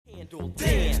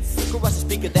Dance, crush a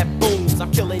speaker that booms.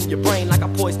 I'm killing your brain like a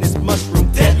poisonous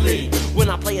mushroom. Deadly. When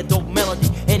I play a dope melody,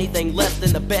 anything less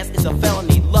than the best is a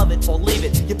felony. Love it or leave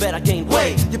it. You better gain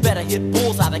weight. You better hit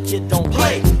bullseye. The kid don't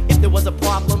play. If there was a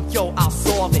problem, yo, I'll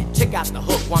solve it. Check out the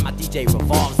hook while my DJ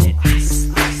revolves it. Ice,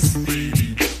 ice,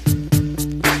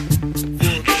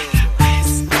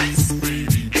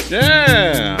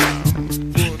 yeah.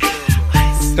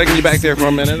 Taking you back there for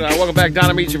a minute. Welcome back, Don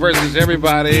Amiche versus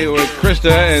everybody with Krista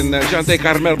and Shante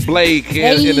Carmel Blake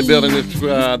in the building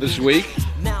this week.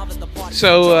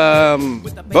 So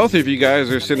both of you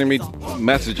guys are sending me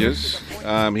messages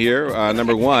here.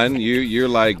 Number one, you're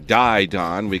like, die,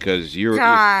 Don, because you're...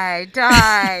 Die.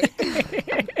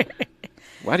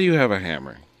 Why do you have a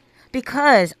hammer?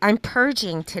 Because I'm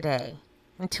purging today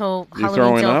until You're Halloween's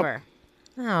throwing up? over.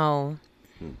 No.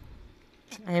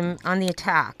 I'm on the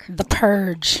attack. The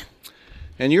purge.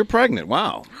 And you're pregnant.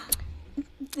 Wow.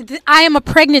 I am a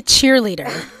pregnant cheerleader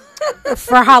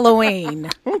for Halloween.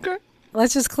 Okay.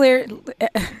 Let's just clear. All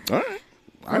right.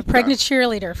 I'm a pregnant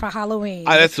cheerleader for Halloween.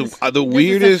 That's the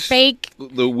weirdest, fake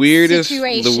the weirdest,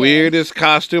 situation. the weirdest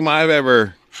costume I've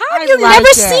ever. How have you never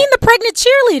seen the pregnant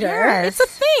cheerleader? Yes. It's a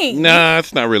thing. Nah,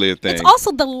 it's not really a thing. It's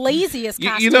also the laziest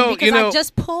costume because I I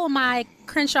just pull my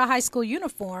Crenshaw High School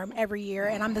uniform every year,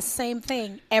 and I'm the same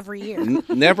thing every year.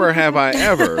 Never have I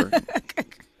ever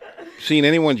seen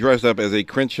anyone dressed up as a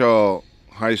Crenshaw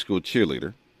High School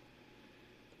cheerleader.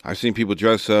 I've seen people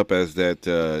dress up as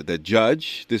that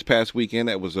judge this past weekend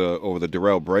that was over the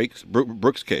Darrell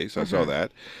Brooks case. I saw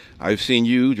that. I've seen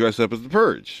you dress up as the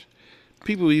Purge.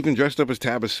 People even dressed up as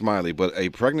Tabitha Smiley, but a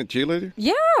pregnant cheerleader?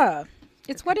 Yeah.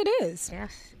 It's what it is.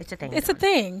 Yes, it's a thing. It's a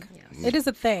thing. Yes. It is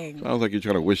a thing. Sounds like you're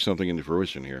trying to wish something into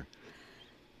fruition here.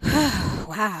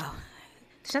 Wow.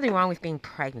 There's nothing wrong with being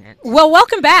pregnant. Well,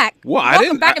 welcome back. Well,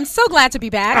 welcome back. I'm so glad to be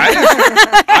back.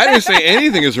 I didn't say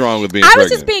anything is wrong with being pregnant. I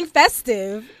was just being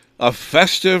festive. A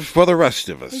festive for the rest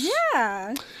of us.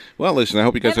 Yeah. Well, listen, I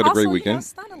hope you guys had a great weekend.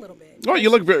 Also, stun a little bit. Oh, you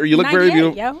look very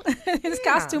beautiful. Yo. His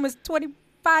costume is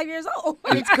 25 years old.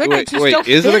 It's good wait,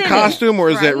 is it a costume or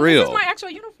is that real? This is my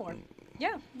actual uniform.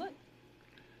 Yeah, look.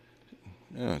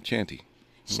 Oh, Chanty.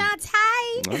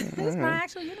 Shantae. This is my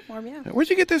actual uniform, yeah. Where'd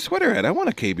you get this sweater at? I want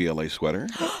a KBLA sweater.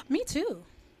 Me too.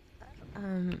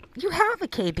 You have a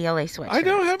KBLA sweater. I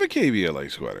don't have a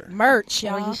KBLA sweater. Merch,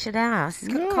 y'all. Well, you should ask.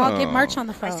 Call, get merch on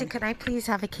the phone. I said, could I please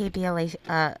have a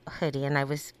KBLA hoodie? And I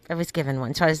was given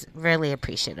one, so I was really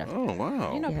appreciative. Oh,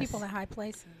 wow. You know people in high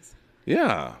places.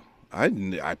 Yeah. Wow,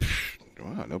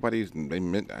 nobody's,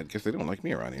 I guess they don't like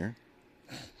me around here.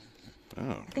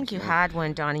 Oh. I think you had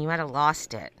one, Donnie. You might have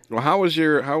lost it. Well, how was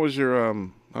your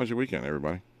weekend,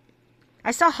 everybody?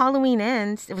 I saw Halloween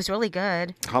Ends. It was really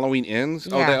good. Halloween Ends?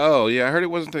 Yeah. Yeah, I heard it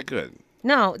wasn't that good.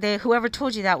 No, whoever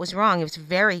told you that was wrong. It was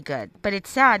very good. But it's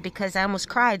sad because I almost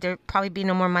cried. There'd probably be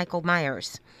no more Michael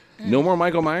Myers. No more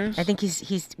Michael Myers? I think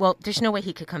he's well, there's no way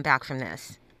he could come back from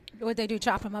this. What'd they do,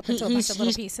 chop him up into a bunch of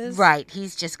little pieces? Right,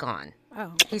 he's just gone.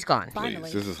 Oh. He's gone.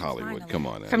 Please, this is Hollywood. Come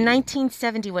on. From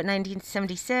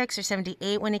 1976 or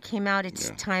 78 when it came out,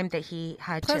 it's time that he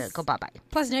had to go bye-bye.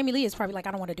 Plus, Jamie Lee is probably like,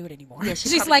 I don't want to do it anymore. Yeah,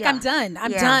 she's like, I'm done.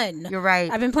 I'm done. You're right.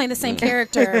 I've been playing the same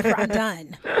character. I'm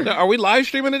done. Now, are we live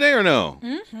streaming today or no?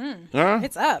 Mm-hmm. Huh?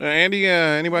 It's up. Andy,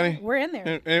 anybody? We're in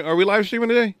there. Are we live streaming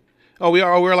today? Oh, we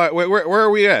are. We're live. Where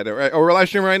are we at? Oh, we're live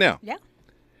streaming right now? Yeah.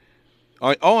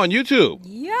 Oh, on YouTube?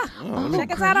 Yeah.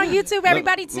 Check us out on YouTube.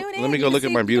 Everybody tune in. Let me go look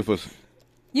at my beautiful...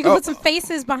 You can put some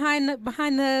faces behind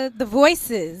the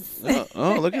voices.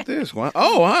 Oh, look at this! Wow!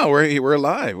 Oh, wow! We're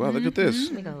live! Wow! Look at this!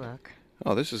 Let me go look.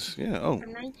 Oh, this is Oh,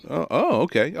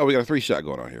 okay. Oh, we got a 3-shot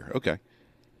going on here. Okay.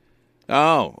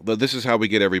 Oh, this is how we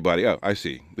get everybody. Oh, I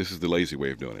see. This is the lazy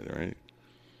way of doing it, right?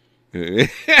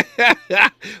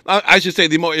 I should say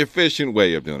the more efficient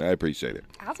way of doing it. I appreciate it.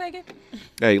 I'll take it.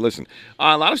 Hey, listen.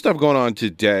 A lot of stuff going on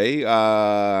today.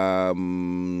 Wow.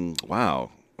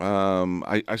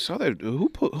 I saw that. Who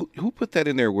put that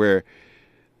in there? Where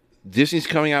Disney's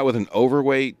coming out with an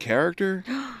overweight character?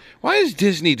 Why is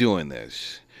Disney doing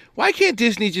this? Why can't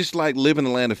Disney just like live in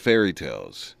the land of fairy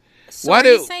tales? So are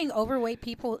you saying overweight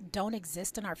people don't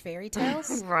exist in our fairy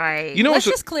tales? Right. You know, let's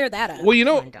just clear that up. Well, you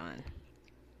know,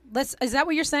 is that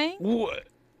what you're saying?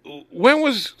 When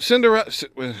was Cinderella?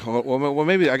 Well,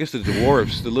 maybe I guess the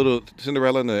dwarfs, the little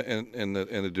Cinderella and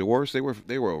the dwarfs, they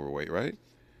were overweight, right?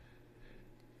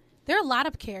 There are a lot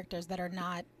of characters that are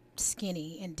not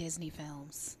skinny in Disney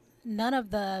films. None of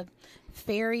the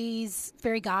fairy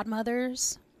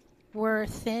godmothers were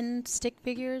thin stick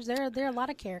figures. There are a lot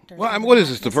of characters. Well, I mean, what is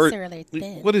this? The first?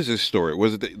 Thin. What is this story?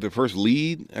 Was it the first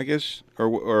lead? I guess,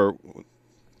 or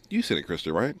you said it,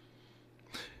 Krista, right?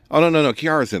 Oh no!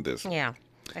 Kiara sent this. Yeah.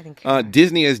 I think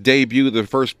Disney has debuted the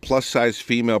first plus-size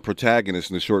female protagonist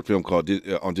in a short film called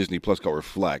on Disney Plus called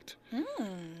Reflect.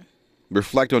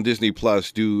 Reflect on Disney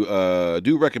Plus.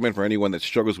 Do recommend for anyone that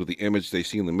struggles with the image they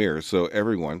see in the mirror. So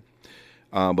everyone,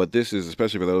 but this is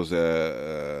especially for those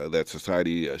that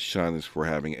society shuns for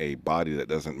having a body that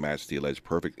doesn't match the alleged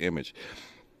perfect image.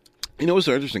 You know what's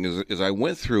so interesting is I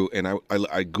went through and I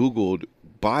Googled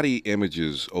body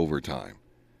images over time,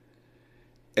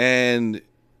 and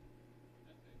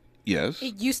yes,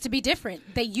 It used to be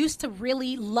different. They used to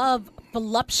really love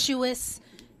voluptuous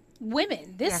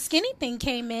women. This Yes. skinny thing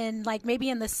came in like maybe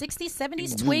in the 60s,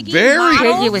 70s. Twiggy very,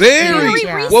 model. very. huge,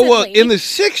 yeah. Well, recently. in the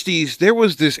 '60s there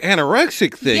was this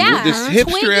anorexic thing, Yeah, this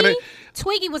hipster.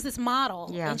 Twiggy was this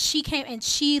model, Yeah. and she came and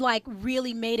she like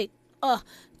really made it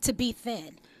to be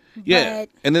thin. Yeah, But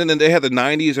and then they had the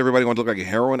 '90s. Everybody wanted to look like a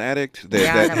heroin addict.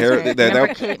 Yeah, that was it. Remember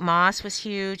that- Kate Moss was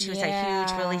huge. She was a huge,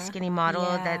 Yeah. really skinny model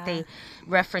Yeah. that they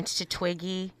referenced to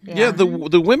Twiggy. yeah, the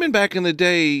women back in the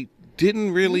day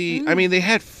didn't really. I mean, they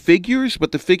had figures,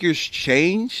 but the figures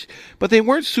changed. But they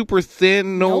weren't super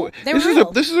thin. No, Nope, they were this is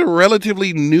real. this is a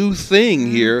relatively new thing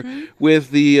here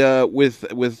with the with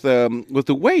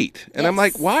the weight. And I'm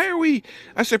like, Yes. why are we?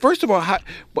 I said, first of all,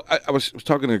 I was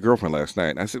talking to a girlfriend last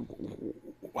night, and I said,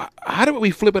 how do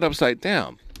we flip it upside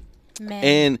down? man,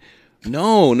 And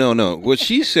no. What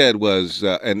she said was,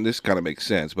 and this kind of makes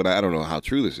sense, but I don't know how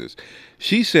true this is.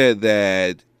 She said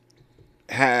that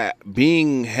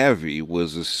being heavy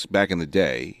was back in the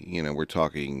day. You know, we're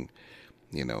talking,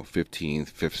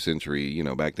 15th, 5th century.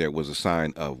 Back there was a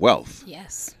sign of wealth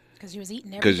yes, because you was eating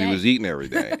every because day. you was eating every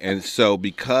day, and so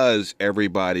because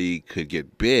everybody could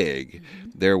get big,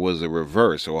 there was a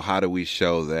reverse. So how do we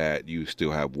show that you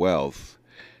still have wealth?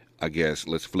 I guess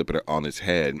let's flip it on its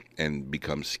head and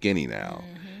become skinny now.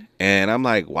 And I'm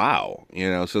like, wow,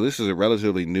 so this is a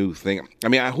relatively new thing. I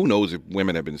mean, who knows if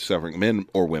women have been suffering, men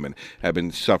or women have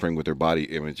been suffering with their body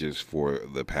images for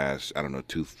the past, I don't know,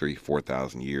 2, 3,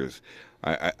 4,000 years.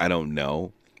 I don't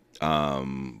know.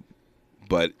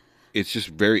 But it's just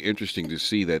very interesting to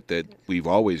see that we've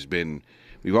always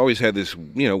had this,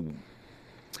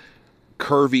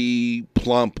 curvy,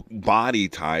 plump body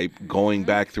type going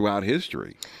back throughout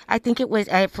history. I think it was,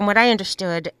 from what I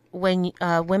understood, when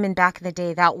women back in the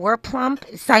day that were plump,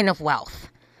 sign of wealth.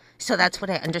 So that's what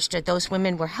I understood. Those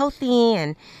women were healthy,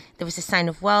 and there was a sign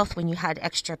of wealth when you had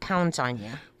extra pounds on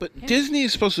you. But Disney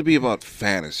is supposed to be about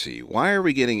fantasy. Why are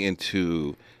we getting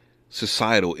into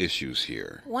societal issues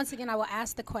here? Once again, I will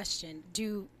ask the question: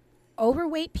 do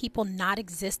overweight people not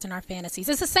exist in our fantasies?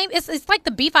 It's the same. It's like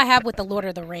the beef I have with the Lord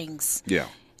of the Rings. Yeah.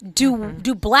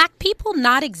 Do black people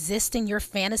not exist in your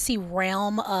fantasy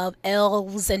realm of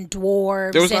elves and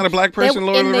dwarves? There was not a black person in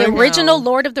Lord of the in Rings? the original No.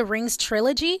 Lord of the Rings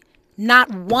trilogy.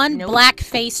 Not one black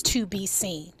face to be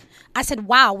seen. I said,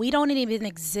 "Wow, we don't even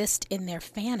exist in their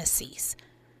fantasies."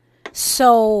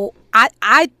 So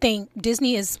I think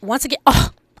Disney is once again. Oh,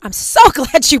 I'm so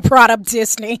glad you brought up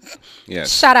Disney.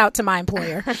 Yes. Shout out to my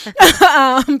employer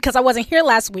because I wasn't here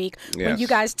last week when Yes. you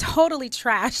guys totally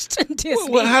trashed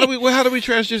Disney. Well, how do we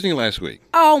trash Disney last week?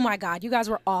 Oh my God, you guys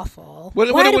were awful. What-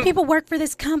 Why what- do what- people work for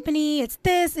this company? It's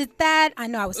this, it's that. I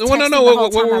know I was texting Well, no. the whole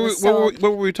time. I was What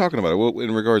were we talking about? Well,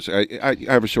 in regards, I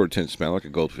have a short attention span like a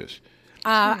goldfish.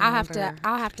 I'll have to.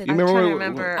 You remember? trying to what-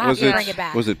 remember. I'll Was have to it bring it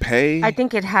back. was it pay? I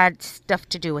think it had stuff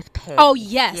to do with pay. Oh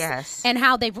yes, Yes. and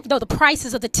how the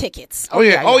prices of the tickets. Oh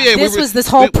yeah. This was this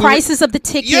whole prices of the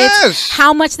tickets. Yes.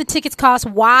 How much the tickets cost?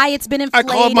 Why it's been inflated?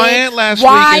 I called my aunt last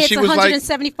why week and it's she was like,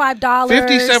 $175.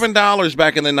 $57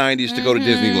 back in the '90s to go to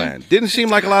Disneyland. Didn't seem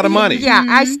like a lot of money. Yeah,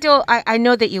 I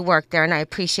know that you work there, and I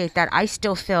appreciate that. I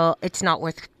still feel it's not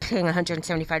worth paying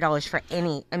 $175 for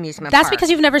any amusement That's park. because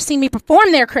you've never seen me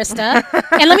perform there, Krista.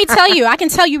 And let me tell you, I can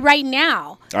tell you right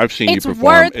now. I've seen It's you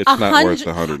perform. worth It's not worth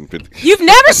 100 $150. You've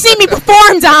never seen me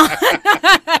perform, Don.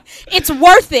 It's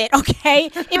worth it, okay?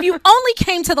 If you only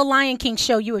came to the Lion King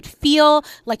show, you would feel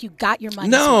like you got your money.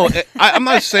 No, I'm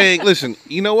not saying. Listen,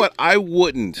 you know what? I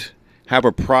wouldn't have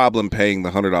a problem paying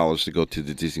the $100 to go to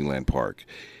the Disneyland park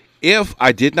if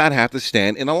I did not have to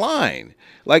stand in a line.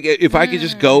 Like if I could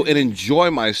just go and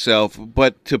enjoy myself,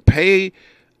 but to pay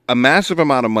a massive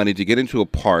amount of money to get into a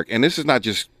park, and this is not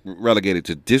just relegated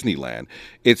to Disneyland.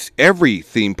 It's every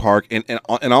theme park and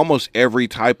almost every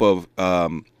type of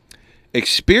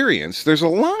experience. There's a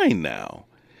line now.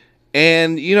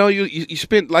 And you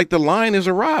spent like the line is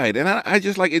a ride, and I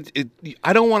just like it.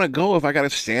 I don't want to go if I got to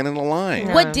stand in the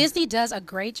line. What Disney does a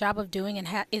great job of doing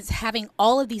is having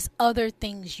all of these other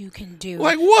things you can do,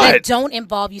 like what that don't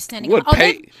involve you standing. What, on.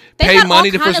 pay got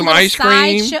money for some ice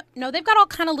cream? No, they've got all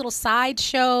kind of little side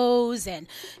shows, and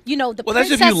the that's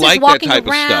if you princesses like that walking type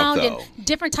of stuff, around, though. and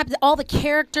different types of all the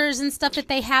characters and stuff that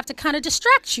they have to kind of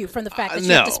distract you from the fact that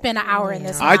you have to spend an hour in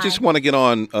this line. I just want to get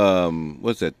on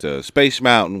what's that Space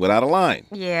Mountain without a line.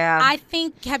 Yeah. I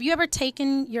think. Have you ever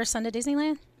taken your son to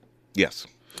Disneyland? Yes.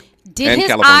 Did And his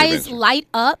California eyes Adventure. light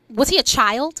up? Was he a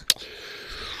child?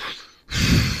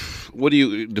 What do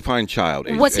you define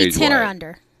child? Was he 10 or age-wise?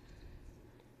 under?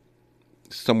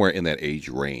 Somewhere in that age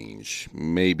range,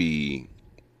 maybe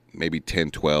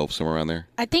 10, 12, somewhere around there.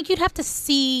 I think you'd have to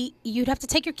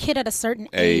take your kid at a certain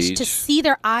age to Age. see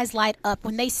their eyes light up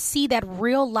when they see that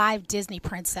real live Disney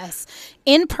princess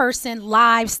in person,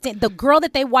 live, the girl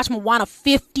that they watch Moana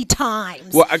 50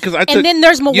 times. Well, because and then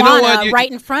there's Moana what? right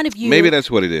in front of you. Maybe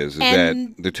that's what it is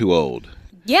And- that they're too old.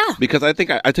 Yeah. Because I think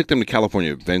I took them to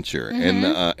California Adventure,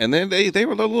 and then they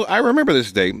were a little. I remember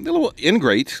this day, they're a little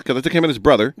ingrates because I took him and his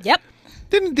brother. Yep.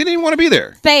 Didn't even want to be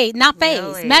there. Not phase.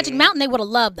 Really? Magic Mountain they would have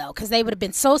loved though, because they would have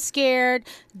been so scared.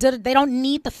 They don't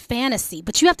need the fantasy,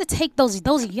 but you have to take those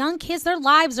young kids. Their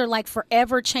lives are like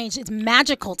forever changed. It's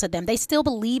magical to them. They still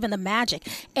believe in the magic,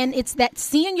 and it's that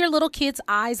seeing your little kids'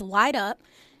 eyes light up,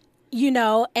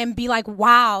 and be like,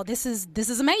 "Wow, this is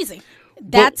amazing."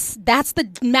 That's the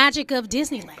magic of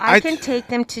Disneyland. I can take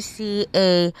them to see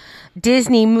a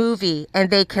Disney movie and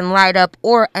they can light up,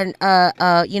 or like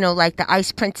the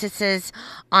Ice Princesses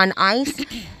on ice,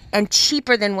 and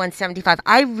cheaper than $175.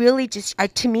 I really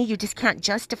to me, you just can't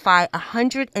justify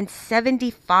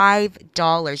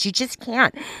 $175. You just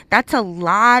can't. That's a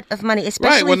lot of money,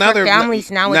 especially for families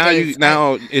nowadays.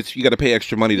 Now you got to pay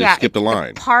extra money to skip the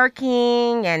line. The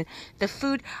parking and the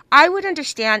food. I would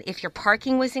understand if your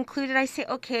parking was included. I say,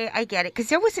 okay, I get it. Because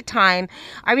there was a time,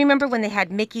 I remember when they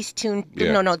had Mickey's Toon,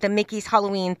 the Mickey's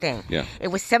Halloween thing. Yeah. It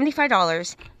was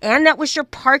 $75, and that was your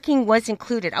parking was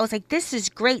included. I was like, this is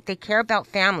great. They care about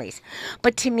families.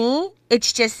 But to me,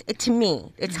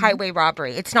 it's highway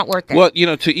robbery. It's not worth it. Well,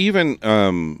 to even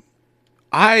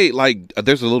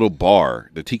there's a little bar,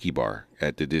 the Tiki Bar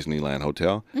at the Disneyland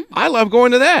Hotel. I love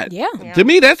going to that. Yeah. To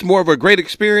me, that's more of a great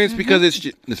experience because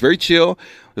it's very chill.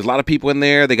 There's a lot of people in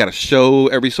there. They got a show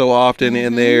every so often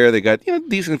in there. They got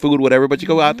decent food, whatever. But you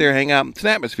go out there, hang out, it's an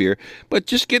atmosphere. But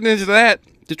just getting into that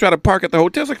to try to park at the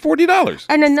hotel is like $40.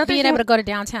 And another Being thing, able to go to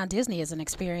downtown Disney is an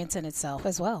experience in itself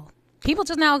as well. People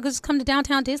just come to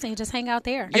downtown Disney and just hang out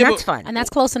there. and that's fun. And that's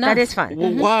close enough. That is fun.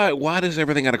 Well, why does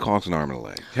everything got to cost an arm and a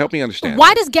leg? Help me understand.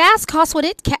 Why does gas cost what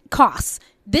it costs?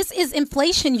 This is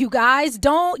inflation, you guys.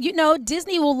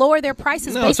 Disney will lower their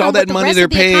prices No, based it's all on that what the money rest they're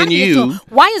of the paying economy is you. doing.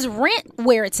 Why is rent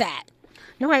where it's at?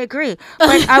 No, I agree.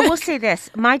 But I will say this.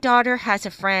 My daughter has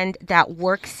a friend that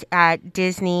works at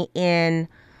Disney in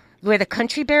where the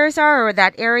country bears are, or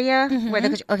that area.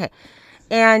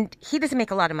 And he doesn't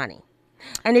make a lot of money.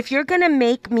 And if you're going to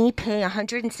make me pay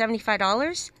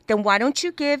 $175, then why don't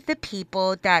you give the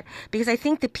people because I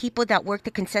think the people that work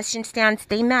the concession stands,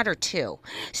 they matter too.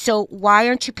 So why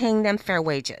aren't you paying them fair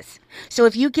wages? So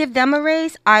if you give them a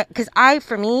raise, I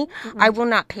will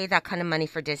not pay that kind of money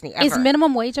for Disney ever. Is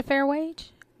minimum wage a fair wage?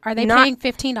 Are they paying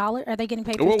 $15? Are they getting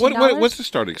paid $15? What's the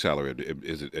starting salary?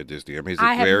 Is it at Disney? I mean, is it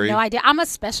I have very? no idea. I'm a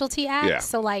specialty act, Yeah.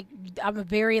 so I'm a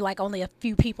very only a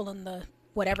few people in the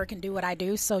whatever can do what I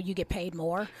do, so you get paid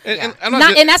more. And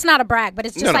And that's not a brag, but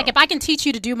it's just No, like no. if I can teach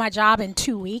you to do my job in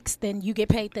 2 weeks, then you get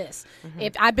paid this.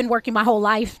 If I've been working my whole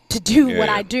life to do what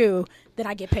Yeah. I do, then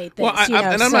I get paid this. Well,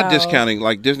 I'm not so- discounting.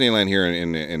 Like Disneyland here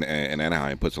in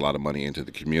Anaheim puts a lot of money into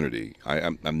the community.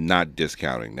 I'm not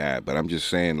discounting that, but I'm just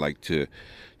saying to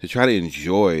try to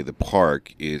enjoy the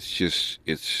park is just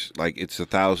it's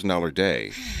 $1,000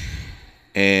 day.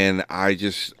 And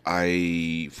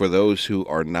for those who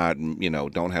are not,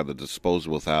 don't have the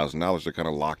disposable $1,000, they're kind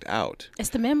of locked out.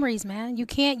 It's the memories, man. You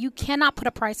cannot put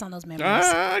a price on those memories.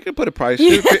 I could put a price.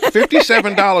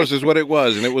 $57 is what it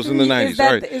was, and it was in the 90s.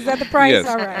 All right. Is that the price? Yes.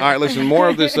 All right. All right, listen, more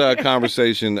of this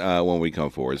conversation when we come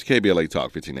forward. It's KBLA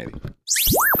Talk 1580.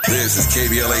 This is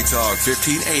KBLA Talk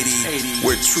 1580,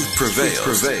 where truth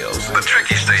prevails. The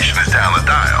tricky station is down the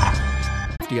dial.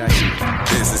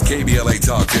 This is KBLA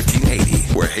Talk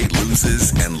 1580, where hate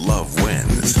loses and love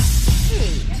wins.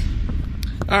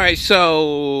 All right,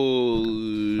 so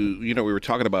we were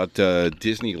talking about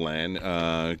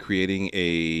Disneyland creating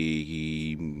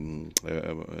a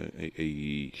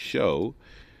show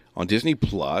on Disney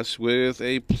Plus with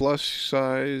a plus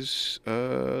size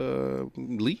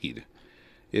lead,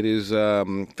 It is,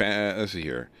 let's see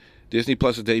here. Disney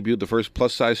Plus has debuted the first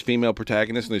plus-size female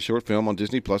protagonist in the short film on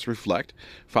Disney Plus. Reflect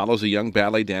follows a young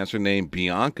ballet dancer named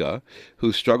Bianca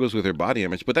who struggles with her body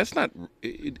image. But that's not.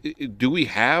 Do we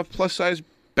have plus-size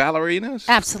ballerinas?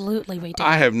 Absolutely, we do.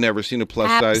 I have never seen a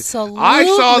plus-size. Absolutely, I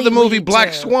saw the movie we Black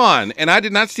do. Swan, and I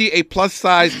did not see a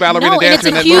plus-size ballerina No, and dancer it's a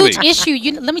in that huge movie.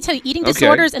 issue. Let me tell you, eating Okay.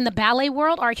 disorders in the ballet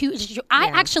world are a huge issue. I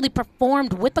actually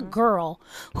performed with a girl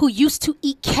who used to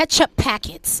eat ketchup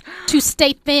packets to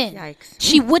stay thin. Yikes.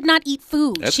 She would not eat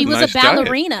food. That's she a was nice a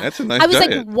ballerina. diet. That's a nice I was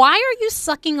diet. like, why are you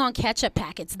sucking on ketchup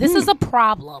packets? This is a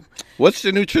problem. What's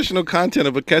the nutritional content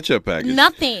of a ketchup package?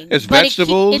 Nothing. It's but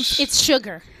vegetables. It's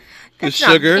sugar. It's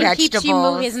not sugar. veg- It keeps you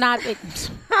Vegetables. moving. It's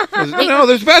not. No,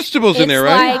 there's vegetables in there,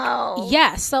 right? Like,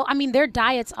 yeah. So I mean, their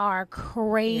diets are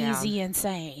crazy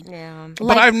insane. Yeah.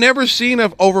 But I've never seen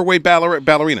an overweight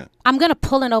ballerina. I'm gonna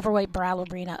pull an overweight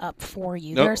ballerina up for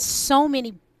you. Nope. There's so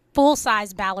many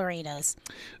full-size ballerinas.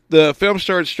 The film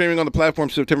started streaming on the platform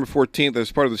September 14th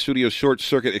as part of the studio's Short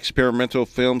Circuit experimental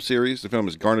film series. The film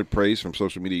has garnered praise from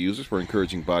social media users for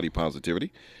encouraging body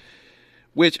positivity,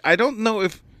 which I don't know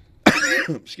if,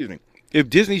 excuse me, if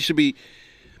Disney should be.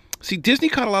 See, Disney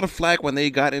caught a lot of flack when they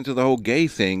got into the whole gay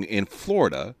thing in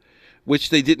Florida, which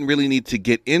they didn't really need to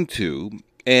get into,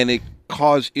 and it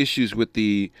caused issues with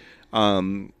the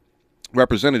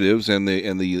representatives and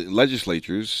the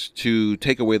legislatures to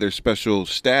take away their special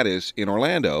status in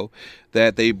Orlando,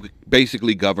 that they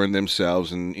basically govern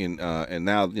themselves and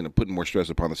now putting more stress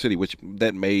upon the city, which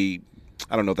that may,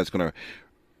 I don't know if that's going to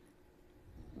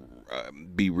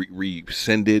be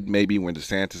rescinded maybe when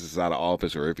DeSantis is out of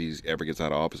office, or if he ever gets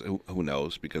out of office. Who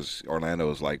knows? Because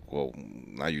Orlando is like, well,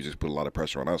 now you just put a lot of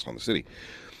pressure on us, on the city.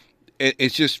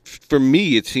 It's just, for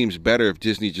me, it seems better if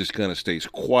Disney just kind of stays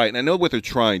quiet. And I know what they're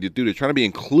trying to do. They're trying to be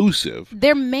inclusive.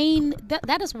 Their main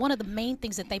that is one of the main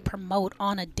things that they promote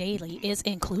on a daily is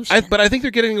inclusion. But I think they're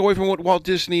getting away from what Walt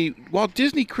Disney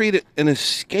created an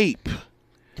escape.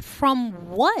 From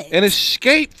what? An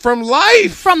escape from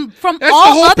life. From That's the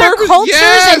all whole other purpose. cultures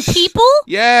Yes. and people?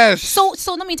 Yes. So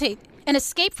let me tell you, an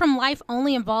escape from life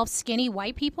only involves skinny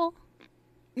white people?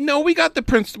 No, we got the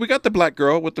prince. We got the black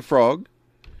girl with the frog.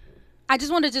 I just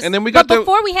want to just. And then we got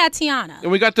before we had Tiana.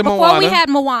 And we got the before Moana. we had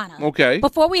Moana. Okay.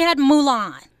 Before we had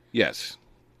Mulan. Yes.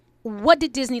 What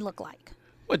did Disney look like?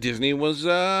 Well, Disney was.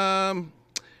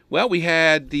 Well, we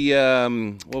had the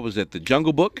what was it? The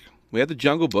Jungle Book. We had the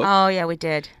Jungle Book. Oh, yeah, we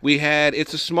did. We had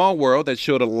It's a Small World that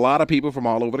showed a lot of people from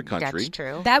all over the country. That's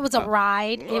true. That was a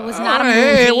ride. It was not a movie.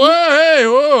 Hey,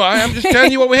 whoa! I'm just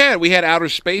telling you what we had. We had outer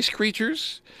space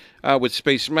creatures with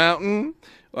Space Mountain.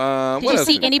 Did you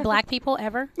see any black people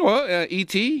ever? Well,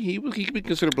 E.T. He could be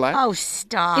considered black. Oh,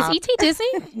 stop. Is E.T. Disney?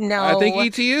 No. I think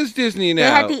E.T. is Disney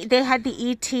now. They had the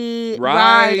E.T. Right.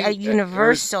 ride at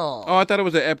Universal. Oh, I thought it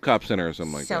was at Epcot Center or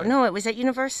something like So, that. no, it was at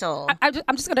Universal. I'm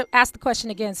just going to ask the question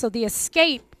again. So the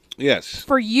escape Yes.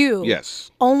 for you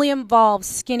Yes. only involves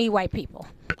skinny white people.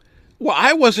 Well,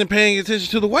 I wasn't paying attention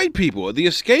to the white people. The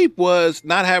escape was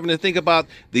not having to think about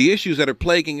the issues that are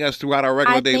plaguing us throughout our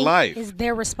regular day life. Is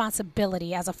their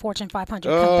responsibility as a Fortune 500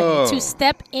 Oh. company to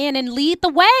step in and lead the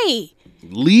way.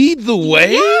 Lead the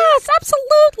way? Yes,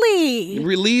 absolutely.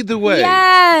 Lead the way.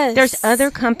 Yes. There's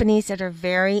other companies that are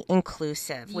very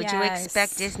inclusive. Would you Yes.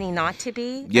 expect Disney not to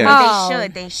be? Yes. I Oh.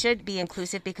 mean, they should be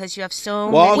inclusive because you have so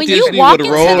Walt many. when Disney you walk would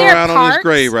into roll their around parks, on his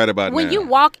grave right about when now. you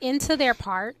walk into their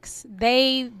parks,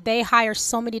 they hire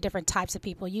so many different types of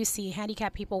people. You see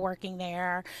handicapped people working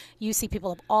there. You see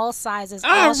people of all sizes, I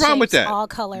don't all have a problem with shapes, that. all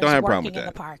colors Don't have a problem working with in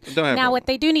the that. park. Don't have a Now, problem. what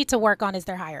they do need to work on is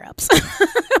their higher ups.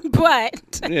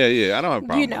 But Yeah, I don't have a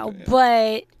problem with that.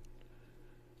 but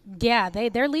yeah,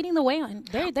 they're leading the way on.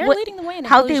 They're What- leading the way in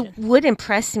How inclusion. they would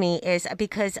impress me is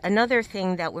because another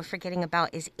thing that we're forgetting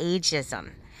about is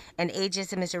ageism. And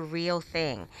ageism is a real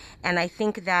thing. And I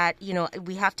think that,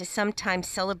 we have to sometimes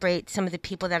celebrate some of the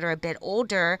people that are a bit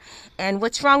older. And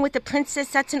what's wrong with the princess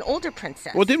that's an older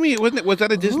princess? Well, didn't we? Was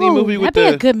that a Disney Ooh, movie with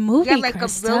that'd the? be a good movie, Yeah, like a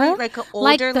Krista. really- like a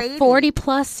older the lady.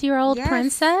 40-plus-year-old Yes.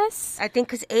 princess. I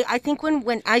think I think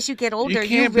when as you get older, you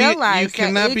can't be- realize you that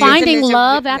cannot ageism be- Finding is a-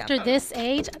 love yeah. after this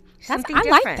age. Something I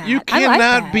like different. that. You I like cannot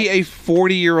that. be a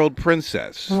 40-year-old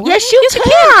princess. Yes, you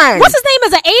can. What's his name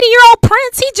is an 80-year-old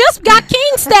prince. He just got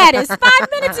king status 5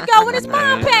 minutes ago when his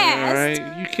mom passed. All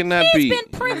right, you cannot He's be. been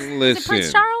Prince. Is Listen, it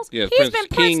Prince Charles? Yes, He's Prince been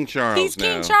King Charles. He's now.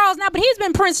 King Charles now, but he's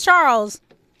been Prince Charles.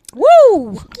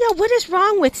 Woo! Yeah, what is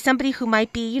wrong with somebody who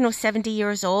might be, 70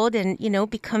 years old and,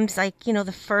 becomes like,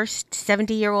 the first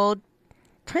 70-year-old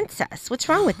princess. What's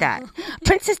wrong with that?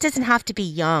 Princess doesn't have to be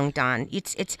young, Don.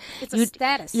 It's a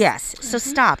status. Yes. So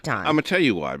stop, Don. I'm gonna tell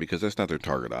you why, because that's not their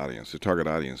target audience. Their target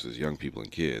audience is young people and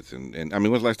kids. And I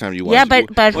mean, when's the last time you watched? Yeah,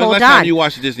 but when's hold the last on. time you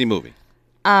watched a Disney movie?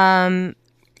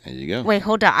 There you go. Wait,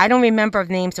 hold on. I don't remember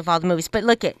names of all the movies, but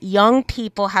look at young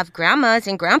people have grandmas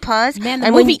and grandpas. Man, the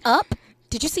and movie Up.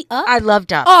 Did you see Up? I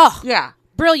loved Up. Oh, yeah.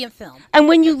 Brilliant film. And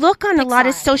when you look on a lot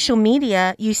of Pixar. social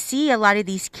media, you see a lot of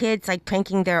these kids like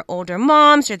pranking their older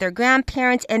moms or their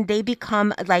grandparents, and they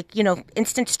become like,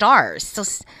 instant stars.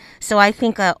 So I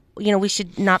think, we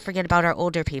should not forget about our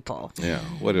older people. Yeah.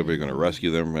 What are we going to rescue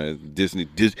them? Disney.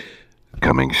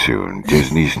 Coming soon,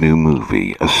 Disney's new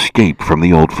movie, Escape from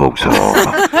the Old Folks Home.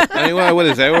 I mean, what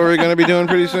is that? What we're going to be doing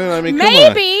pretty soon? I mean, come on.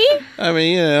 Maybe. I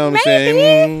mean, you know what I'm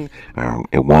saying?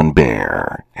 One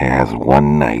bear has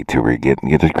one night to get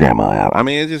his grandma out. I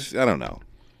mean, I don't know.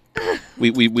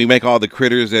 We make all the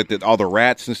critters all the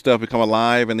rats and stuff become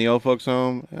alive in the old folks'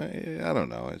 home. I don't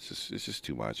know. It's just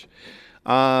too much.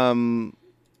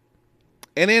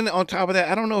 And then on top of that,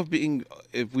 I don't know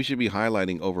if we should be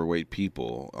highlighting overweight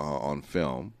people on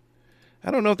film.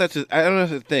 I don't know if that's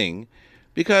a thing,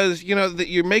 because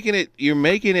you're making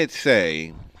it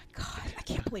say. God, I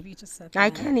can't believe you just said that. I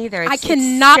can't either. I It's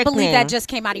cannot sickening. believe that just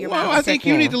came out of your Well, mouth. I think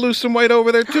you need to lose some weight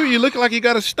over there too. You look like you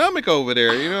got a stomach over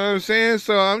there. You know what I'm saying?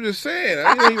 So I'm just saying.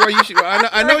 I know You're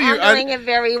you're handling it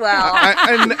very well.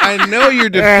 I know you're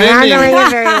You're handling it defending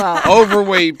very well.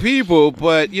 overweight people,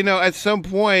 but at some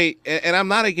point, and I'm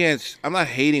not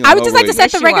hating on I would just like to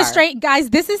overweight set the Yes, you record are. straight, guys.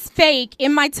 This is fake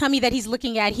in my tummy that he's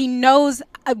looking at. He knows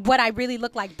what I really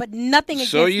look like, but nothing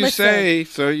against. So you listen.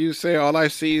 say. All I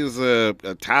see is a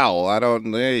towel. I don't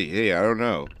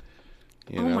know.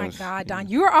 Oh my God, Don,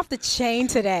 you are off the chain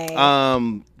today.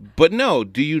 But no,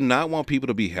 do you not want people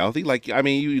to be healthy? Like, I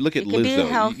mean, you look at You can Lizzo. be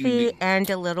healthy and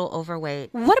a little overweight.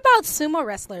 What about sumo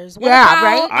wrestlers? What Yeah, about,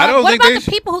 right? I don't what think about there's-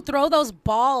 the people who throw those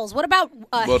balls? What about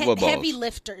What balls? heavy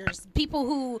lifters? People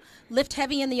who lift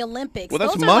heavy in the Olympics. Well,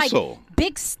 that's those are muscle. like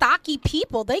big, stocky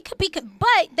people. They could be,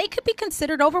 but they could be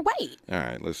considered overweight. All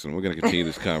right, listen, we're going to continue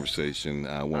this conversation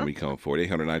when we come forward.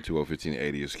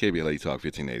 800-920-1580 is KBLA Talk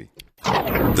 1580.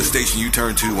 The station you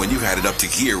turn to when you had it up to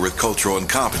gear with cultural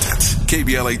incompetence.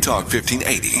 KBLA Talk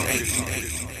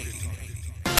 1580.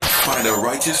 Find a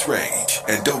righteous rage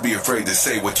and don't be afraid to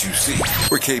say what you see.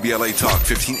 We're KBLA Talk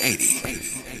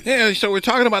 1580. Yeah, so we're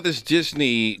talking about this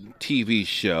Disney TV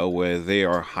show where they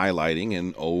are highlighting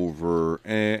an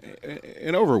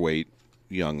overweight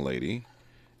young lady,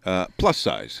 plus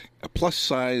size,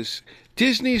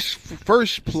 Disney's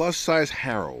first plus size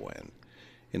heroine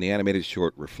in the animated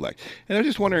short Reflect. And I'm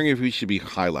just wondering if we should be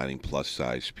highlighting plus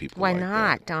size people. Why like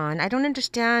not, that. Don? I don't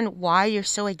understand why you're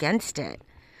so against it.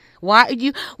 What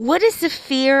is the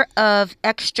fear of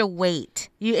extra weight?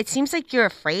 It seems like you're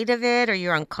afraid of it or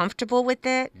you're uncomfortable with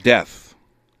it. Death.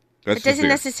 That's It the doesn't fear.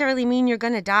 necessarily mean you're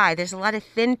going to die. There's a lot of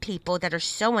thin people that are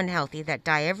so unhealthy that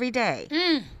die every day.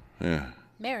 Yeah.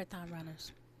 Marathon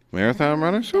runners, Marathon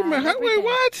runners? Wait,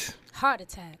 what? heart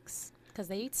attacks because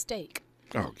they eat steak.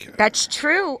 Okay. That's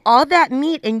true. All that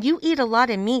meat, and you eat a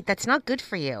lot of meat, that's not good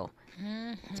for you.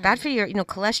 It's bad for your,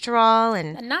 cholesterol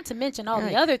and And not to mention all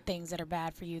the other things that are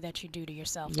bad for you that you do to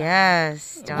yourself.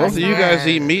 yes. Don, Both of you guys yes.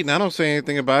 eat meat, and I don't say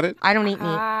anything about it. I don't eat meat.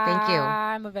 Thank you.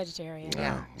 I'm a vegetarian.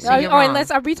 Yeah. Oh, So you're or wrong.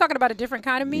 unless, are we talking about a different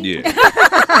kind of meat? Yeah.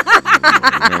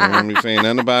 I don't be saying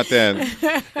nothing about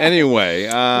that. Anyway.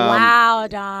 Wow,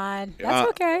 Don. That's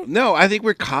okay. No, I think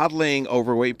we're coddling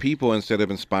overweight people instead of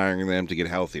inspiring them to get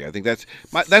healthy. I think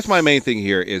that's my main thing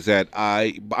here is that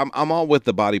I'm all with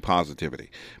the body positivity.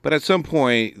 But at some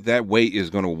point, that weight is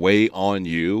going to weigh on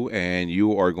you, and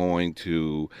you are going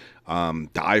to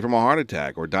die from a heart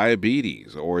attack or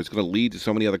diabetes, or it's going to lead to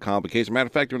so many other complications. Matter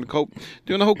of fact, during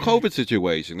the whole COVID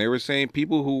situation, they were saying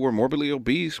people who were morbidly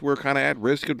obese were kind of at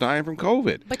risk of dying from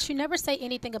COVID. But you never say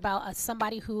anything about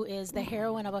somebody who is the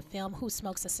heroine of a film who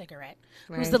smokes a cigarette,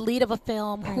 who's Right. the lead of a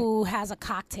film who has a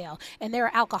cocktail. And there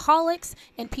are alcoholics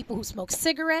and people who smoke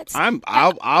cigarettes. I'll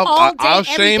all day, every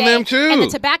shame day. them too. And the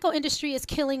tobacco industry is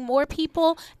killing more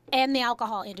people, and the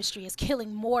alcohol industry is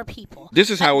killing more people. This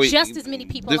is how we just as many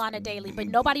people on a daily, but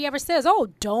nobody ever says, "Oh,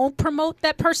 don't promote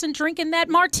that person drinking that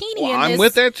martini." Well, in I'm this.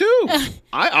 with that too.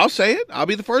 I'll say it. I'll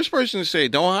be the first person to say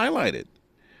it. Don't highlight it.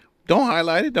 Don't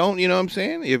highlight it. Don't, you know what I'm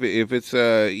saying? If it's,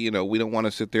 we don't want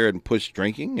to sit there and push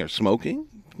drinking or smoking.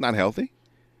 Not healthy.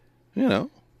 You know.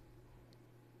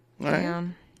 All right. Yeah.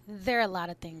 There are a lot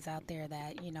of things out there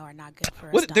that are not good for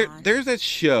us. What, Don. there's that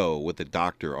show with the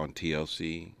doctor on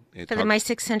TLC. For my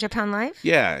 600-pound life?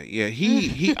 Yeah.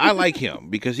 He I like him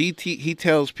because he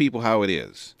tells people how it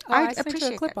is. Oh, I sent you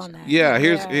appreciate a clip that. on that. Yeah, I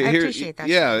appreciate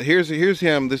that. here's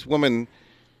him, this woman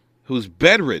who's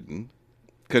bedridden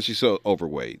because she's so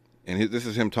overweight. And this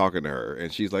is him talking to her.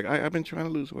 And she's like, I've been trying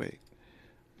to lose weight.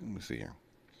 Let me see here.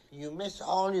 You miss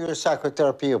all your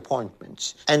psychotherapy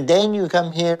appointments, and then you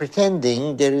come here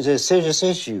pretending there is a serious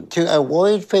issue to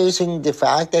avoid facing the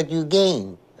fact that you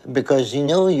gain because you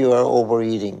know you are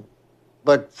overeating.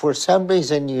 But for some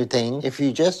reason you think if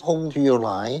you just hold to your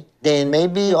lie, then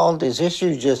maybe all these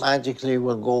issues just magically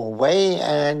will go away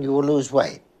and you will lose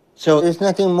weight. So there's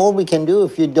nothing more we can do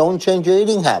if you don't change your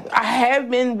eating habits. I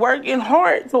have been working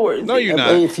hard towards No, it. you're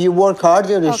not. If you work hard,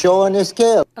 it'll show on the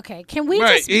scale. Okay, can we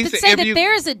Right, just he said say if that you-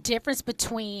 there is a difference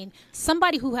between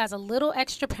somebody who has a little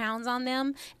extra pounds on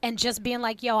them and just being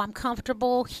like, yo, I'm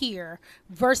comfortable here,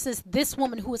 versus this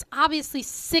woman who is obviously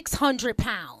 600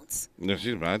 pounds, No,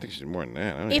 I think she's more than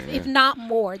that. I don't if even know. not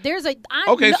more. There's a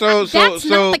Okay, that's so-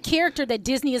 not the character that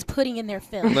Disney is putting in their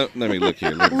film. Let me look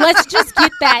here. Let's just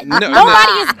get that. No,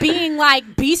 Nobody is being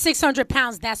like, be 600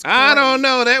 pounds. That's great. I don't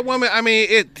know. That woman, I mean,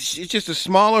 it's just a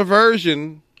smaller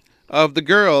version of the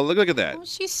girl. Look at that. Oh,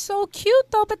 she's so cute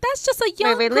though, but that's just a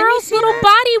young wait, let me girl's see little that.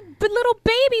 body, little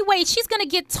baby weight. She's gonna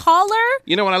get taller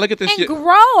You know, when I look at this and shit,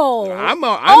 grow.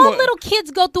 All little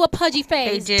kids go through a pudgy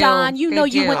phase. do. Don, you They know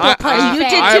you do. went through a pudgy You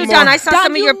phase. did I'm too, Don. more- I saw Don,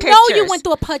 some of you your know pictures. you went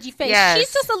through a pudgy phase. Yes.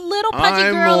 She's just a little pudgy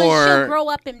I'm girl, and more- she'll grow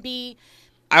up and be.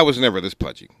 I was never this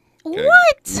pudgy. Okay?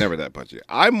 What? Never that pudgy.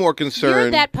 I'm more concerned.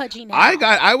 You're that pudgy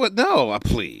now.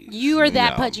 Please. You are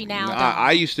that No. pudgy now, No, Don.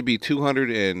 I used to be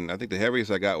 200, and I think the heaviest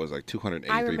I got was like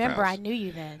 283 I remember. I pounds. knew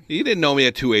you then. You didn't know me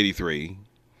at 283.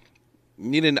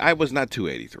 I was not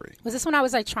 283. Was this when I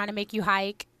was like trying to make you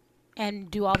hike and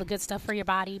do all the good stuff for your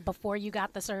body before you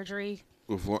got the surgery?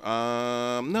 Before,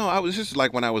 no, I was just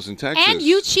like when I was in Texas. And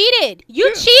you cheated.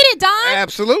 You cheated, Don.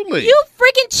 Absolutely. You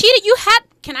freaking cheated. You had.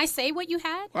 Can I say what you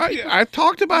had? I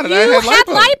talked about it. You I had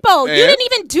lipo. You And- didn't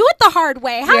even do it the hard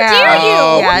way. How Yeah. dare you?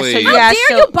 Oh, Yeah, so please. How yeah, dare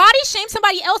so- you body shame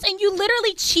somebody else and you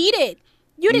literally cheated?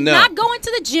 You did No. not go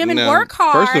into the gym and No. work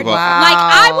hard. First of all- like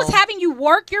I Wow. was having you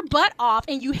work your butt off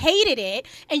and you hated it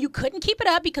and you couldn't keep it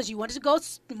up because you wanted to go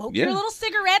smoke your Yeah. little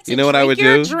cigarettes You and know what I would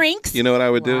drink your do? drinks. You know what I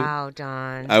would do? Wow,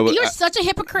 Don. I would. You're such a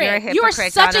hypocrite. You're a You are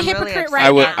hypocrite, such Don. a I'm really hypocrite upset. right I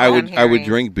would. now. I would. I'm I would hearing.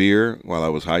 drink beer while I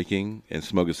was hiking and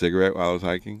smoke a cigarette while I was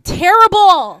hiking.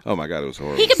 Terrible. Oh my God, it was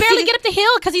horrible. He can barely get up the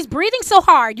hill because he's breathing so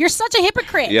hard. You're such a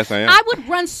hypocrite. Yes, I am. I would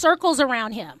run circles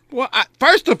around him. Well,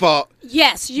 first of all,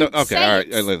 Yes, you. No, okay, say all right,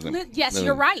 it. listen. Yes, Listen.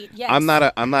 you're right. Yes, I'm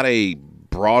not a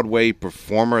Broadway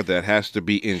performer that has to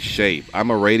be in shape. I'm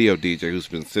a radio DJ who's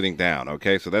been sitting down.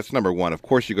 Okay, so that's number one. Of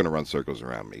course, you're going to run circles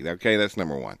around me. Okay, that's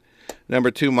number one. Number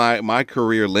two, my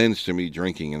career lends to me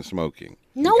drinking and smoking.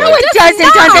 No, Okay? it doesn't,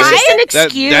 Don. That's just an That-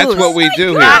 excuse. that's what we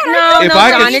do here. No, if no,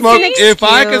 I Don, could it's smoke, an if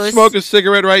I could excuse. smoke a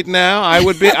cigarette right now, I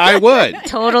would.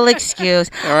 Total excuse.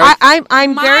 All right.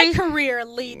 I'm my very. career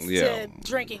leads Yeah. to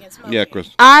drinking and smoking. Yeah, Chris.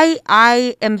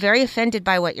 I am very offended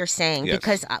by what you're saying Yes.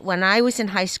 because when I was in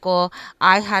high school,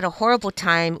 I had a horrible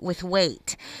time with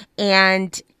weight,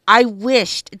 and I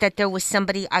wished that there was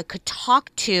somebody I could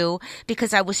talk to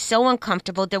because I was so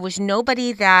uncomfortable. There was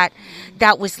nobody that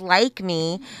was like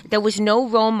me. There was no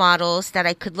role models that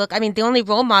I could look. I mean, the only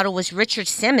role model was Richard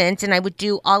Simmons, and I would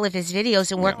do all of his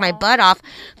videos and work my butt off.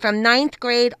 From 9th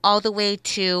grade all the way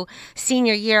to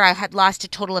senior year, I had lost a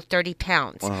total of 30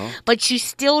 pounds. But you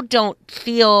still don't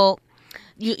feel...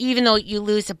 even though you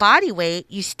lose a body weight,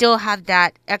 you still have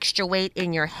that extra weight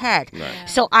in your head. Right.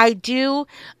 So I do,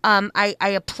 I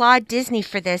applaud Disney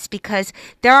for this because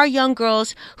there are young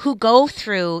girls who go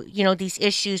through, these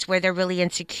issues where they're really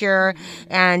insecure,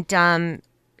 and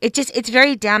it's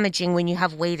very damaging when you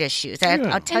have weight issues.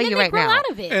 I'll tell you right now. They grow out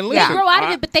of it. And They listen, grow out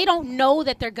of it, but they don't know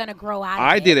that they're going to grow out of it.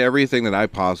 I did everything that I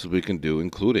possibly can do,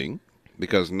 including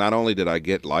because not only did I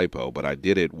get lipo, but I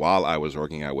did it while I was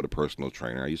working out with a personal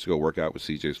trainer. I used to go work out with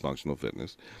CJ's Functional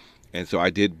Fitness. And so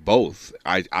I did both.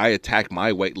 I attacked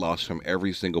my weight loss from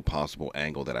every single possible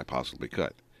angle that I possibly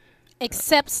could.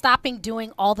 Except stopping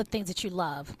doing all the things that you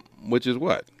love. Which is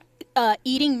what?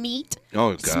 Eating meat,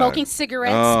 Oh, God. smoking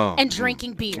cigarettes, Oh. and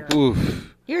drinking beer.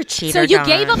 Oof. You're a cheater. So you Don.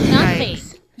 gave up nothing.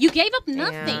 Yikes. You gave up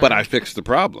nothing. But I fixed the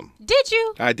problem. Did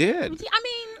you? I did. I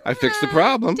mean, I fixed the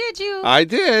problem. Did you? I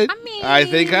did. I mean, I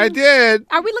think I did.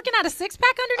 Are we looking at a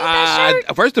six-pack underneath that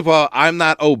shirt? First of all, I'm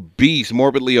not obese,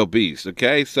 morbidly obese.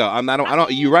 Okay, so I'm not. I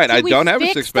don't. You're right. Did I we don't have a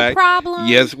fix six the pack. problem?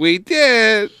 Yes, we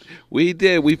did. We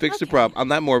did. We fixed the problem. I'm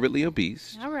not morbidly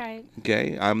obese. All right.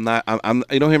 Okay, I'm not. I'm.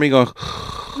 You don't hear me go.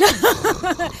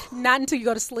 Not until you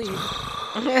go to sleep.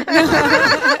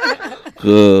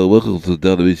 Welcome to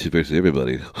Down Amiche versus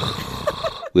everybody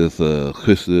with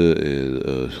Krista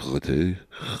and Charlotte.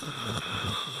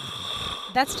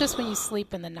 That's just when you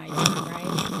sleep in the nighttime,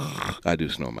 right? I do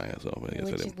snore my ass off. I guess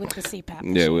I do. With the CPAP.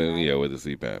 Yeah, machine, with, right? yeah, with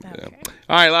the CPAP. Okay. Yeah.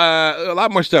 All right, a lot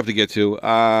more stuff to get to.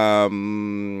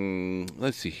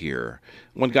 Let's see here.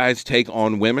 One guy's take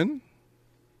on women.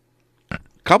 A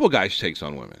couple guys' takes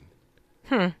on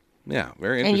women. Yeah,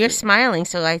 very interesting. And you're smiling,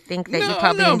 so I think that you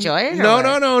probably enjoy it.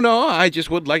 No. I just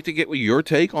would like to get your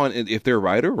take on if they're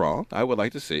right or wrong. I would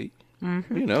like to see.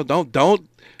 Mm-hmm. You know, don't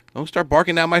start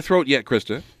barking down my throat yet,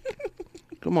 Krista.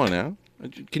 Come on now.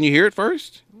 Can you hear it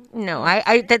first? No,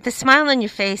 that the smile on your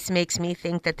face makes me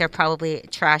think that they're probably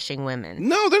trashing women.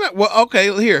 No, they're not. Well,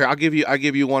 okay, here I'll give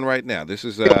you one right now. This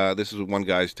is one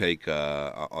guy's take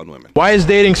on women. Why is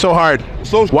dating so hard?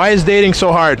 Why is dating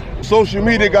so hard? Social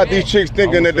media got these chicks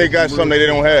thinking that they got something they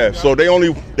don't have, so they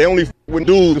only with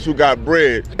dudes who got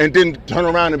bread, and then turn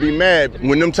around and be mad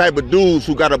when them type of dudes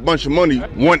who got a bunch of money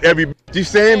want every. These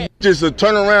same bitches to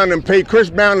turn around and pay Chris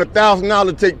Brown $1,000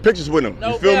 to take pictures with him.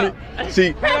 You feel me?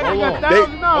 See, hold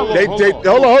on.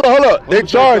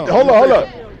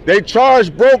 They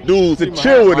charge broke dudes to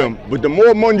chill with them, but the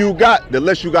more money you got, the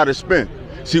less you got to spend.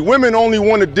 See, women only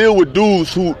want to deal with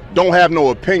dudes who don't have no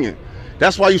opinion.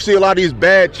 That's why you see a lot of these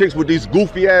bad chicks with these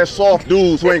goofy ass soft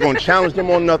dudes who ain't gonna challenge them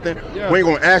on nothing, who ain't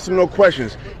gonna ask them no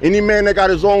questions. Any man that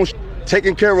got his own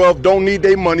taken care of, don't need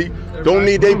their money, don't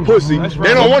need their pussy.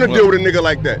 They don't want to deal with a nigga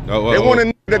like that. They want a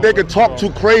nigga that they can talk to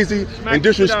crazy and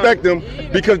disrespect them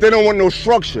because they don't want no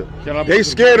structure. They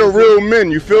scared of real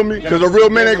men, you feel me? Because a real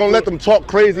man ain't gonna let them talk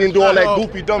crazy and do all that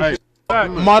goofy dumb shit.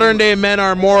 Modern day men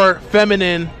are more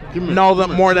feminine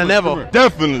more than ever.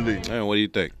 Definitely. Man, what do you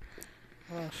think?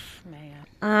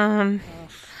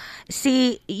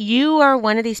 See, you are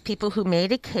one of these people who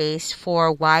made a case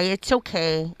for why it's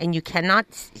okay, and you cannot,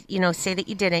 say that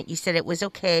you didn't. You said it was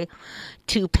okay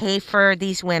to pay for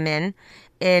these women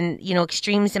in,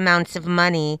 extreme amounts of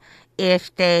money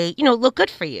if they, look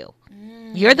good for you.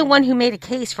 You're the one who made a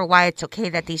case for why it's okay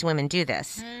that these women do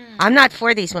this. I'm not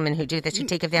for these women who do this, who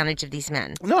take advantage of these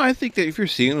men. No, I think that if you're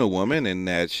seeing a woman and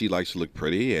that she likes to look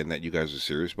pretty and that you guys are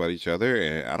serious about each other,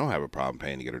 and I don't have a problem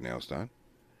paying to get her nails done.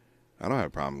 I don't have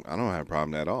a problem. I don't have a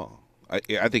problem at all.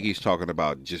 I think he's talking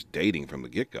about just dating from the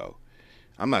get-go.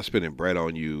 I'm not spending bread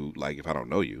on you like if I don't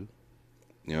know you.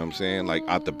 You know what I'm saying? Like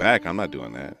out the back, I'm not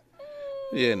doing that.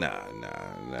 Yeah, nah.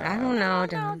 I don't know,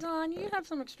 Don. Don, you have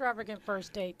some extravagant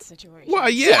first date situations. Well,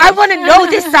 yeah. See, I want to know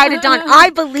this side of Don.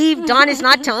 I believe Don is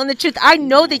not telling the truth. I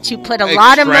know that you put a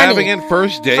lot of money. Extravagant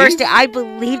first date? First date. I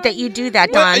believe that you do that,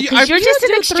 Well, Don, because you're just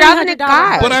an extravagant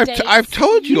guy. But I've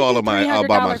told you all of my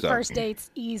about myself. First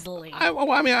dates easily. I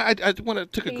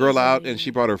took a girl out and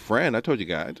she brought her friend. I told you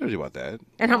about that.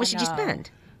 And how much did you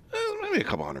spend? Maybe a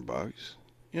couple $100.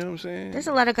 You know what I'm saying? There's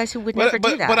a lot of guys who would never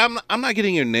do that. But I'm not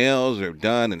getting your nails or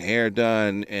done and hair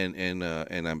done and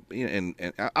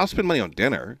I'll spend money on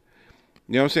dinner.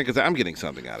 You know what I'm saying? Because I'm getting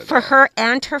something out of it. For her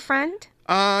and her friend?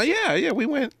 Yeah, we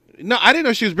went. No, I didn't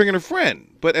know she was bringing a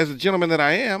friend. But as a gentleman that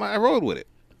I am, I rode with it.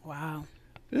 Wow.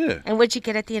 Yeah. And what'd you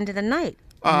get at the end of the night?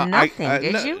 Nothing,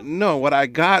 did you? No, what I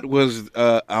got was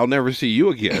I'll never see you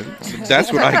again.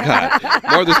 That's what I got.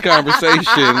 More of this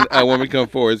conversation when we come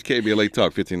forward. It's KBLA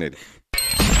Talk 1580.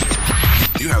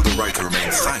 You have the right to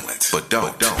remain silent, but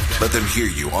don't let them hear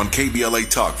you on KBLA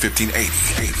Talk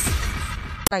 1580.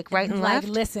 Like right and left?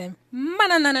 Like, listen. No.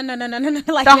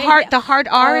 Like the hard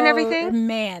R and everything?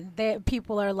 Man,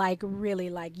 people are like really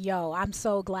like, yo, I'm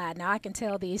so glad. Now I can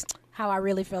tell these how I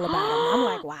really feel about them. I'm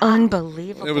like, wow.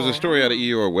 Unbelievable. There was a story out of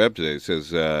EOR Web today. It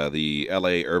says the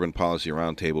LA Urban Policy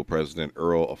Roundtable President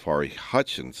Earl Afari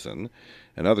Hutchinson,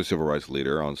 another civil rights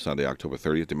leader, on Sunday, October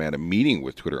 30th, demanded a meeting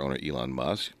with Twitter owner Elon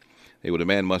Musk. They would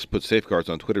demand Musk put safeguards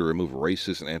on Twitter to remove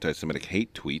racist and anti-Semitic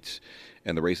hate tweets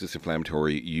and the racist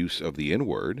inflammatory use of the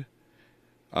N-word.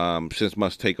 Since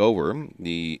Musk take over,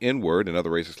 the N-word and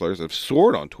other racist slurs have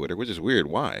soared on Twitter, which is weird.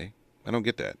 Why? I don't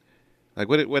get that. Like,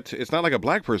 what? It's not like a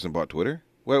black person bought Twitter.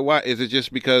 Why? Is it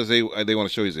just because they want to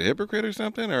show he's a hypocrite or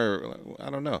something? Or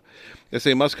I don't know. They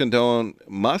say Musk condone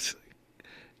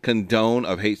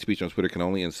of hate speech on Twitter can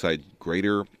only incite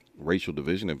greater racial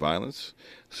division and violence.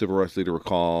 Civil rights leader will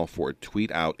call for a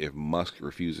tweet out if Musk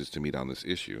refuses to meet on this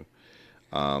issue.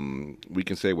 We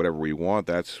can say whatever we want.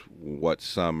 That's what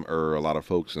some or a lot of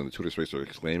folks in the Twitter space are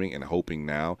exclaiming and hoping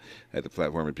now that the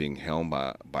platform is being helmed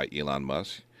by Elon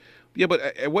Musk. Yeah, but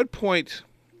at what point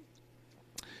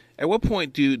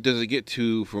does it get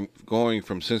to from going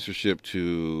from censorship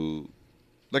to,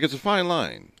 like, it's a fine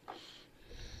line?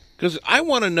 Because I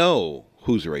want to know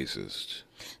who's racist.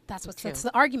 That's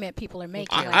the argument people are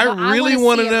making. I really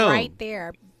want to know. Right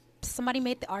there. Somebody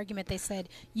made the argument. They said,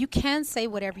 you can say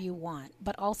whatever you want,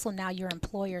 but also now your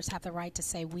employers have the right to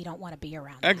say, we don't want to be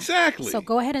around that. Exactly. So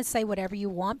go ahead and say whatever you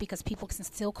want, because people can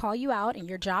still call you out, and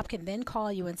your job can then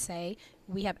call you and say,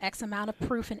 we have X amount of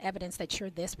proof and evidence that you're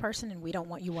this person, and we don't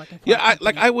want you working for I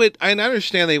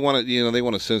understand they want to, they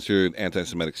want to censor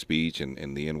anti-Semitic speech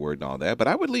and the N-word and all that, but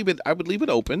I would leave it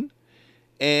open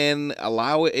and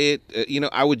allow it.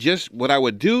 What I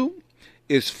would do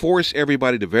is force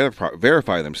everybody to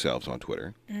verify themselves on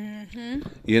Twitter. Mm-hmm.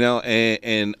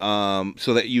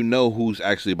 So that who's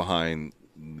actually behind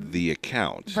the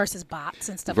account. Versus bots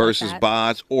and stuff versus like that.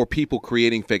 bots or people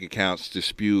creating fake accounts to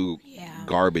spew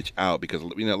garbage out. Because,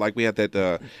 like we had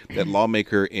that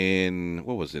lawmaker in,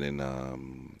 what was it,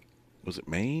 was it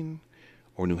Maine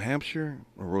or New Hampshire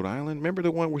or Rhode Island? Remember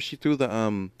the one where she threw I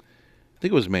think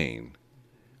it was Maine,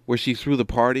 where she threw the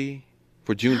party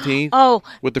for Juneteenth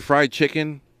with the fried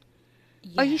chicken?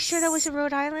 Yes. Are you sure that was in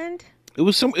Rhode Island? It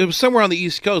was somewhere on the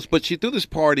East Coast, but she threw this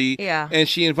party, and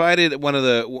she invited one of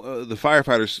the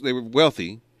firefighters. They were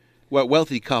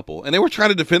wealthy couple, and they were trying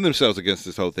to defend themselves against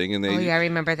this whole thing. And I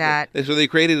remember that. So they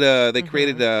created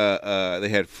they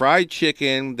had fried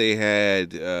chicken. They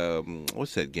had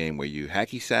what's that game where you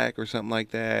hacky sack or something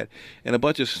like that, and a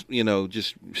bunch of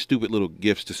just stupid little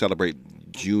gifts to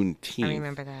celebrate Juneteenth. I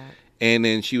remember that. And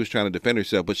then she was trying to defend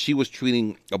herself, but she was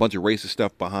tweeting a bunch of racist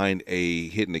stuff behind a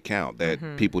hidden account that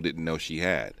people didn't know she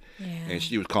had. Yeah. And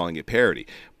she was calling it parody.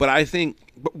 But I think,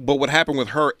 but what happened with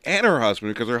her and her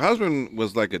husband, because her husband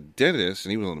was like a dentist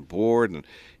and he was on the board, and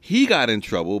he got in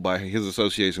trouble by his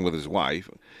association with his wife,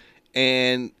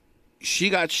 and she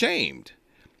got shamed.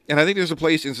 And I think there's a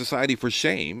place in society for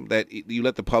shame that you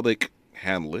let the public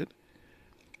handle it.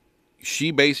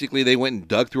 They went and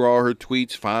dug through all her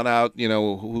tweets, found out,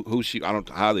 who she, I don't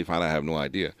know how they found out, I have no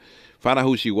idea. Found out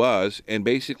who she was and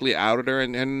basically outed her,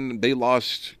 and they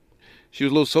lost, she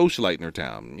was a little socialite in her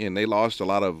town, and they lost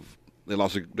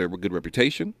their good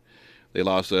reputation. They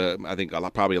lost, I think,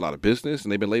 probably a lot of business,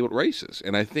 and they've been labeled racist.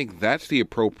 And I think that's the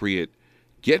appropriate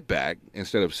get back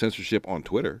instead of censorship on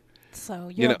Twitter. So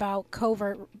you're about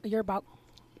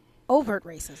overt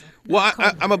racism. Well,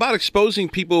 I'm about exposing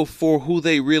people for who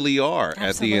they really are. Absolutely.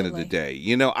 At the end of the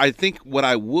day. I think what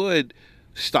I would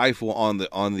stifle on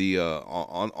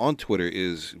Twitter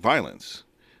is violence,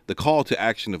 the call to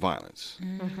action to violence.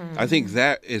 Mm-hmm. I think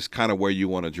that is kind of where you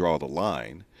want to draw the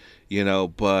line,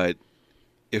 but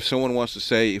if somebody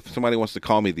wants to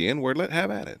call me the N-word,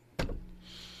 have at it.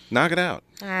 Knock it out.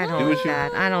 I don't like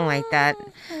that. I don't like that.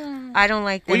 I don't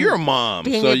like them. Well, you're a mom,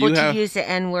 being able to use the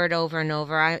N-word over and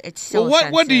over. It's so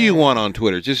offensive. What do you want on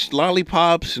Twitter? Just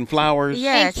lollipops and flowers?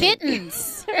 Yes. And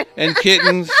kittens. And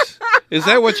kittens? Is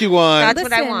that what you want? That's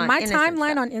what I want. My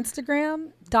timeline on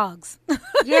Instagram, dogs.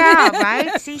 Yeah,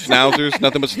 right? See, schnauzers?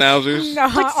 Nothing but schnauzers? No,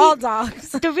 all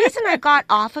dogs. The reason I got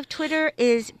off of Twitter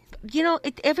is,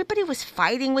 everybody was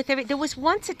fighting with everything. There was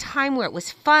once a time where it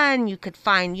was fun. You could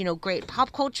find, great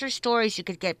pop culture stories. You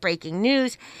could get breaking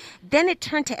news. Then it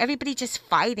turned to everybody just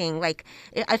fighting. Like,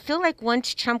 I feel like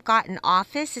once Trump got in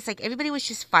office, it's like everybody was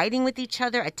just fighting with each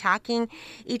other, attacking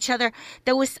each other.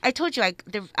 I told you,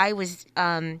 I was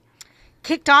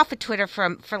kicked off of Twitter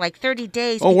for like 30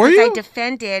 days because I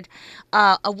defended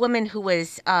a woman who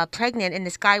was pregnant, and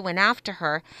this guy went after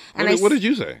her. And what did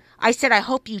you say? I said, I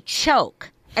hope you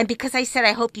choke. And because I said,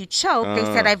 I hope you choke, they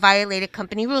said I violated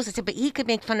company rules. I said, but he could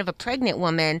make fun of a pregnant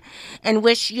woman and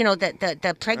wish,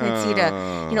 the pregnancy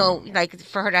to, like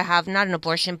for her to have not an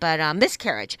abortion, but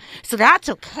miscarriage. So that's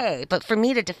okay. But for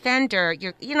me to defend her,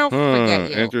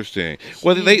 forget you. Interesting.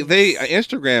 Well, they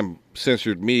Instagram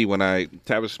censored me when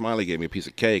Tavis Smiley gave me a piece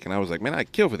of cake, and I was like, man,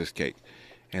 I'd kill for this cake.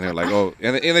 And they're like, oh,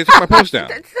 and they took my post down.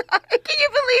 Can you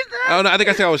believe that? Oh, no, I think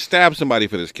I said I would stab somebody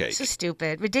for this cake. So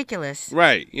stupid. Ridiculous.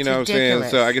 Right. You know what I'm saying?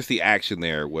 So I guess the action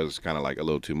there was kind of like a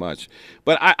little too much.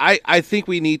 But I think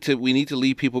we need to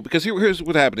leave people, because here's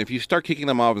what happened. If you start kicking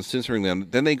them off and censoring them,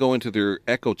 then they go into their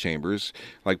echo chambers,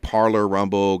 like Parler,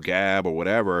 Rumble, Gab, or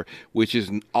whatever, which is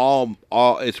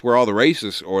it's where all the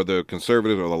racists or the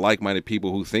conservatives or the like-minded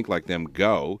people who think like them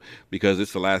go, because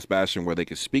it's the last bastion where they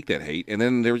can speak that hate. And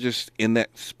then they're just in that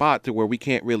spot to where we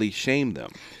can't really shame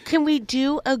them. Can we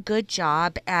do a good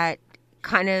job at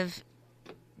kind of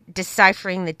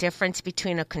deciphering the difference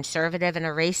between a conservative and a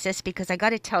racist? Because I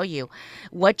got to tell you,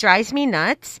 what drives me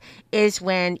nuts is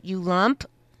when you lump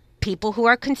people who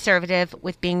are conservative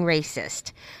with being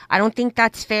racist. I don't think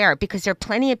that's fair, because there are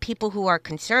plenty of people who are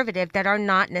conservative that are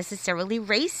not necessarily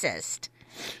racist.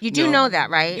 You do know that,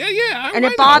 right? Yeah. And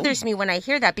it bothers me when I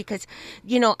hear that because,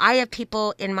 I have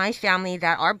people in my family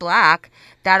that are black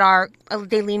that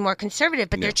they lean more conservative,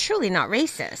 but they're truly not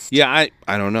racist. Yeah,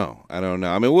 I don't know. I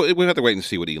mean, we'll have to wait and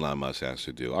see what Elon Musk has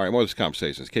to do. All right, more of this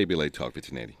conversation. KBLA Talk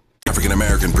 1580. African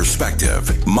American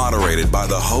Perspective, moderated by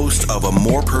the host of A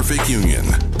More Perfect Union,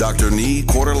 Dr. Nee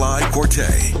Quarterly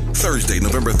Corte. Thursday,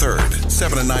 November 3rd,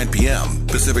 7 to 9 p.m.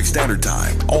 Pacific Standard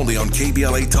Time, only on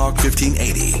KBLA Talk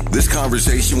 1580. This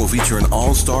conversation will feature an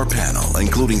all-star panel,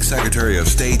 including Secretary of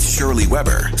State Shirley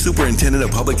Weber, Superintendent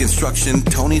of Public Instruction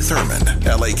Tony Thurmond,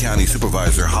 LA County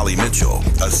Supervisor Holly Mitchell,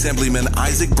 Assemblyman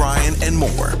Isaac Bryan, and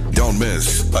more. Don't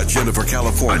miss Agenda for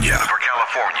California.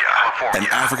 An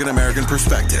African American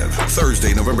Perspective.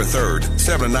 Thursday, November 3rd,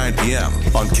 7 to 9 p.m.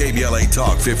 on KBLA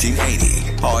Talk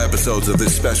 1580. All episodes of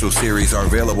this special series are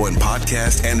available in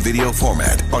podcast and video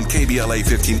format on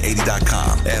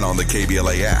KBLA1580.com and on the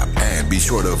KBLA app. And be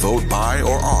sure to vote by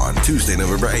or on Tuesday,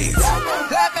 November 8th.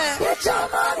 Get your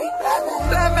money,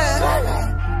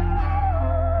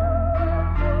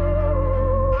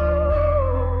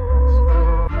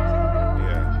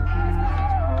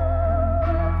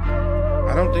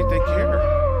 I don't think they care.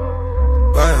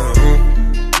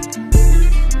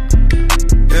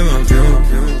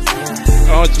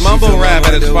 Oh, it's mumble rap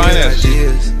at its finest.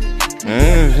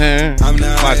 I'm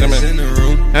not in the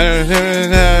room. I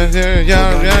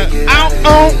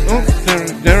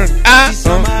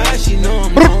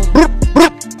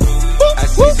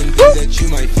see some things that you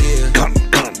might fear.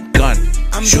 Gun.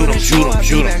 Shoot him.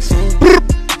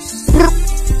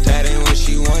 That ain't what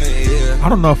she wanna hear. I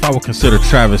don't know if I would consider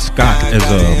Travis Scott as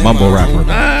a mumble rapper.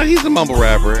 He's a mumble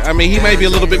rapper. I mean, he may be a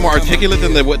little bit more articulate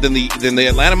than the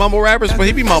Atlanta mumble rappers, but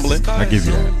he be mumbling. I give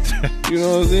you that. You know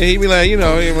what I'm saying? He be like,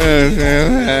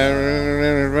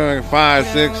 5,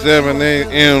 6, 7, 8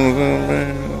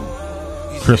 M's.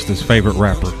 Krista's favorite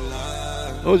rapper.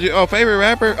 Who's your favorite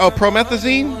rapper? Oh,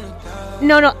 Promethazine?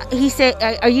 No. He said,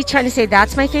 "Are you trying to say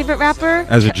that's my favorite rapper?"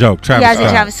 As a joke, Travis. Yeah, Scott. as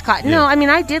a Travis Scott. No, I mean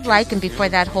I did like him before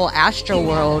that whole Astro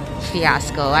World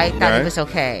fiasco. I thought he was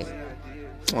okay.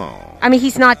 Oh. I mean,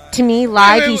 he's not to me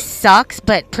live. He sucks,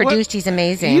 but produced, he's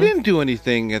amazing. He didn't do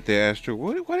anything at the Astro.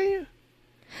 What are you?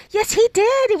 Yes, he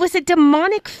did. It was a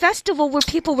demonic festival where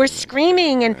people were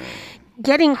screaming and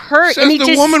getting hurt, and he the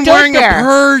just woman stood wearing there. a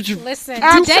purge. Listen,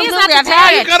 Absolutely, today is not I've the had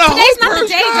day. it. You got a Today's whole not the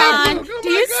day, purge. John. Oh Do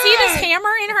you my see God. this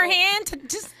hammer in her hand?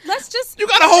 You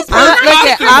got a whole purge.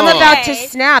 I'm about to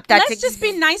snap. Let's just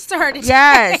be nice to her today.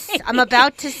 Yes, I'm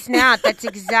about to snap. That's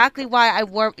exactly why I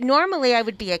wore. Normally, I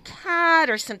would be a cat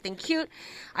or something cute.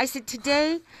 I said,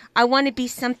 today, I want to be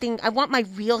something. I want my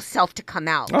real self to come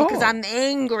out because I'm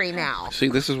angry now. See,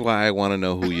 this is why I want to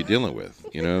know who you're dealing with.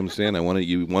 You know what I'm saying?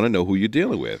 You want to know who you're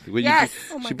dealing with. Yes.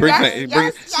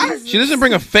 She doesn't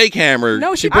bring a fake hammer.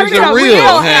 No, she brings brings a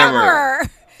real hammer.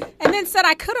 And then said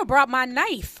I could have brought my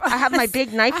knife. I have my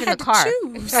big knife in the car.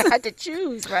 I had to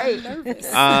choose, right?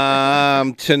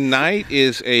 Tonight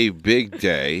is a big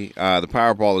day. The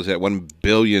Powerball is at $1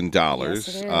 billion. Yes,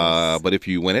 it is. But if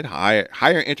you win it,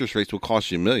 higher interest rates will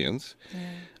cost you millions.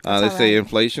 They say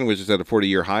inflation, which is at a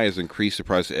 40-year high, has increased the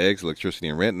price of eggs, electricity,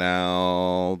 and rent.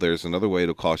 Now, there's another way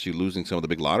to cost you losing some of the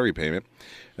big lottery payment.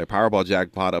 The Powerball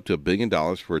jackpot up to $1 billion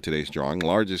for today's drawing,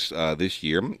 largest this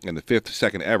year and the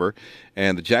second ever.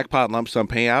 And the jackpot lump sum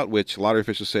payout, which lottery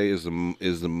officials say is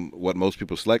what most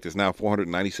people select, is now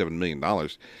 $497 million.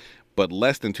 But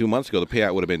less than 2 months ago, the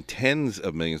payout would have been tens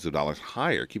of millions of dollars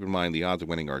higher. Keep in mind, the odds of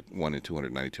winning are 1 in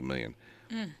 292 million.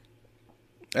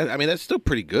 I mean, that's still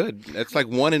pretty good. That's like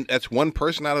that's one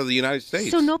person out of the United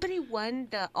States. So nobody won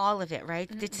all of it, right?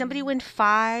 Did somebody win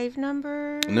 5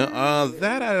 numbers? No,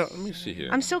 that I don't. Let me see here.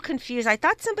 I'm so confused. I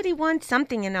thought somebody won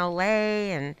something in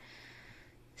L.A. and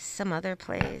some other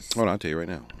place. Hold on, I'll tell you right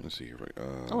now. Let's see here.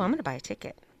 I'm going to buy a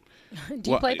ticket.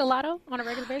 Do you play the lotto on a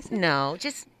regular basis? No,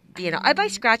 just I buy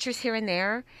scratchers here and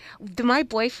there. My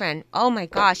boyfriend, oh my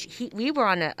gosh, we were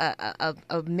on a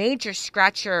major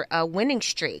scratcher winning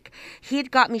streak. He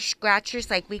had got me scratchers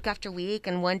like week after week,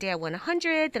 and one day I won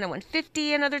 100, then I won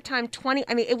 50, another time 20.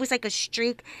 I mean, it was like a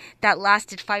streak that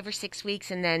lasted 5 or 6 weeks,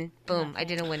 and then boom, I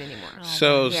didn't win anymore.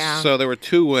 So there were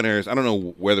 2 winners. I don't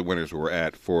know where the winners were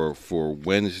at for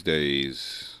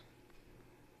Wednesday's.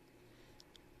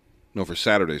 No, for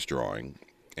Saturday's drawing.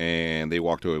 And they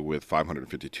walked away with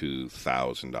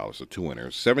 $552,000. So 2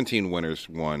 winners. 17 winners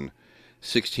won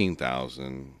 $16,000.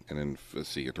 And then, let's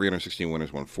see here, 316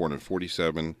 winners won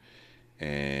 $447,000.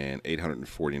 And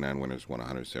 849 winners won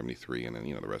 $173,000. And then,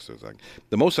 the rest of it.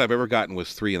 The most I've ever gotten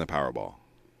was 3 in the Powerball.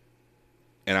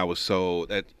 And I was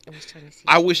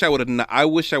I wish I would have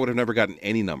never gotten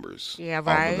any numbers off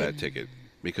of that ticket.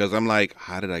 because I'm like,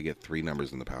 how did I get 3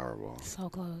 numbers in the Powerball? So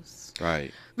close.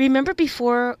 Right. Remember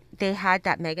before they had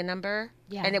that mega number?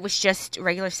 Yeah. And it was just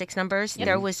regular 6 numbers?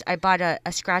 I bought a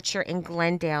scratcher in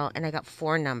Glendale, and I got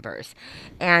 4 numbers.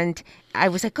 And I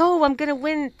was like, oh, I'm going to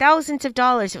win thousands of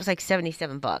dollars. It was like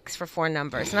 $77 for 4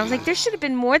 numbers. And I was like, there should have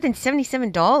been more than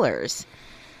 $77.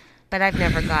 But I've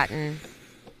never gotten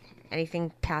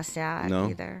anything past that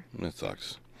either. That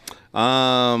sucks.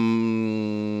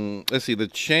 Let's see. The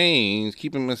change.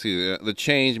 The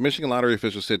change. Michigan lottery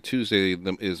officials said Tuesday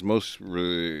is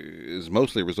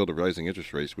mostly a result of rising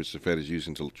interest rates, which the Fed is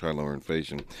using to try to lower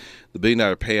inflation. The $1 billion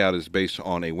payout is based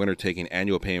on a winner taking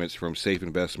annual payments from safe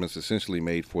investments, essentially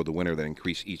made for the winner that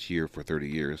increase each year for 30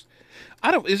 years.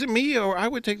 Is it me, or I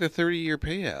would take the 30-year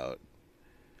payout?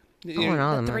 The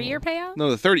 3-year payout?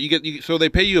 No, the 30. So they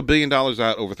pay you $1 billion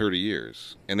out over 30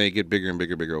 years, and they get bigger and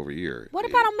bigger over a year. What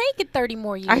if I don't make it 30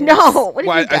 more years? I know.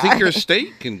 I think your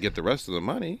estate can get the rest of the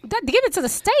money. Give it to the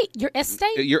state. Your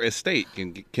estate. Your estate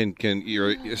can your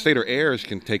estate or heirs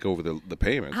can take over the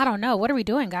payments. I don't know. What are we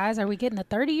doing, guys? Are we getting a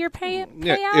 30-year payout,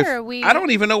 or are we? I don't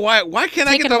even know why. Why can't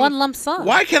I get the one lump sum?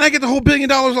 Why can't I get the whole $1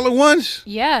 billion all at once?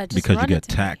 Yeah, just because you get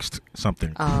taxed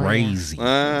something crazy.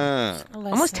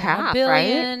 Almost half, $1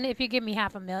 billion, right? If you give me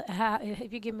half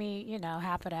if you give me,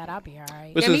 half of that, I'll be all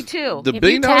right. Yeah, me too. The if $1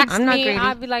 billion, you tax I'm not me, greedy.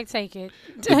 I'd be like, take it.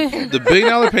 The $1 billion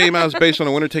payout is based on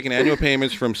a winner taking annual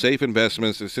payments from safe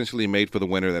investments, essentially made for the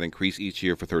winner that increase each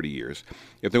year for 30 years.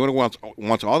 If the winner wants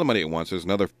all the money at once, there's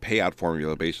another payout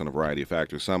formula based on a variety of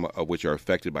factors, some of which are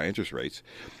affected by interest rates.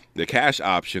 The cash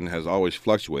option has always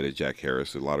fluctuated, Jack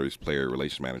Harris, the lottery's player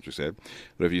relations manager, said.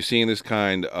 But if you're seeing this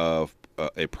kind of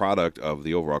a product of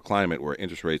the overall climate where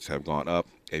interest rates have gone up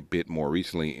a bit more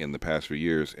recently in the past few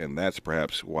years, and that's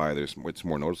perhaps why it's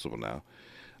more noticeable now.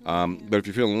 But if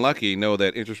you're feeling lucky, know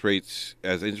that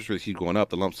as interest rates keep going up,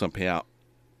 the lump sum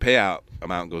payout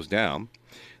amount goes down.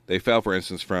 They fell, for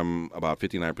instance, from about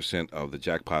 59% of the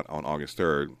jackpot on August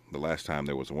 3rd, the last time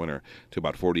there was a winner, to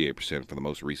about 48% for the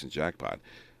most recent jackpot.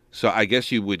 So I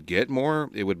guess you would get more.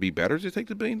 It would be better to take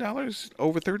the $1 billion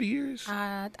over 30 years.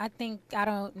 I think I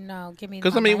don't know. Give me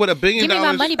because with $1 billion, give me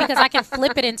my money because I can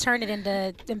flip it and turn it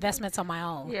into investments on my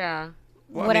own. Yeah.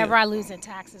 Well, whatever I lose in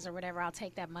taxes or whatever, I'll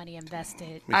take that money, invest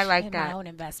it. I like in that. my own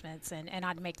investments, and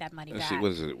I'd make that money Let's back. see,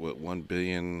 what is it? What, 1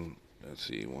 billion? Let's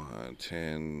see,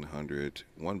 10, 100.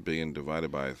 1 billion divided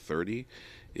by 30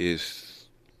 is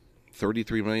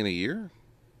 $33 million a year.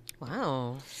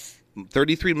 Wow.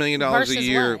 $33 million a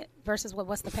year. What? Versus what?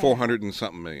 What's the pay? 400 and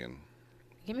something million.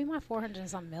 Give me my 400 and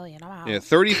something million. I'm out. Yeah,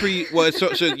 33. Well,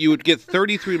 so you would get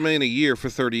 $33 million a year for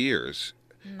 30 years.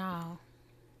 No.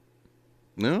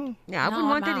 No. Yeah, I wouldn't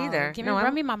want that either.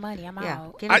 Run me my money. I'm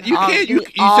out. You can't. You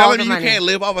telling me you can't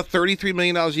live off of $33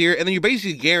 million a year, and then you're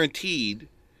basically guaranteed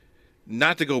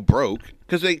not to go broke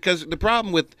because the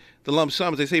problem with the lump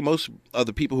sums, they say most of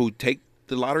the people who take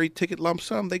the lottery ticket lump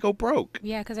sum, they go broke.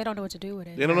 Yeah, because they don't know what to do with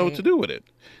it. They don't know what to do with it.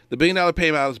 The $1 billion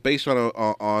payout is based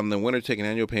on the winner taking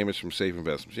annual payments from safe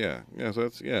investments. Yeah. So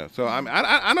it's So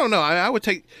I don't know. I would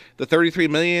take the $33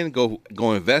 million, go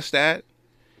invest that,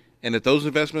 and if those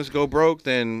investments go broke,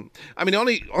 then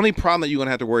the only problem that you're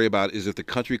gonna have to worry about is if the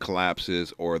country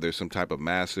collapses or there's some type of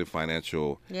massive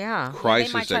financial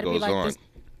crisis that goes on.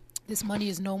 This money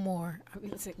is no more.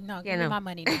 Give me my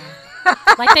money now.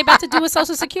 Like they about to do with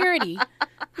Social Security.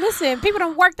 Listen, people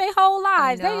don't work their whole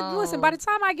lives. By the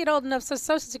time I get old enough, so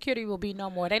Social Security will be no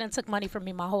more. They done took money from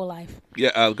me my whole life.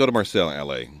 Yeah, go to Marcel in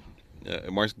L.A.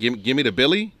 Give me the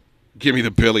Billy. Give me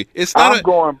the Billy. It's not.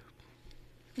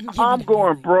 I'm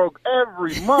going broke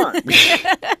every month.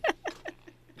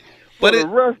 But the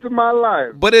rest of my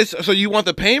life. But so you want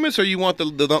the payments or you want the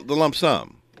lump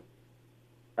sum?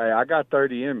 Hey, I got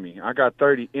 30 in me. I got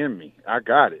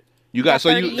it. You got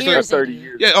 30 years.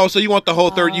 Yeah. Oh, so you want the whole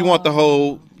 30? You want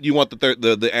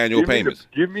the annual payments?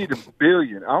 Give me the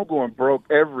billion. I'm going broke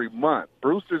every month.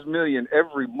 Brewster's million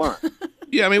every month.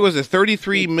 Yeah, was it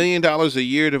 $33 million a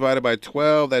year divided by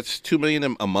 12? That's $2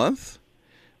 million a month.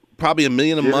 Probably $1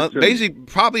 million a month. Basically,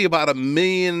 probably about $1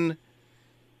 million.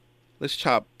 Let's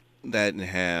chop that in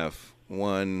half.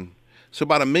 So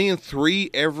about $1.3 million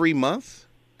every month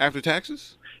after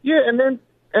taxes. Yeah, and then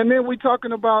we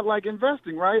talking about like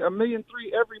investing, right? $1.3 million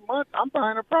every month. I'm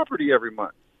buying a property every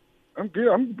month. I'm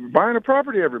buying a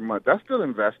property every month. That's still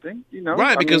investing,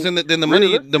 Right, because then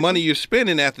the money you're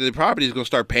spending after the property is going to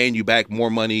start paying you back more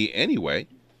money anyway.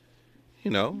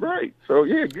 Right. So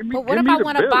yeah, give me. But what if I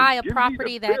want to buy a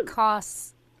property that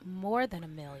costs More than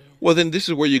 $1 million. Well, then this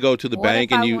is where you go to the What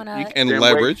bank if and I you wanna- and Then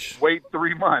leverage. Wait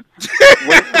 3 months.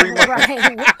 Wait 3 months.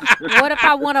 Right. What if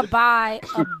I want to buy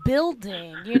a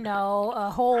building, a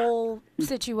whole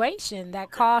situation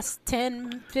that costs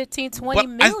 10, 15, 20 But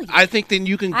million? I think then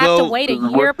you can I have go. to wait a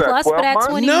What's year that, plus for 12 that months?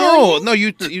 20 No,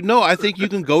 million? no, you know. I think you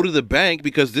can go to the bank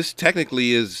because this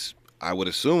technically is, I would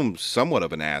assume, somewhat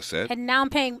of an asset. And now I'm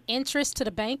paying interest to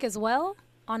the bank as well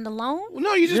on the loan?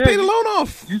 No, you just pay the loan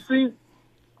off.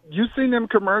 You seen them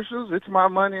commercials? It's my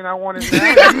money and I want it now.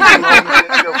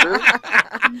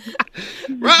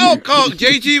 Right, call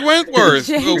J.G. Wentworth.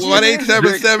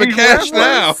 1-877 cash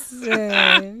now.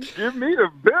 Give me the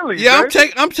Billy. Yeah,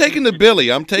 baby. I'm taking the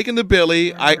Billy. I'm taking the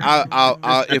Billy.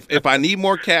 If I need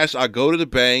more cash, I'll go to the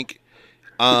bank.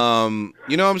 You know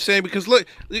what I'm saying? Because look,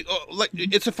 like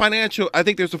it's a financial. I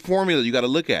think there's a formula you got to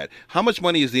look at. How much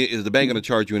money is the bank going to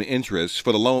charge you in interest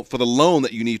for the loan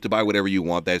that you need to buy whatever you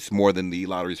want? That's more than the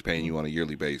lottery's paying you on a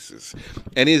yearly basis.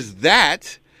 And is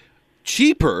that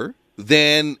cheaper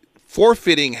than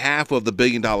forfeiting half of the $1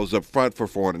 billion up front for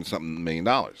 $400-something million?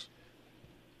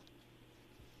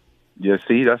 Yeah,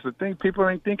 see, that's the thing. People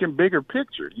ain't thinking bigger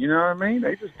picture. You know what I mean?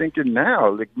 They just thinking now,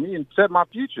 like me, and set my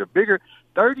future bigger.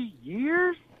 30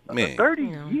 years? Man. 30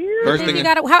 years? First thing,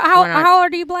 How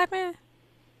old are you, black man?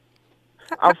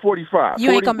 I'm 45.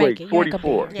 You ain't gonna make it. You ain't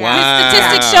 44. gonna be here.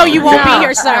 Statistics show you won't be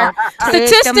here, sir. Take the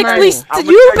Statistically, money.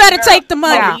 you better take the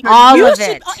money. all you of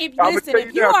should, it. Listen,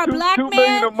 if you are a black $2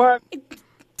 million man, a month.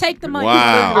 take the money.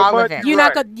 Wow. All of it. You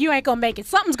ain't gonna make it.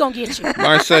 Something's gonna get you.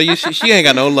 Marcel, she ain't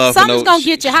got no love Something's for no. gonna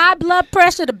get you. High blood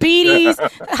pressure, diabetes,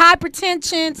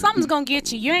 hypertension. Something's gonna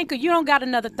get you. You don't got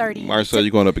another 30 years. Marcel, you're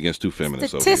going up against two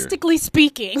feminists over here. Statistically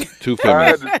speaking. Two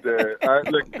I feminists.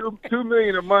 understand. Look, $2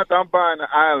 million a month. I'm buying an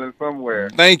island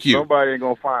somewhere. Thank you. Somebody ain't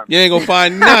gonna find me. You ain't gonna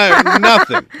find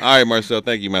nothing. All right, Marcel.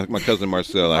 Thank you, my cousin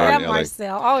Marcel. Out Yeah, here in LA.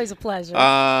 Marcel, always a pleasure.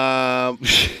 All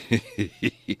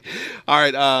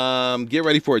right. Get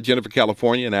ready for it. Jennifer,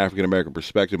 California, an African American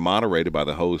perspective, moderated by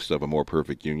the host of A More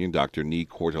Perfect Union, Dr. Nee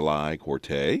Corte.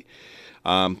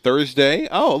 Thursday.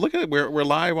 Oh, look at it. We're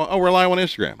live. We're live on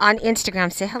Instagram. On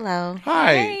Instagram, say hello.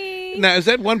 Hi. Hey. Now, is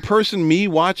that one person me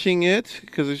watching it?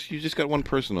 Because you just got one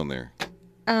person on there.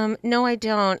 No, I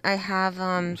don't. I have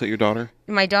Is that your daughter?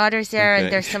 my daughter's there, Okay.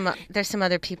 and there's some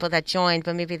other people that joined,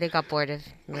 but maybe they got bored of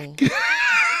me.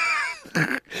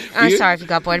 I'm sorry if you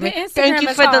got bored of The me. Instagram Thank you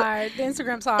is for hard. The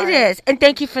Instagram's hard. It is, and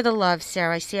thank you for the love,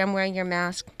 Sarah. I see I'm wearing your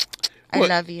mask. I Well,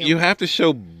 love you. You have to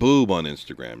show boob on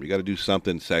Instagram. You got to do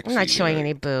something sexy. I'm not showing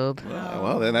any boob.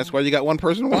 Well, then that's why you got one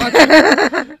person watching.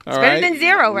 It's better than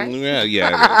zero, right? Yeah.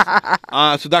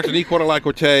 It is. So Dr. Nee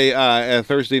Corte,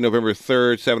 Thursday, November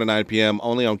 3rd, 7 to 9 p.m.,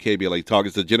 only on KBLA Talk.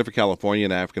 It's the Jennifer, California,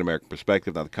 an African-American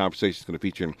perspective. Now, the conversation is going to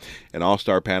feature an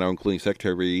all-star panel, including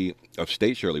Secretary of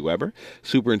State Shirley Weber,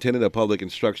 Superintendent of Public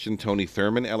Instruction Tony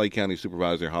Thurman, L.A. County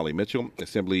Supervisor Holly Mitchell,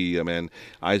 Assemblyman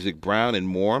Isaac Brown, and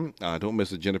more. Don't miss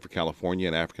the Jennifer, California,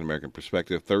 an African-American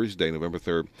perspective, Thursday, November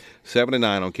 3rd, 7 to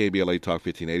 9 on KBLA Talk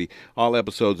 1580. All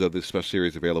episodes of this special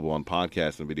series available on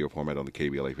podcast and video format on the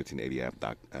KBLA 1580 app,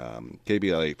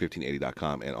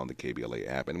 KBLA1580.com, and on the KBLA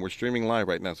app. And we're streaming live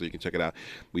right now, so you can check it out.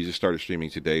 We just started streaming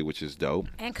today, which is dope.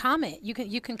 And comment. You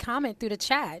can comment through the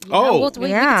chat. We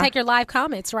yeah. can take your live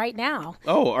comments right now.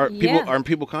 Oh, are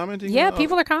people commenting? Yeah, Oh.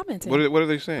 people are commenting. What are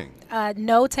they saying?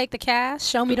 No, take the cash.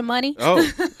 Show me the money. Oh,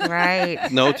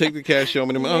 Right. no, take the cash, show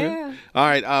me the money. Yeah. Okay. All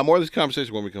right, more of this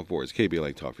conversation when we come forward. It's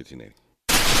KBLA Talk 1580.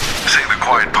 Say the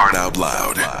quiet part out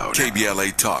loud.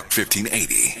 KBLA Talk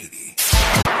 1580.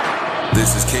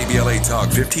 This is KBLA Talk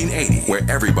 1580, where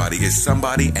everybody is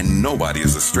somebody and nobody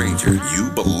is a stranger. You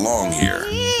belong here.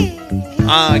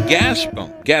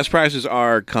 Gas prices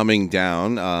are coming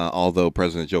down, although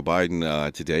President Joe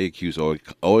Biden today accused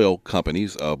oil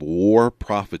companies of war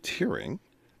profiteering.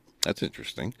 That's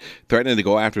interesting. Threatening to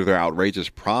go after their outrageous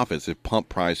profits if pump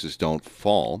prices don't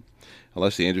fall.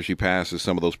 Unless the industry passes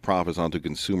some of those profits onto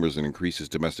consumers and increases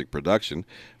domestic production,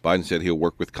 Biden said he'll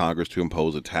work with Congress to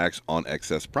impose a tax on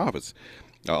excess profits,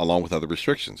 along with other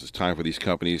restrictions. It's time for these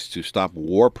companies to stop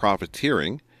war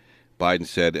profiteering, Biden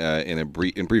said in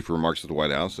brief remarks to the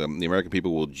White House. The American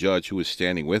people will judge who is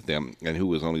standing with them and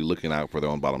who is only looking out for their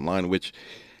own bottom line, which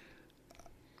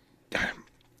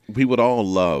we would all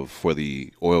love for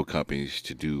the oil companies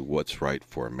to do what's right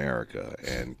for America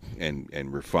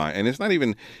and refine. And it's not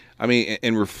even,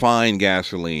 and refine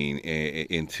gasoline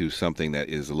into something that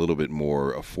is a little bit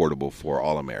more affordable for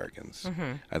all Americans.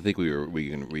 Mm-hmm. I think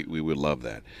we would love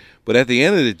that. But at the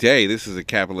end of the day, this is a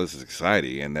capitalist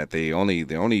society, and that the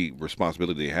only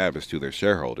responsibility they have is to their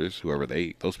shareholders, whoever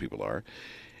those people are.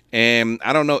 And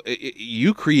I don't know,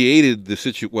 you created the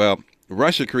situation. Well,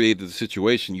 Russia created the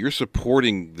situation. You're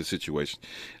supporting the situation.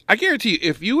 I guarantee you,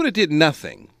 if you would have did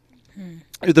nothing,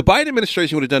 if the Biden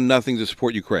administration would have done nothing to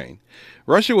support Ukraine,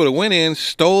 Russia would have went in,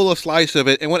 stole a slice of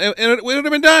it, and it would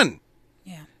have been done.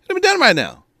 Yeah. It would have been done by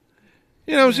now.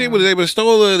 You know what I'm saying? They would have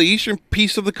stole the eastern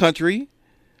piece of the country.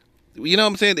 You know what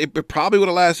I'm saying? It probably would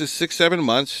have lasted 6-7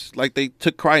 months, like they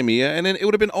took Crimea, and then it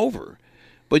would have been over.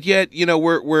 But yet, you know,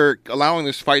 we're allowing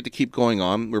this fight to keep going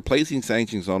on. We're placing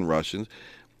sanctions on Russians.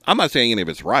 I'm not saying any of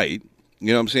it's right. You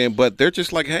know what I'm saying? But they're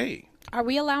just like, hey. Are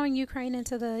we allowing Ukraine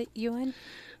into the UN?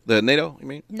 The NATO, you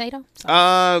mean? NATO?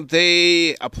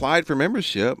 They applied for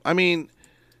membership. I mean,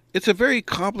 it's a very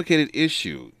complicated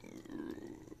issue.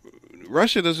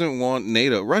 Russia doesn't want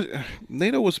NATO.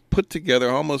 NATO was put together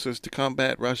almost as to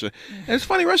combat Russia. And it's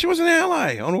funny, Russia was an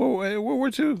ally on World War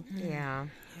II. Yeah.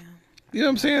 You know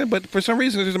what I'm saying? But for some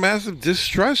reason, there's a massive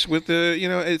distrust with the, you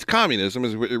know, it's communism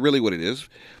is really what it is,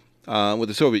 with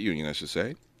the Soviet Union, I should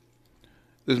say.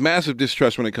 There's massive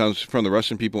distrust when it comes from the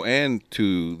Russian people and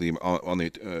to the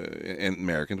and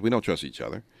Americans. We don't trust each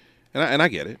other, and I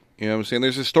get it. You know what I'm saying?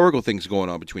 There's historical things going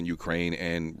on between Ukraine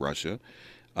and Russia,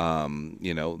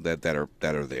 you know, that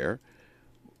are there.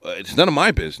 It's none of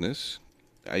my business.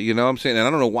 You know what I'm saying? And I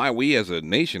don't know why we as a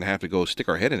nation have to go stick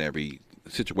our head in every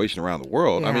situation around the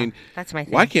world. Yeah, I mean, that's my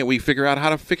thing. Why can't we figure out how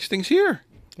to fix things here?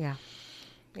 Yeah.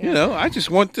 You know, I just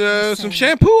want some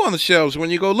shampoo on the shelves when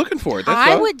you go looking for it. That's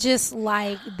I all. would just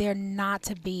like there not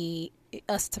to be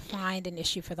us to find an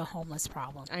issue for the homeless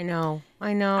problem. I know.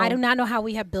 I do not know how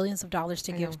we have billions of dollars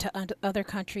to give to other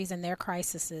countries and their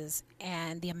crises,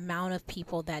 and the amount of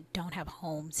people that don't have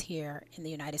homes here in the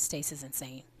United States is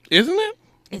insane. Isn't it?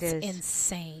 It's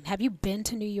insane. Have you been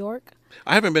to New York?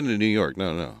 I haven't been to New York.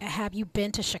 No. Have you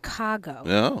been to Chicago?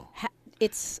 No.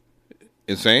 It's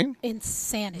insane.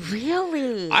 Insanity.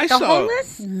 Really?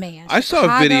 Homeless? Man. I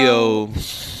saw a video.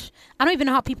 I don't even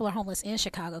know how people are homeless in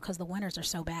Chicago because the winters are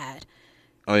so bad.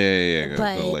 Oh yeah.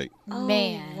 But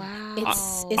man, wow.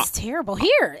 it's terrible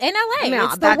here in LA. I mean,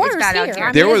 it's the worst bad here. out here.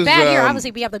 I mean, it's bad here.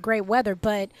 Obviously, we have the great weather,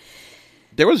 but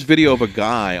there was video of a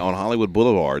guy on Hollywood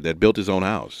Boulevard that built his own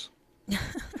house.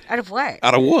 Out of what?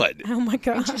 Out of wood. Oh my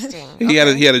god! Interesting. He had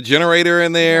a generator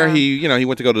in there. Yeah. He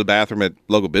went to go to the bathroom at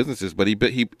local businesses, but he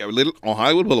lit on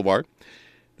Hollywood Boulevard.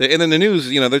 And in the news,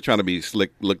 they're trying to be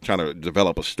slick, trying to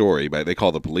develop a story, but they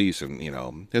call the police and,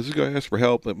 this is going to ask for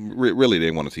help. But really,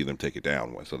 they want to see them take it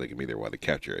down so they can be there while they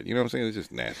capture it. You know what I'm saying? It's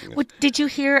just nasty. Well, did you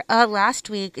hear last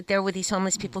week there were these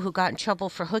homeless people who got in trouble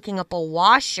for hooking up a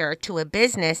washer to a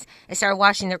business and started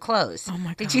washing their clothes? Oh, my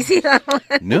God. Did you see that one?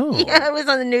 No. Yeah, it was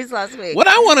on the news last week. What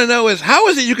I want to know is how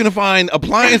is it you can find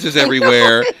appliances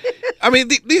everywhere? I mean,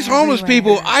 these homeless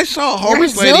people, I saw a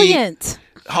homeless lady.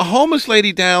 A homeless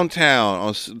lady downtown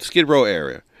on Skid Row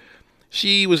area.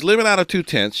 She was living out of two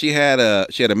tents. She had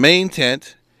a main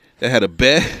tent that had a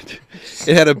bed.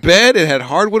 It had a bed. It had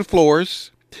hardwood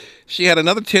floors. She had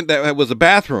another tent that was a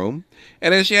bathroom,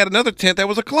 and then she had another tent that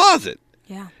was a closet.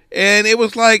 Yeah. And it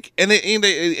was like,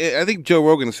 I think Joe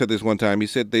Rogan said this one time. He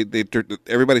said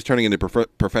everybody's turning into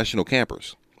professional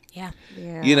campers. Yeah.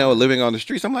 Living on the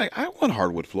streets. I'm like, I want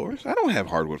hardwood floors. I don't have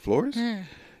hardwood floors.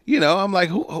 I'm like,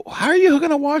 how are you going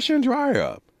to wash and dry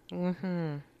up?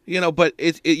 Mm-hmm. But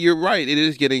you're right. It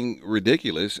is getting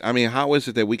ridiculous. I mean, how is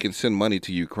it that we can send money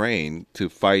to Ukraine to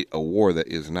fight a war that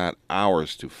is not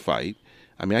ours to fight?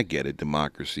 I mean, I get it.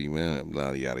 Democracy, man,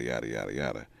 yada, yada, yada, yada,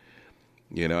 yada.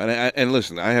 And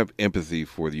listen, I have empathy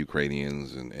for the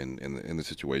Ukrainians and the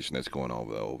situation that's going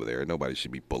on over there. Nobody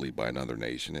should be bullied by another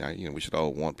nation. We should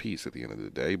all want peace at the end of the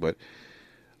day, but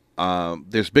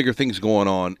there's bigger things going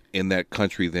on in that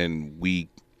country than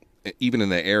even in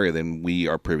that area, than we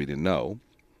are privy to know.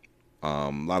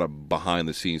 A lot of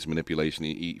behind-the-scenes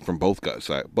manipulation from both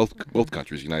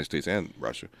countries, United States and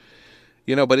Russia.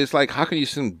 But it's like, how can you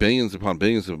send billions upon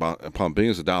billions upon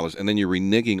billions of dollars, and then you're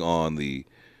reneging on the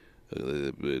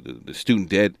student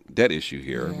debt issue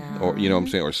here, or what I'm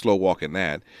saying, or slow walking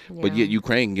that, but yet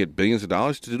Ukraine can get billions of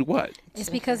dollars to do what? It's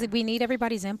because we need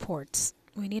everybody's imports.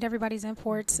 We need everybody's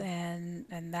imports, and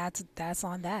that's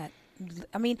on that.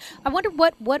 I mean, I wonder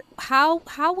how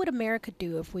would America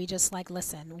do if we just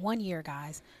listen, 1 year,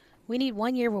 guys. We need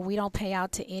 1 year where we don't pay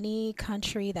out to any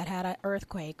country that had an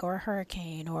earthquake or a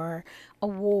hurricane or a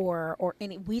war or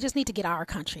any. We just need to get our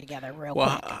country together real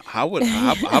quick. How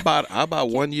about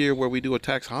 1 year where we do a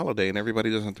tax holiday and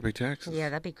everybody doesn't have to pay taxes? Yeah,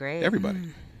 that'd be great.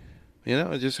 Everybody.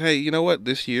 Just, hey, you know what?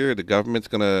 This year the government's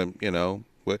gonna,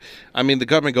 I mean, the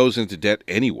government goes into debt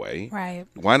anyway. Right.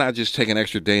 Why not just take an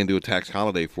extra day and do a tax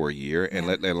holiday for a year and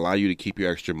let allow you to keep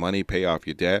your extra money, pay off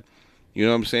your debt, You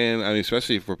know what I'm saying? I mean,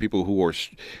 especially for people who are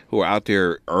out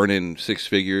there earning six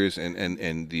figures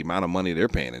and the amount of money they're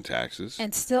paying in taxes.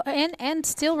 And still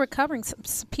recovering.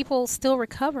 People still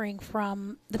recovering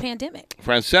from the pandemic.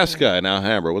 Francesca in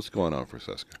Alhambra. What's going on,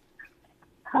 Francesca?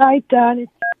 Hi, Don. It's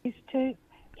nice to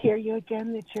hear you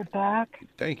again, that you're back.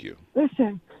 Thank you.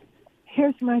 Listen,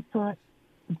 here's my thought.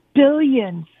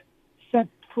 Billions sent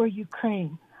for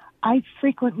Ukraine. I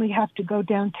frequently have to go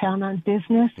downtown on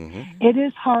business. Mm-hmm. It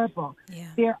is horrible. Yeah.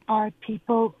 There are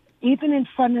people, even in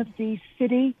front of the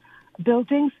city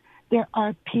buildings, there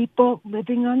are people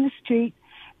living on the street.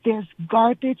 There's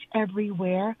garbage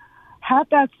everywhere. How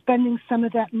about spending some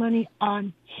of that money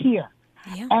on here?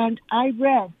 Yeah. And I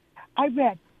read,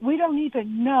 we don't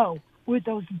even know where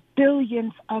those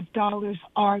billions of dollars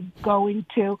are going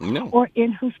to, or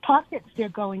in whose pockets they're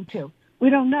going to. We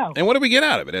don't know. And what do we get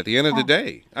out of it at the end of the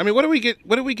day? I mean, what do we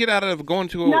get out of going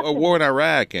to a war in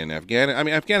Iraq and Afghanistan? I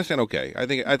mean, Afghanistan, okay. I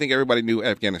think everybody knew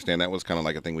Afghanistan. That was kind of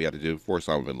like a thing we had to do for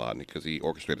Osama bin Laden because he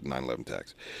orchestrated 9/11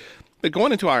 attacks. But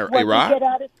going into Iraq,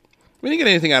 we didn't get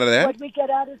anything out of that. What we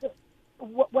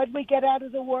get out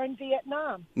of the war in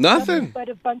Vietnam? Nothing. Nothing but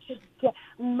a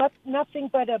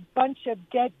bunch of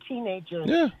dead teenagers.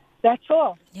 Yeah. That's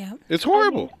all. Yeah. It's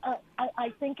horrible. I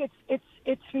think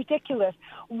it's ridiculous.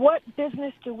 What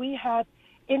business do we have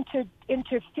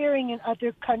interfering in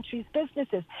other countries'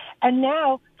 businesses? And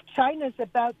now China's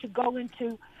about to go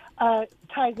into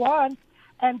Taiwan,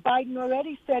 and Biden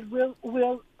already said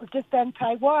we'll defend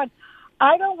Taiwan.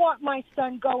 I don't want my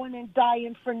son going and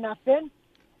dying for nothing.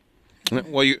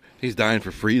 Well, he's dying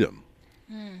for freedom.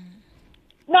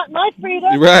 Not my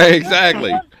freedom. Right,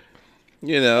 exactly.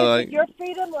 You know, like your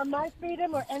freedom or my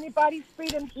freedom or anybody's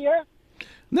freedom here?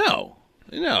 No.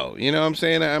 You know what I'm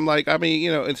saying? I'm like, I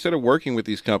mean, instead of working with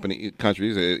these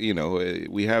countries,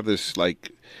 we have this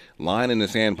like line in the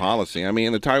sand policy. I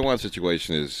mean, the Taiwan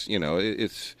situation is,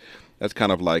 that's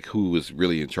kind of like who was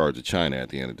really in charge of China at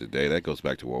the end of the day. That goes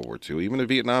back to World War II. Even the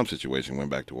Vietnam situation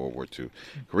went back to World War II.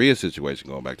 Korea situation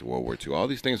going back to World War II. All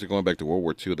these things are going back to World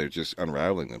War II. They're just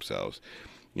unraveling themselves.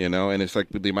 And it's like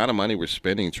the amount of money we're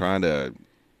spending trying to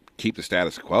keep the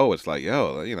status quo. It's like,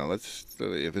 let's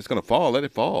if it's going to fall, let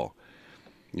it fall.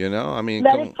 I mean,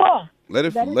 let it fall. Let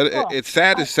it fall. It's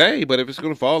sad to say, but if it's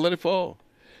going to fall, let it fall.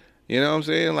 You know what I'm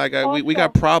saying? Like we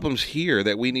got problems here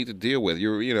that we need to deal with.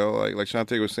 Like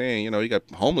Shantae was saying, you got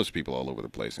homeless people all over the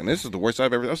place, and this is the worst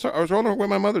I've ever. I was rolling with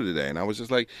my mother today, and I was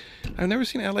just like, I've never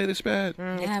seen LA this bad.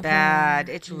 It's bad.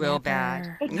 It's real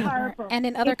bad. It's horrible. And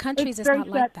in other countries, it's not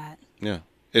like that. Yeah.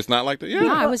 It's not like that. Yeah.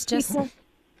 No, I was just.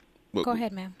 Go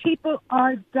ahead, ma'am. People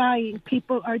are dying.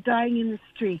 People are dying in the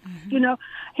street. Mm-hmm.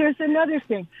 Here's another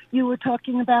thing. You were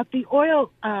talking about the oil,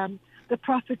 the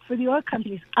profits for the oil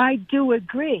companies. I do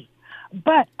agree,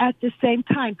 but at the same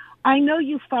time, I know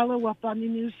you follow up on the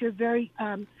news. You're very,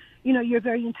 you're a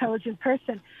very intelligent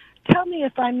person. Tell me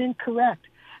if I'm incorrect.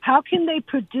 How can they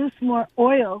produce more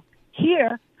oil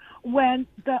here when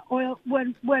the oil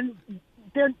when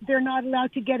they're not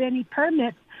allowed to get any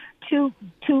permits to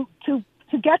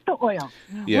get the oil?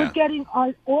 Yeah. We're getting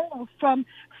our oil from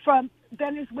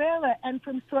Venezuela and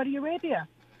from Saudi Arabia.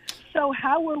 So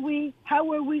how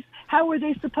are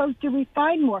they supposed to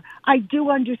refine more? I do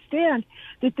understand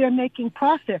that they're making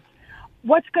profits.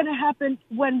 What's going to happen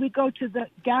when we go to the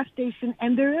gas station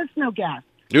and there is no gas?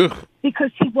 Ugh.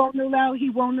 Because he won't allow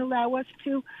us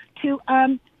to he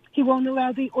won't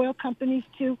allow the oil companies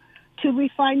to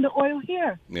refine the oil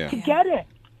here, to get it.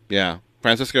 Yeah.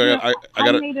 Francisco, I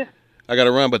got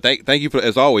to run, but thank you for,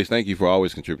 as always, thank you for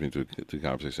always contributing to the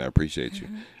conversation. I appreciate you.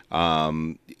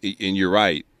 And you're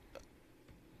right.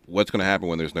 What's going to happen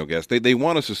when there's no gas? They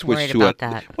want us to switch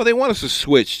they want us to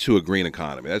switch to a green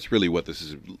economy. That's really what this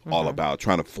is all about,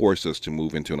 trying to force us to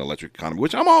move into an electric economy,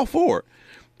 which I'm all for.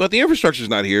 But the infrastructure's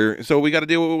not here, so we got to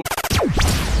deal with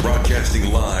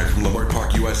Broadcasting live from Leimert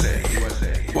Park, USA.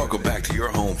 Welcome back to your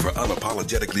home for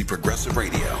unapologetically progressive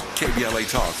radio.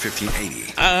 KBLA Talk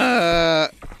 1580.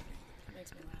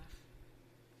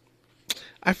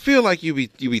 I feel like you be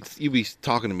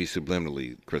talking to me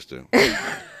subliminally, Krista.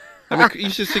 I mean, you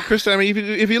should see Krista. I mean,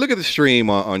 if you look at the stream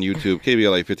on YouTube,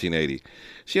 KBLA 1580,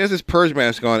 she has this purge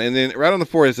mask on, and then right on the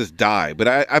forehead it says "die." But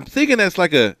I'm thinking that's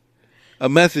like a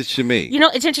message to me. You know,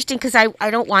 it's interesting because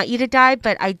I don't want you to die,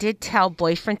 but I did tell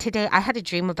boyfriend today, I had a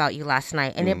dream about you last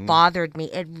night, and it bothered me.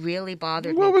 It really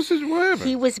bothered me. What was his whatever?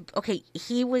 He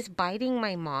was biting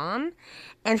my mom.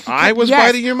 And I was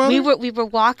biting your mother? We were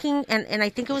walking, and I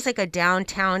think it was like a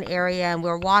downtown area, and we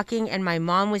were walking, and my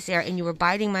mom was there, and you were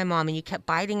biting my mom, and you kept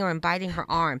biting her and biting her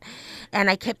arm.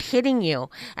 And I kept hitting you,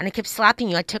 and I kept slapping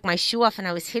you. I took my shoe off, and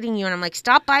I was hitting you, and I'm like,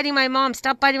 stop biting my mom,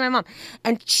 stop biting my mom.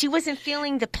 And she wasn't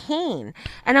feeling the pain.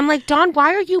 And I'm like, Dawn,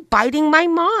 why are you biting my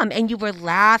mom? And you were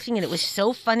laughing, and it was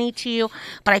so funny to you,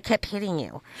 but I kept hitting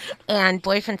you. And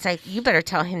boyfriend's like, you better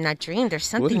tell him that dream. There's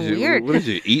something weird. What did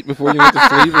you eat before you went to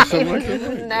sleep or something like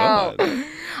that? No. God.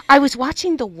 I was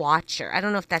watching The Watcher. I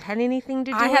don't know if that had anything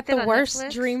to do with it. I had the worst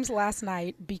Netflix. dreams last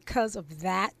night because of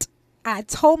that. I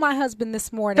told my husband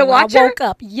this morning The when I Watcher? woke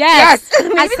up. Yes.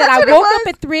 I said I woke was.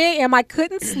 up at 3 a.m. I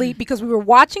couldn't sleep because we were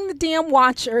watching the damn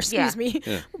Watcher, excuse me,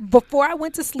 before I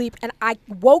went to sleep. And I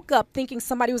woke up thinking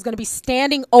somebody was going to be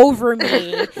standing over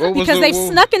me because they've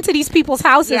snuck into these people's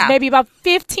houses maybe about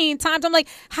 15 times. I'm like,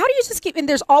 how do you just keep, and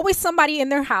there's always somebody in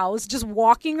their house just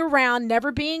walking around,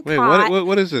 never being caught.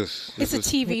 What is this? It's a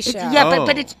TV show.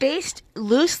 But it's based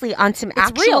loosely on some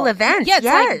actual real events. Yeah, it's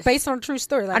like based on a true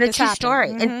story. Like on a true story.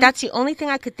 Mm-hmm. And that's the only thing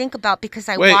I could think about because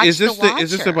I watched The Watcher.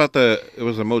 Is this about it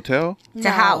was a motel? It's a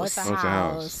house. It's a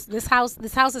house.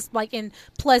 This house is like in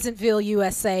Pleasantville,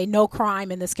 USA. No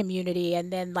crime in this community.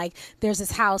 And then like there's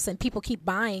this house and people keep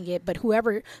buying it, but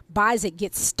whoever buys it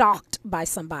gets stalked by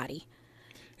somebody.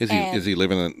 Is he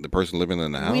the person living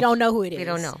in the house? We don't know who it is. We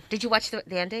don't know. Did you watch the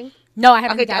ending? No, I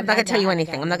haven't. Okay, I'm not going to tell you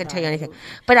anything. I'm not going to tell you anything.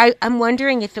 But I'm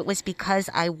wondering if it was because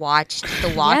I watched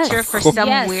The Watcher for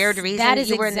some weird reason. That is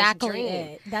you were exactly in this dream.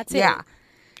 it. That's it.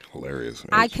 Hilarious.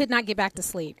 I could not get back to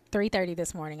sleep. 3:30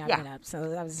 this morning I went up.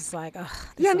 So I was just like, ugh.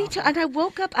 Yeah, me too. And I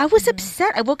woke up. I was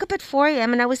upset. I woke up at 4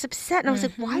 a.m. and I was upset. And I was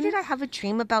like, why did I have a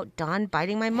dream about Dawn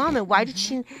biting my mom? And why did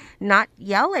she not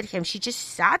yell at him? She just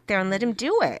sat there and let him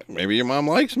do it. Maybe your mom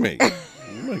likes me. Oh,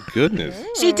 my goodness.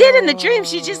 She did in the dream.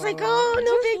 She's just like, oh,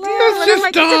 no big deal. Just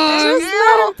like, Dawn. Just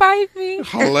let him bite me.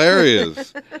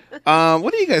 Hilarious.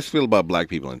 What do you guys feel about black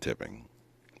people and tipping?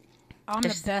 I'm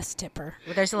the best tipper.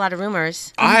 Well, there's a lot of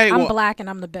rumors. I'm black and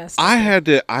I'm the best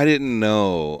tipper. I didn't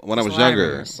know when I was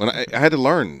younger. When I had to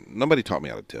learn. Nobody taught me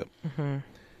how to tip.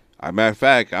 Mm-hmm. Matter of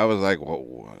fact, I was like,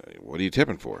 well, what are you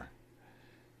tipping for?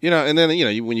 And then,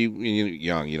 when you're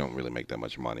young, you don't really make that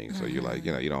much money. So you're like,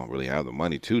 you don't really have the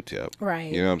money to tip.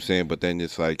 Right. You know what I'm saying? But then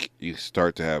it's like you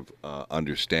start to have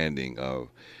understanding of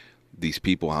these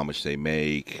people, how much they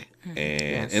make.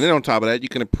 And then on top of that, you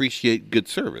can appreciate good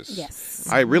service. Yes.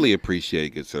 I really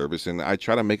appreciate good service. And I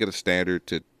try to make it a standard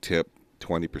to tip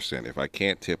 20%. If I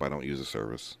can't tip, I don't use a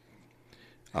service.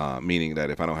 Meaning that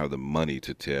if I don't have the money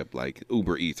to tip, like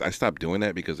Uber Eats, I stopped doing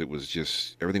that because it was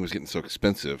just, everything was getting so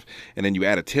expensive. And then you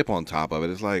add a tip on top of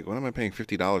it. It's like, what am I paying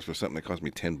 $50 for something that cost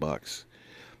me $10?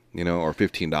 Or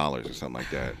 $15 or something like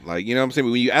that. Like, you know what I'm saying?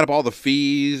 When you add up all the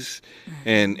fees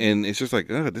and it's just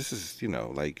like, oh, this is,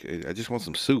 like, I just want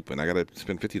some soup and I got to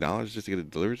spend $50 just to get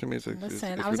it delivered to me. It's like,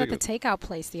 listen, it's I was at the ridiculous. takeout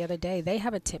place the other day. They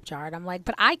have a tip jar. And I'm like,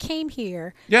 but I came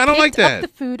here. Yeah, I don't like picked that. up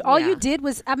the food. All you did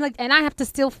was, I'm like, and I have to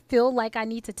still feel like I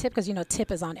need to tip because,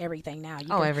 tip is on everything now.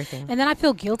 Everything. And then I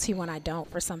feel guilty when I don't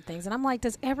for some things. And I'm like,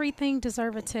 does everything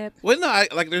deserve a tip? Well, no,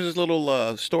 there's this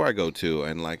little store I go to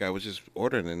and like I was just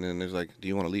ordering and then there's like, do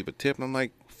you want to leave a tip? And I'm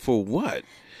like, for what?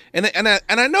 And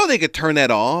I know they could turn that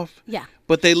off. Yeah.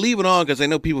 But they leave it on because they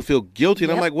know people feel guilty.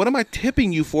 And I'm like, what am I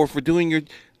tipping you for doing your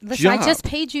job? I just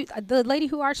paid you, the lady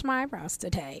who arched my eyebrows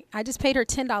today, I just paid her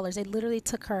 $10. It literally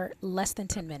took her less than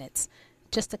 10 minutes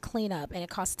just to clean up. And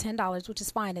it cost $10, which is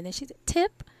fine. And then she said,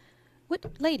 tip? What,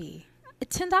 lady?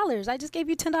 It's $10. I just gave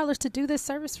you $10 to do this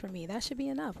service for me. That should be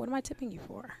enough. What am I tipping you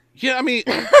for? Yeah, I mean.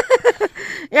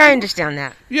 Yeah, I understand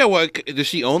that. Yeah, well, does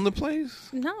she own the place?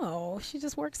 No, she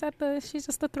just works she's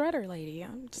just the threader lady.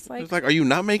 I'm just like. It's like, are you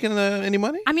not making any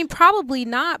money? I mean, probably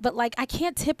not, but like, I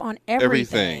can't tip on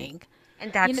everything.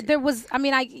 And that's. There was, I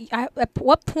mean, I at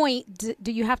what point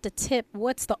do you have to tip?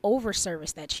 What's the over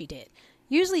service that she did?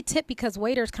 Usually tip because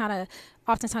waiters kind of,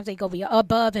 oftentimes they go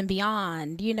above and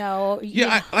beyond,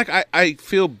 Yeah, I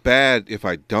feel bad if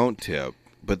I don't tip.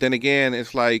 But then again,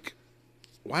 it's like,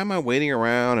 why am I waiting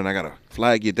around and I got to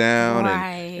flag you down?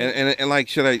 Right. And like,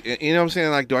 should I, you know what I'm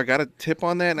saying? Like, do I got to tip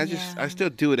on that? And I still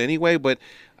do it anyway. But,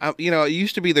 it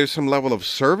used to be there's some level of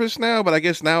service now, but I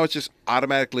guess now it's just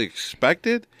automatically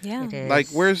expected. Yeah. It is. Like,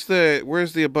 where's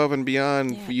the above and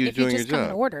beyond for you doing your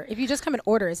job? If you just come in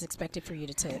order, it's expected for you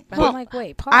to tip. But I'm like,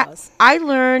 wait, pause. I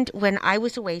learned when I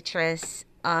was a waitress,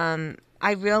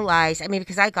 I realized,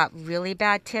 because I got really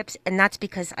bad tips, and that's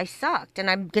because I sucked. And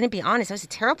I'm going to be honest, I was a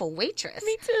terrible waitress.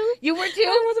 Me too. You were too?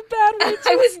 I was a bad waitress.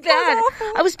 I was bad.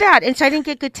 I was bad. And so I didn't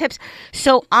get good tips.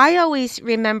 So I always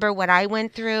remember what I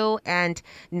went through and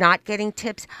not getting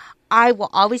tips. I will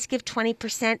always give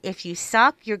 20%. If you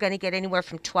suck, you're going to get anywhere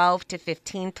from 12 to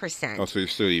 15%. Oh, so you're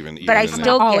still even. But I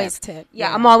still always tip.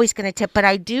 Yeah, I'm always going to tip. But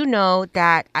I do know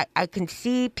that I can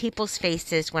see people's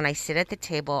faces when I sit at the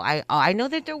table. I know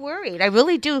that they're worried. I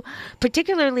really do.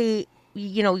 Particularly,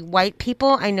 white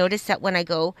people. I notice that when I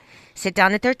go sit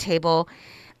down at their table,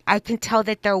 I can tell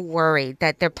that they're worried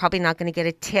that they're probably not going to get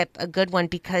a tip, a good one,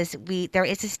 because there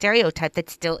is a stereotype that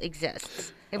still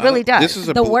exists. It really does. This is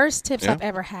the worst tips I've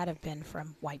ever had have been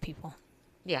from white people.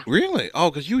 Yeah. Really? Oh,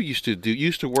 because you used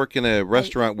to work in a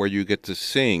restaurant where you get to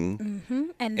sing. Mm-hmm.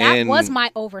 And that was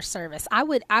my over service. I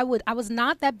was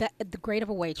not that great of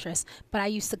a waitress, but I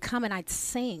used to come and I'd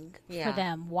sing for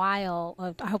them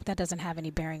while. I hope that doesn't have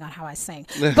any bearing on how I sing.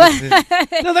 But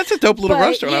no, that's a dope little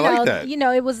restaurant. I like that.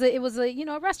 It was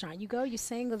a restaurant. You go, you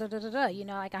sing,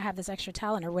 like I have this extra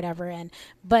talent or whatever.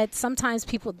 But sometimes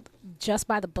people just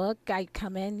by the book, I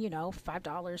come in, $5,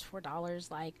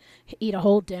 $4, like eat a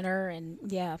whole dinner and.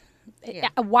 Yeah.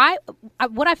 Why?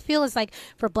 What I feel is like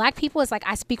for black people is like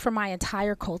I speak for my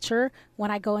entire culture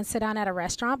when I go and sit down at a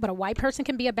restaurant. But a white person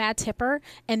can be a bad tipper,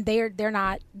 and they're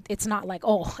not. It's not like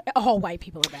all white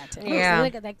people are bad tippers. Yeah,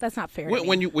 like, that's not fair.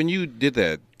 When you did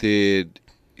that,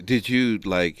 did you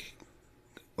like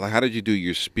how did you do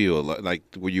your spiel? Like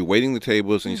were you waiting the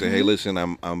tables and you say, hey, listen,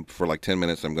 I'm for like 10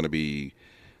 minutes. I'm going to be.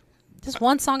 Just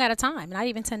one song at a time, not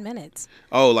even 10 minutes.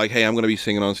 Oh, like, hey, I'm going to be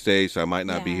singing on stage, so I might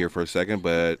not be here for a second,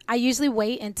 but... I usually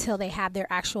wait until they have their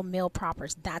actual meal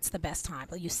propers. That's the best time.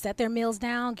 Like, you set their meals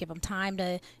down, give them time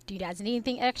to, do you guys need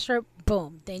anything extra?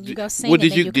 Boom. Then you go sing, well,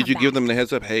 did you give them the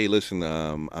heads up? Hey, listen,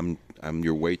 I'm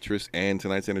your waitress and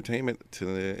tonight's entertainment. I'm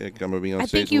going to be on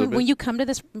stage a little bit. When you come to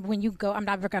this, when you go, I'm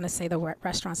never going to say the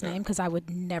restaurant's name because I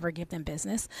would never give them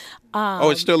business.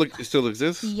 It still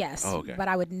exists? Yes. Oh, okay. But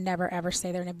I would never, ever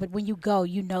say their name. But when you go,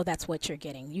 that's what you're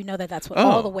getting. You know that's what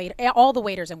all the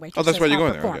waiters and waitresses that's why you're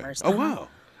going performers. There. Okay. Oh,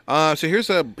 wow. So here's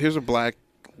a black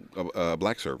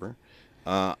server.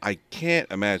 I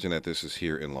can't imagine that this is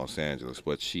here in Los Angeles,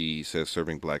 but she says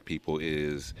serving black people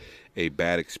is a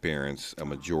bad experience a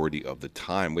majority of the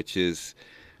time, which is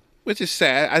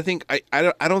sad. I think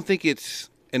I don't think it's,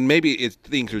 and maybe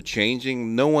things are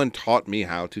changing. No one taught me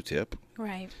how to tip.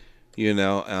 Right. And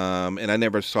I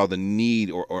never saw the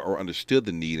need or understood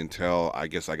the need until I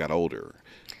guess I got older.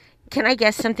 Can I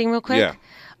guess something real quick? Yeah.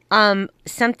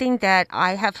 Something that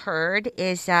I have heard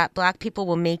is that black people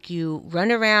will make you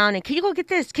run around and can you go get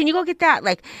this? Can you go get that?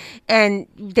 And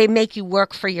they make you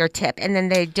work for your tip and then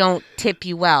they don't tip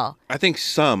you well. I think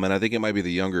and I think it might be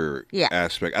the younger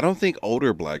aspect. I don't think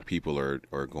older black people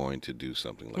are going to do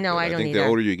something like that. No, I don't think either. The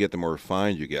older you get, the more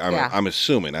refined you get. I'm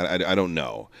assuming. I don't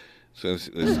know. So this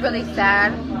is really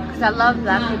sad because I love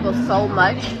black people so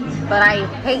much, but I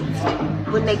hate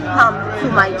when they come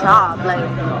to my job. Like,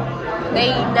 they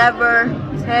never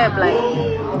tip. Like,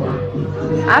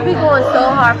 I be going so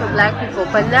hard for black people,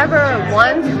 but never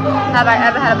once have I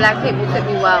ever had a black table tip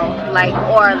me well,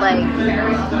 or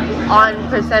on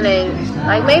percentage.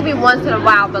 Like, maybe once in a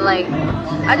while, but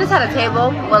I just had a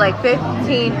table with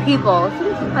 15 people,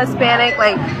 Hispanic,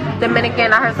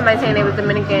 Dominican. I heard somebody saying they was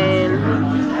Dominican.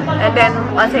 And then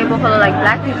a table full of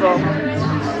black people.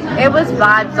 It was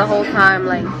vibes the whole time.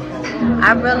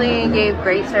 I really gave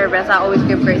great service. I always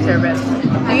give great service.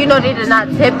 Do you know they did not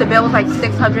tip? The bill was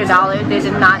 $600. They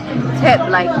did not tip.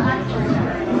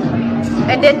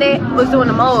 And then they was doing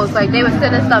the most. They was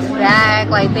sending stuff back.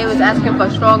 They was asking for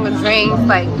stronger drinks.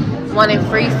 Wanting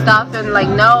free stuff and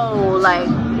no.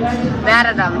 Mad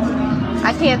at them.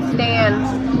 I can't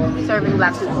stand serving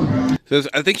black people. So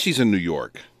I think she's in New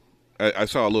York. I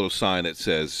saw a little sign that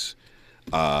says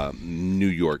New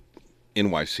York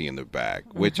NYC in the back,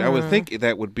 which I would think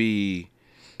that would be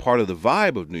part of the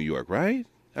vibe of New York, right?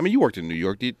 I mean, you worked in New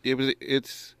York. But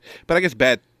I guess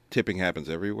bad tipping happens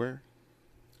everywhere.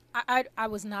 I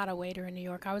was not a waiter in New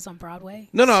York. I was on Broadway.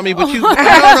 No, I mean, but you.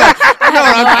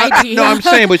 I'm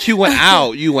saying, but you went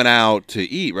out. You went out to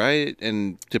eat, right,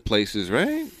 and to places,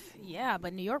 right? Yeah,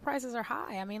 but New York prices are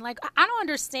high. I mean, I don't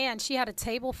understand. She had a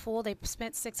table full. They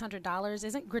spent $600.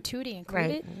 Isn't gratuity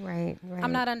included? Right.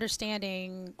 I'm not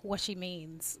understanding what she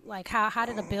means. How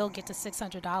did a bill get to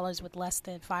 $600 with less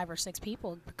than 5 or 6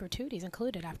 people? Gratuities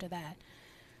included after that.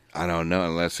 I don't know,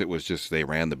 unless it was just they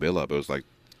ran the bill up. It was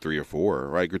 3 or 4,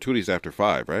 right? Gratuities after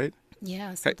 5, right?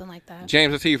 Yeah, something like that.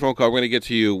 James, I see your phone call. We're going to get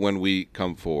to you when we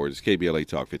come forward. It's KBLA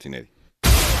Talk 1580.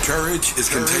 Courage is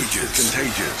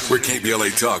contagious. We're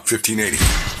KBLA Talk 1580.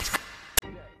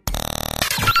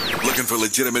 Looking for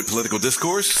legitimate political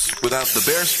discourse without the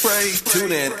bear spray?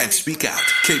 Tune in and speak out.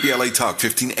 KBLA Talk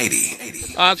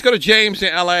 1580. Let's go to James in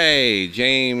L.A.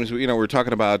 James, we're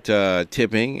talking about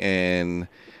tipping, and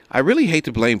I really hate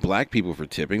to blame black people for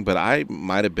tipping, but I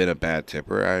might have been a bad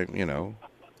tipper. In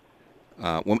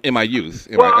my youth.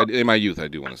 In my youth, I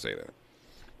do want to say that.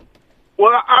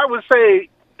 Well, I would say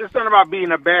it's not about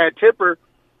being a bad tipper.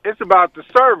 It's about the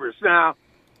service. Now,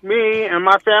 me and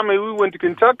my family, we went to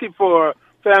Kentucky for a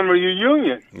family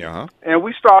reunion. Uh-huh. And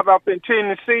we stopped up in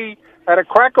Tennessee at a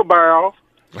Cracker Barrel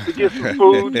to get some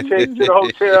food to take to the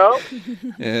hotel.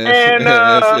 And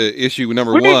that's issue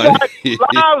number one. We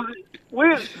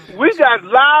got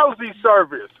lousy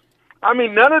service. I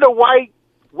mean, none of the white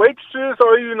waitresses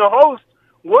or even the host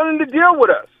wanted to deal with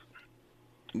us.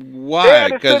 Why?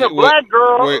 Because a black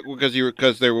girl. Because were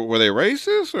they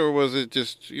racist, or was it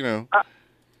just I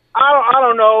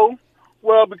don't know.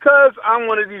 Well, because I'm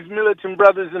one of these militant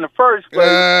brothers in the first place.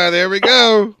 There we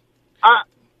go.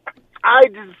 I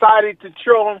decided to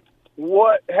show them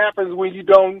what happens when you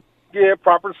don't give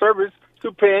proper service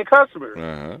to paying customers.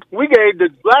 Uh-huh. We gave the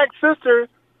black sister,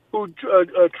 who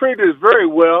treated us very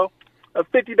well, a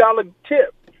 $50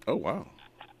 tip. Oh, wow.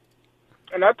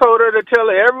 And I told her to tell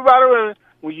everybody,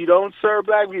 when you don't serve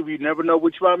black people, you never know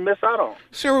what you might miss out on.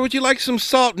 Sarah, would you like some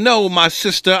salt? No, my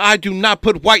sister, I do not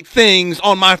put white things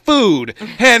on my food.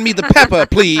 Hand me the pepper,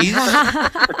 please.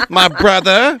 My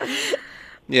brother.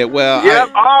 Yeah, well.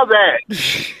 Yep, all that.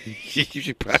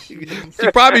 she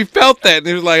probably felt that. And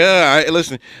it was like,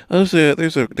 listen,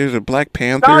 there's a Black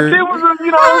Panther. It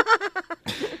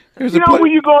was,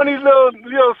 when you go in these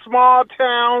little small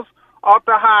towns off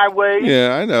the highway.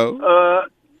 Yeah, I know.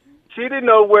 She didn't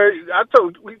know where. She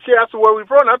asked her where we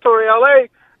from. I told her L.A.,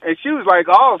 and she was like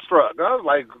awestruck. I was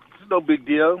like, it's no big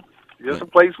deal. Just a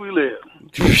place we live.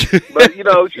 But,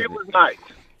 she was nice.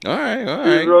 All right.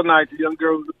 She was real nice. The young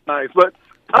girl was nice. But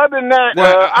other than that,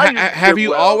 have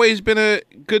you always been a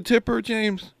good tipper,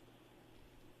 James?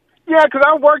 Yeah, because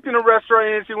I worked in a restaurant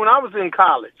agency when I was in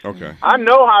college. Okay. I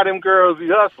know how them girls be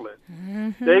hustling.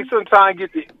 Mm-hmm. They sometimes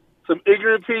get some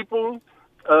ignorant people.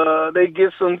 They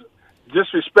get some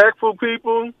disrespectful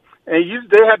people, and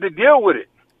they have to deal with it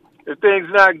if things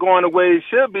not going the way it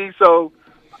should be. So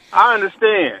I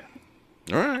understand.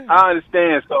 All right. I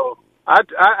understand. So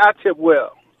I tip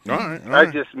well. All right.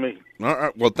 That's just me. All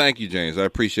right. Well, thank you, James. I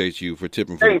appreciate you for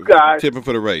tipping for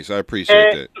the race. I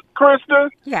appreciate that. Krista,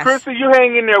 yes. Krista, you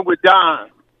hang in there with Don.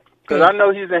 Because I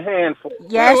know he's a handful.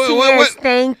 Yes, he is.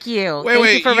 Thank you. Thank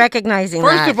you for recognizing that.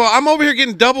 First of all, I'm over here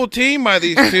getting double teamed by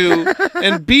these two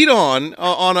and beat on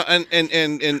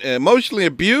and emotionally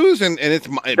abused, and it's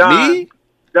me?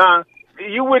 Don,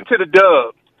 you went to the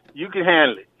Dub. You can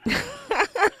handle it.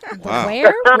 Wow.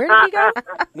 Where did he go?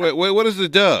 Wait, what is the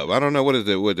Dub? I don't know. What is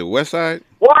the West Side?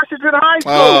 Washington High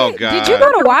School. Oh, God. Did you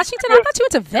go to Washington? I thought you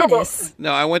went to Venice.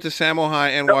 No, I went to Samo High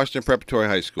and Washington Preparatory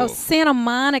High School. Oh, Santa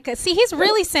Monica. See, he's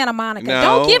really Santa Monica.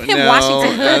 Don't give him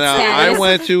Washington Hood status. I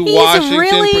went to he's Washington.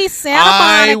 Really Santa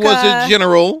Monica. I was a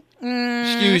general.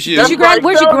 Excuse you. Where'd you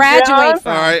graduate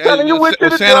from? All right,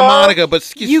 Santa Monica, but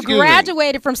excuse you me.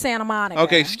 graduated from Santa Monica.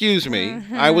 Okay, excuse me.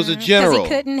 I was a general. Because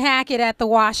he couldn't hack it at the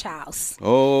wash house.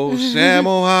 Oh,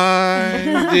 Samo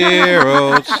High, dear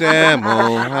old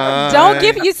Samo High. Don't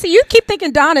give you keep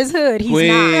thinking Donna's Hood. He's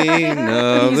Queen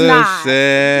not. of the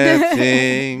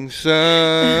setting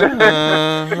sun.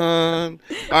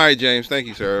 All right, James. Thank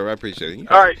you, sir. I appreciate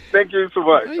it. All right, thank you so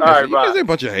much. You All right, bye. guys are a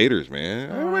bunch of haters, man.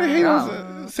 Everybody hates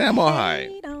Samo High.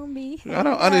 I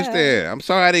don't understand. I'm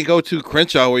sorry I didn't go to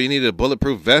Crenshaw where you need a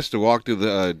bulletproof vest to walk through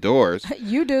the doors.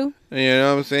 You do. You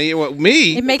know what I'm saying?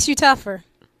 Me? It makes you tougher.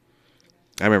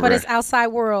 I remember. But it's outside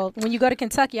world. When you go to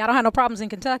Kentucky, I don't have no problems in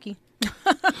Kentucky.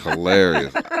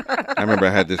 Hilarious. I remember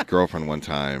I had this girlfriend one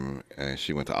time, and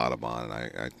she went to Audubon,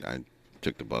 and I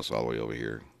took the bus all the way over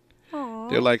here. Aww.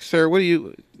 They're like, "Sir, what are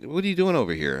you doing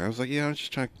over here?" I was like, "Yeah, I'm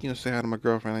just trying to say hi to my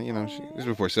girlfriend." This was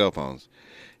before cell phones.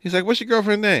 He's like, "What's your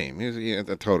girlfriend's name?"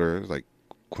 I told her it was like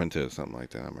Quinta or something like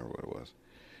that. I don't remember what it was.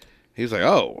 He was like,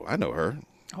 "Oh, I know her."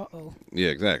 Uh-oh. Yeah,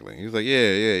 exactly. He was like,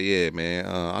 "Yeah, man.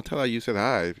 I'll tell her you said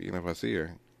hi if I see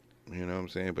her." You know what I'm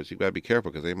saying? But you gotta be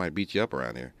careful because they might beat you up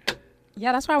around here.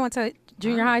 Yeah, that's why I went to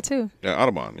junior high too. Yeah,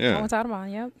 Audubon. Yeah, I went to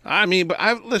Audubon. Yep. I mean, but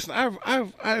I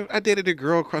dated a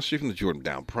girl across the street from the Jordan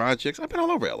Down Projects. I've been all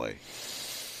over LA.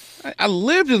 I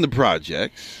lived in the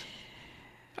projects.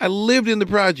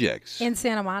 In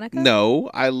Santa Monica?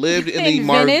 No, I lived in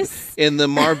Venice? In the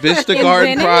Mar Vista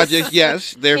Garden Projects.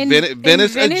 Yes, they're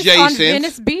Venice adjacent. On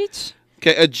Venice Beach?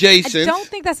 Okay, adjacent. I don't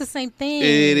think that's the same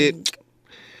thing.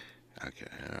 Okay.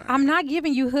 All right. I'm not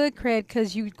giving you hood cred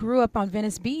because you grew up on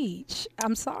Venice Beach.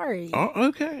 I'm sorry. Oh,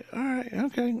 okay. All right.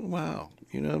 Okay. Wow.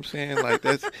 You know what I'm saying? Like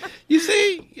that's. You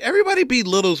see, everybody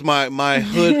belittles my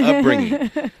hood upbringing.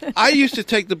 I used to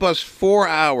take the bus 4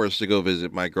 hours to go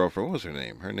visit my girlfriend. What was her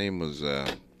name? Her name was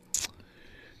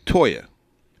Toya.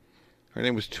 Her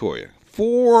name was Toya.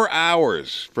 4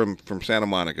 hours from Santa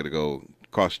Monica to go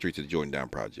across the street to the Jordan Down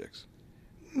Projects.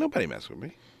 Nobody messed with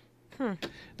me. Now,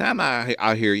 I'm not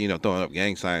out here, throwing up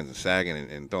gang signs and sagging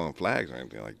and throwing flags or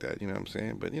anything like that. You know what I'm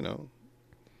saying? But,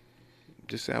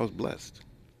 just say I was blessed.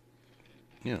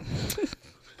 Yeah.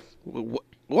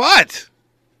 What?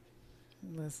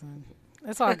 Listen,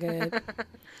 it's all good.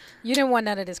 You didn't want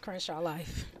none of this Crenshaw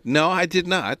life. No, I did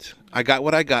not. I got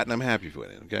what I got, and I'm happy with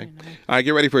it, okay? All right,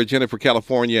 get ready for Agenda for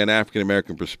California, an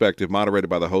African-American perspective, moderated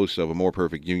by the host of A More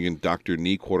Perfect Union, Dr.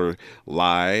 Nicorte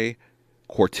Lai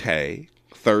Corte,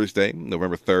 Thursday,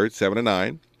 November 3rd, 7 to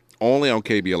 9, only on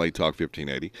KBLA Talk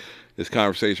 1580. This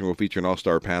conversation will feature an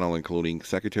all-star panel, including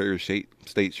Secretary of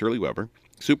State Shirley Weber,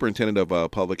 Superintendent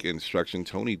of Public Instruction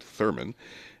Tony Thurman,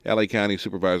 LA County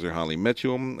Supervisor Holly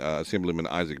Mitchell, Assemblyman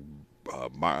Isaac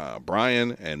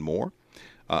Bryan, and more.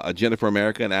 Agenda for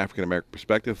America, an African-American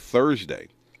perspective, Thursday,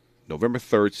 November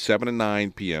 3rd, 7 to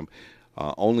 9 p.m.,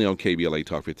 only on KBLA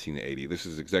Talk 1580. This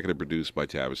is executive produced by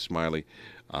Tavis Smiley,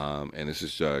 and this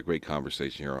is a great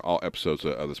conversation here. All episodes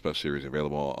of the special series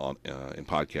available on in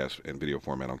podcast and video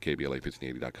format on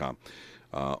KBLA1580.com.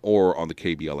 Or on the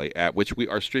KBLA app, which we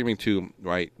are streaming to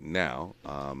right now.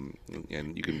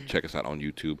 And you can check us out on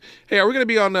YouTube. Hey, are we going to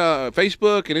be on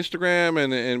Facebook and Instagram?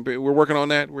 And we're working on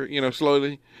that. We're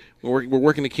slowly. We're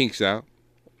working the kinks out.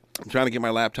 I'm trying to get my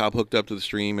laptop hooked up to the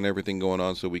stream and everything going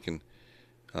on so we can,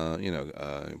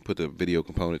 put the video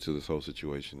component to this whole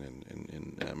situation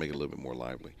and make it a little bit more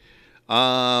lively.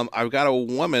 I've got a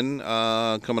woman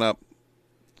coming up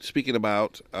speaking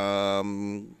about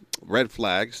red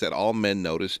flags that all men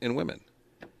notice in women.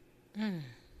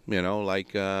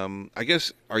 I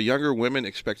guess, are younger women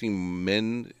expecting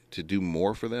men to do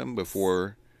more for them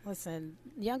before? Listen,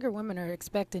 younger women are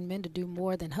expecting men to do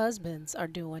more than husbands are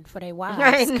doing for their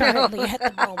wives currently at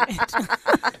the moment.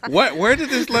 Where did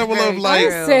this level of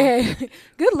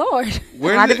good Lord.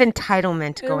 A lot of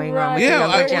entitlement going on with the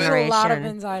younger generation. A lot of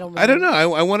entitlement. I don't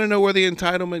know. I want to know where the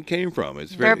entitlement came from.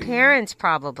 It's their parents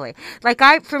probably.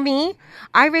 For me,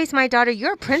 I raised my daughter,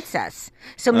 you're a princess.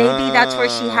 So maybe that's where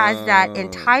she has that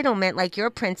entitlement, like you're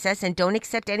a princess and don't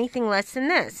accept anything less than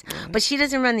this. But she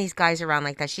doesn't run these guys around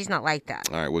like that. She's not like that.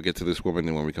 All right, we'll get to this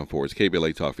woman when we come forward. It's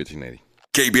KBLA Talk 1580.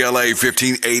 KBLA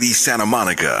 1580 Santa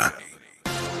Monica.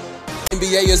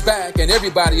 NBA is back and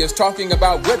everybody is talking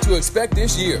about what to expect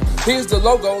this year. Here's the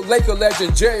logo, Laker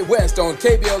legend Jerry West on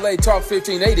KBLA Talk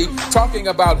 1580 talking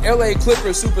about LA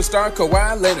Clippers superstar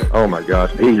Kawhi Leonard. Oh my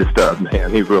gosh, he's a stud, man.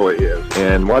 He really is.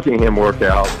 And watching him work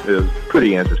out is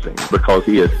pretty interesting because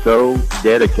he is so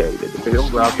dedicated. He'll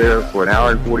go out there for an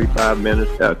hour and 45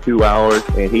 minutes, 2 hours,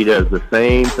 and he does the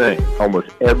same thing almost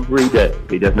every day.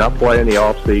 He does not play in the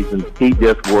off season. He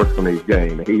just works on his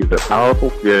game. He's a powerful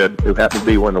kid who happens to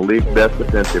be one of the league's best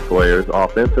defensive players.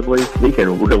 Offensively, he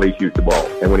can really shoot the ball.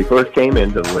 And when he first came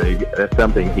into the league, that's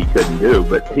something he couldn't do,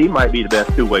 but he might be the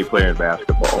best two-way player in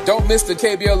basketball. Don't miss the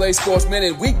KBLA Sports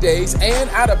Minute weekdays and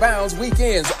Out of Bounds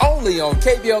weekends only on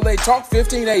KBLA Talk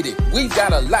 1580. We've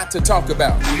got a lot to talk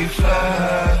about. We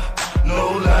fly,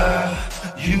 no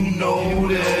lie, you know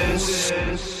this.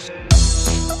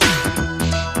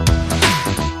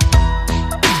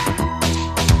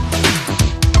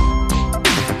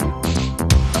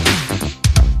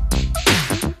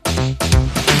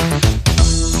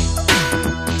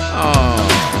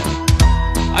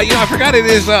 I forgot it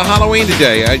is Halloween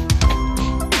today.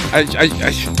 That's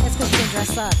because you didn't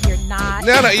dress up. You're not.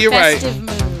 No, you're right. Mood.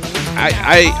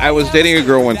 I was dating a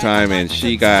girl one time and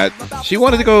she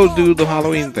wanted to go do the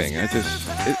Halloween thing.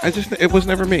 It was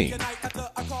never me.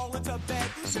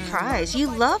 Surprise! You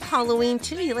love Halloween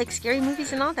too. You like scary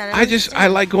movies and all that. I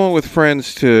like going with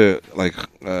friends to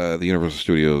the Universal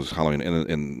Studios Halloween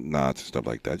and knots and stuff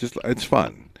like that. It's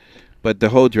fun, but the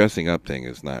whole dressing up thing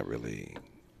is not really,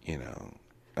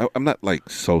 I'm not like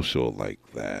social like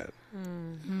that.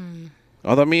 Mm-hmm.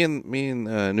 Although me and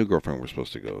new girlfriend were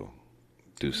supposed to go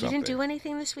do something. You didn't do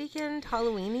anything this weekend,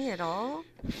 Halloween-y at all?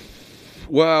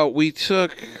 Well, we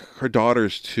took her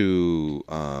daughters to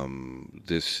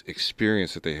this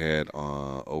experience that they had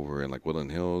over in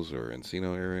Woodland Hills or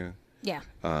Encino area. Yeah.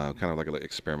 Kind of like an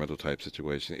experimental type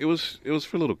situation. It was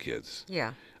for little kids.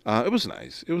 Yeah. It was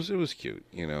nice. It was cute.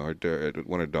 One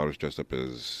of her daughters dressed up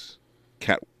as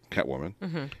Catwoman,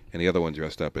 Mhm. and the other one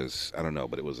dressed up as, I don't know,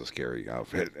 but it was a scary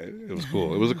outfit. It was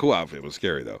cool. It was a cool outfit. It was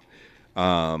scary though,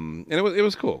 and it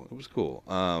was cool. It was cool.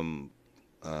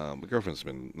 My girlfriend's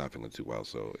been not feeling too well,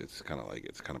 so it's kind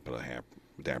of put a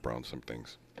damper on some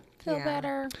things. Feel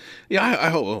better. Yeah, I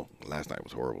hope. Oh, last night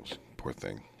was horrible. Poor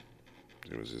thing.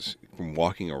 It was just from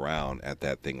walking around at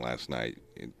that thing last night.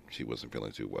 She wasn't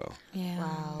feeling too well. Yeah.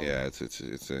 Wow. Yeah,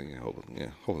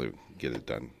 hopefully get it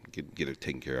done, get it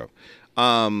taken care of.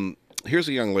 Here's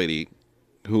a young lady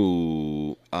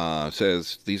who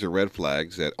says these are red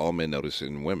flags that all men notice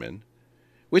in women,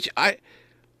 which I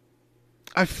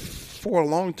for a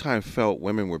long time felt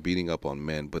women were beating up on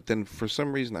men, but then for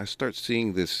some reason I start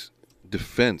seeing this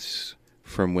defense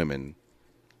from women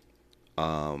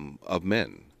of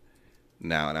men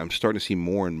now, and I'm starting to see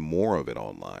more and more of it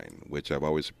online, which I've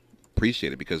always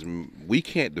appreciated, because we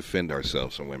can't defend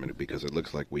ourselves from women because it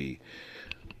looks like we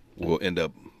will end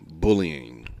up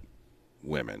bullying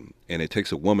women, and it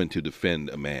takes a woman to defend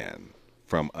a man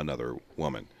from another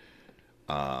woman,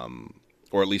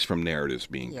 or at least from narratives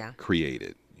being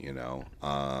created, you know.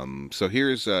 So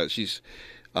here's this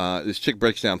chick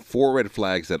breaks down 4 red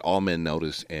flags that all men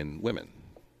notice in women.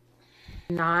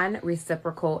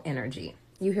 Non-reciprocal energy.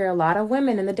 You hear a lot of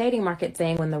women in the dating market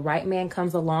saying when the right man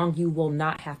comes along, you will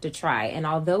not have to try. And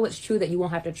although it's true that you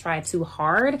won't have to try too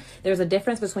hard, there's a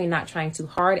difference between not trying too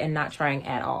hard and not trying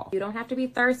at all. You don't have to be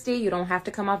thirsty. You don't have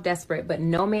to come off desperate, but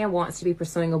no man wants to be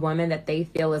pursuing a woman that they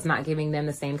feel is not giving them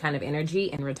the same kind of energy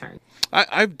in return.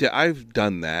 I've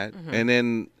done that, and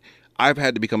then I've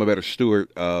had to become a better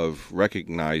steward of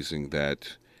recognizing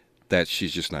that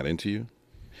she's just not into you.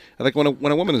 Like when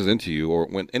a woman is into you, or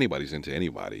when anybody's into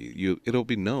anybody, it'll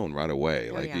be known right away.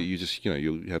 You just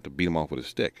you have to beat them off with a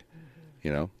stick,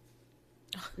 you know.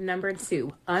 Number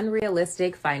 2,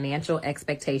 unrealistic financial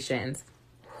expectations.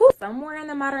 Somewhere in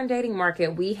the modern dating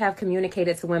market, we have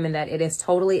communicated to women that it is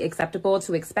totally acceptable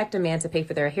to expect a man to pay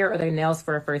for their hair or their nails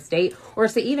for a first date, or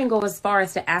to even go as far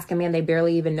as to ask a man they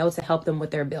barely even know to help them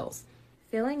with their bills.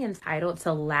 Feeling entitled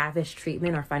to lavish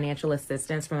treatment or financial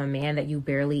assistance from a man that you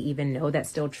barely even know that's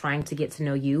still trying to get to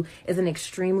know you is an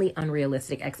extremely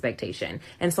unrealistic expectation.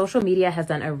 And social media has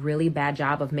done a really bad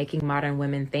job of making modern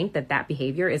women think that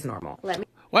behavior is normal. Let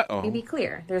me be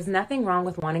clear. There's nothing wrong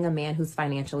with wanting a man who's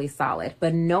financially solid,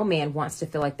 but no man wants to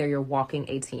feel like they're your walking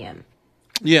ATM.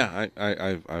 Yeah,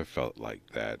 I felt like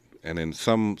that. And then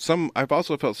some I've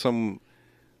also felt some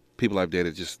people I've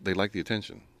dated just, they like the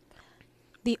attention.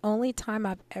 The only time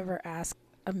I've ever asked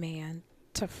a man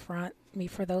to front me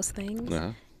for those things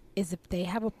is if they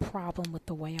have a problem with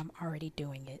the way I'm already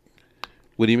doing it.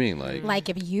 What do you mean? Like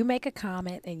if you make a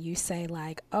comment and you say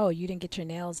like, oh, you didn't get your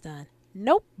nails done.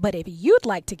 Nope. But if you'd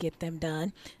like to get them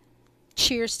done,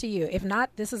 cheers to you. If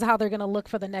not, this is how they're going to look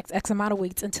for the next X amount of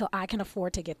weeks until I can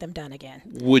afford to get them done again.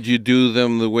 Would you do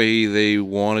them the way they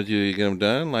wanted you to get them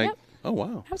done? Like, oh,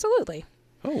 wow. Absolutely.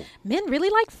 Oh. Men really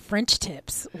like French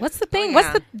tips. What's the thing? What's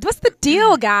the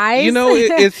deal, guys? You know,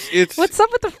 it's what's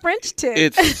up with the French tip?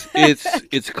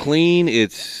 It's clean.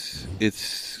 It's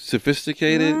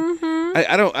sophisticated. Mm-hmm.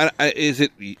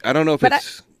 I don't know if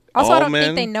it's also, all I don't men.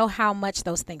 think they know how much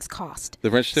those things cost. The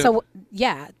French tip? So,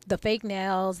 yeah, the fake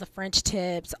nails, the French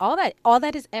tips, all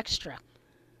that is extra.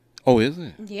 Oh, is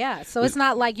it? Yeah. So it's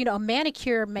not like, a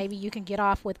manicure, maybe you can get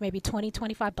off with maybe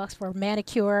 $20-$25 for a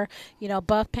manicure,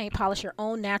 buff, paint, polish your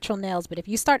own natural nails. But if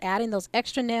you start adding those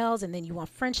extra nails and then you want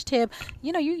French tip,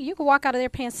 you can walk out of there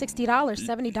paying $60,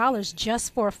 $70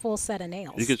 just for a full set of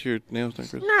nails. You get your nails done,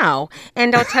 Chris? No.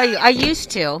 And I'll tell you, I used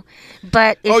to.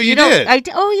 But if you did?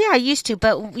 I used to.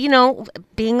 But,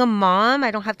 being a mom,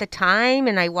 I don't have the time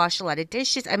and I wash a lot of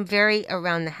dishes. I'm very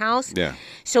around the house. Yeah.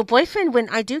 So boyfriend, when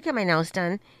I do get my nails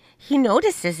done, he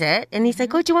notices it, and he's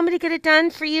like, oh, do you want me to get it done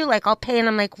for you? Like, I'll pay. And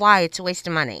I'm like, why? It's a waste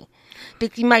of money.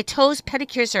 Because my toes,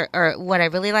 pedicures are what I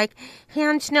really like.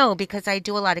 Hands, no, because I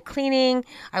do a lot of cleaning.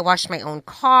 I wash my own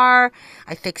car.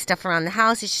 I fix stuff around the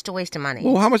house. It's just a waste of money.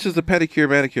 Well, how much is the pedicure,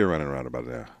 manicure running around about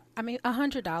now? I mean,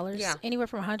 $100. Yeah. Anywhere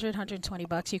from $100,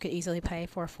 $120 you could easily pay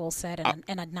for a full set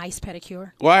and a nice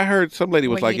pedicure. Well, I heard some lady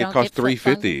was like, it cost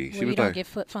 $350. She was like, get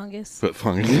foot fungus. Foot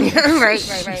fungus.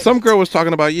 right. Some girl was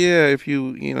talking about, if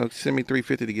you send me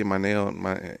 $350 to get my nails.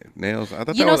 I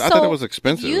thought that was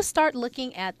expensive. If you start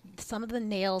looking at some of the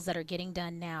nails that are getting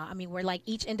done now, I mean, where like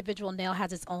each individual nail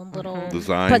has its own little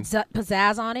design,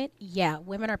 pizzazz on it. Yeah,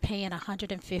 women are paying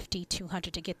 $150,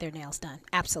 $200 to get their nails done.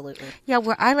 Absolutely. Yeah,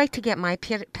 where I like to get my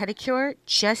pedicure pedicure,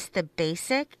 just the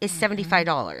basic, is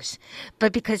 $75.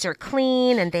 But because they're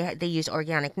clean and they use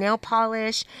organic nail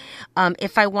polish,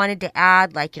 if I wanted to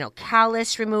add like,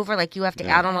 callus remover, like you have to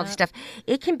add on all the stuff,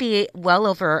 it can be well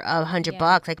over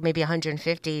 $100, like maybe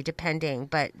 150 depending.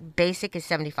 But basic is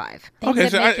 $75.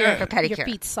 Things that make for pedicure. your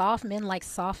feet soft. Men like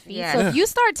soft feet. Yeah. So if you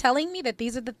start telling me that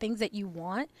these are the things that you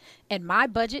want, and my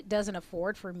budget doesn't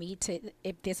afford for me to,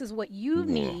 if this is what you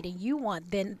need and you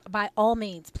want, then by all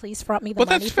means, please front me the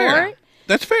money for it.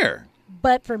 That's fair.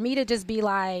 But for me to just be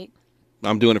like,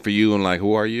 I'm doing it for you, and like,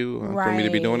 who are you for me to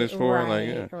be doing this for?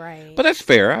 Right. But that's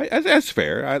fair. That's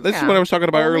fair. This is what I was talking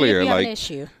about Only earlier. if you have Like, an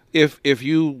issue. if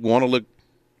you want to look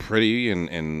pretty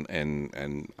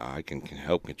and I can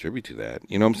help contribute to that.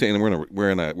 You know what I'm saying?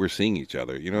 We're seeing each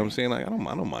other. You know what I'm saying? Like, I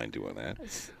don't mind doing that.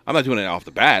 I'm not doing it off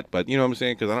the bat, but you know what I'm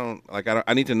saying? Because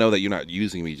I need to know that you're not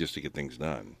using me just to get things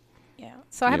done. Yeah.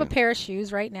 So I have a pair of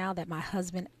shoes right now that my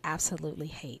husband absolutely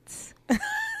hates.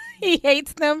 He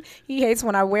hates them. He hates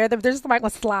when I wear them. There's like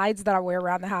slides that I wear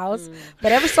around the house.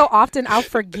 But every so often I'll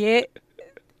forget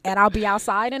and I'll be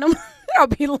outside in them. I'll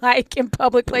be like in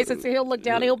public places. And he'll look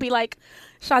down and he'll be like,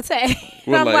 Shantae.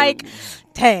 And I'm like,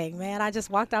 dang, man, I just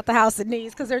walked out the house in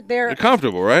these because they're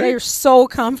comfortable, right? They're so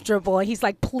comfortable. And he's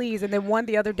like, please. And then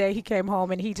the other day he came home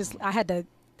and I had to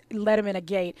let him in a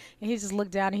gate. And he just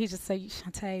looked down and he just said,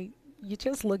 Shantae, you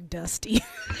just look dusty.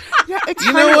 Yeah, it's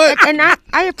funny. And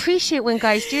I appreciate when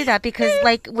guys do that because,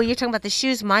 like, when you're talking about the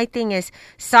shoes, my thing is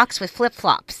socks with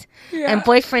flip-flops. Yeah. And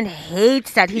boyfriend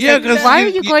hates that. He's like, why are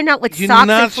you going out with socks and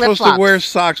flip-flops? You're not supposed to wear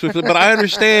socks with flip-flops. But I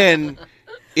understand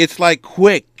it's, like,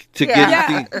 quick to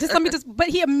get the... But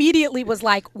he immediately was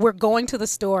like, we're going to the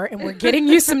store and we're getting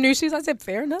you some new shoes. I said,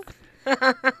 fair enough.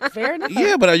 Fair enough.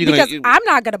 Yeah, but are you going to... Because I'm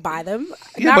not going to buy them.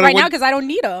 Not right now because I don't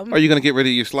need them. Are you going to get rid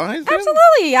of your slides then?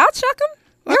 Absolutely. I'll chuck them.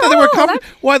 I thought they were comfortable.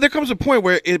 Well, there comes a point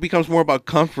where it becomes more about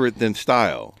comfort than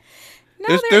style.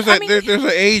 No, there's an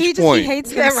age point. He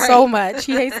hates them so much.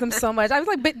 He hates them so much. I was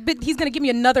like, but he's going to give me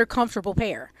another comfortable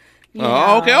pair. Okay.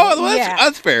 Oh, well,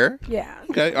 that's fair. Yeah.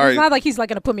 Okay. All right. It's not like he's like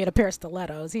going to put me in a pair of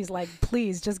stilettos. He's like,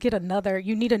 please, just get another.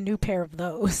 You need a new pair of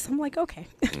those. I'm like, okay.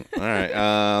 All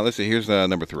right. Let's see. Here's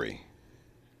number 3.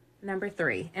 Number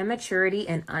 3, immaturity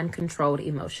and uncontrolled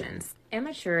emotions.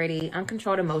 Immaturity,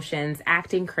 uncontrolled emotions,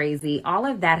 acting crazy, all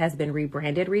of that has been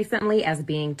rebranded recently as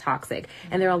being toxic.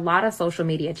 And there are a lot of social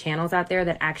media channels out there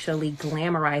that actually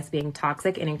glamorize being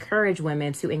toxic and encourage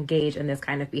women to engage in this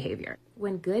kind of behavior.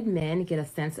 When good men get a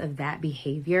sense of that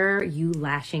behavior, you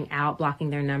lashing out, blocking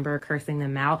their number, cursing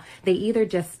them out, they either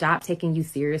just stop taking you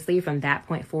seriously from that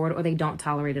point forward or they don't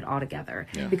tolerate it altogether.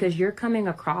 Yeah. Because you're coming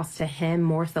across to him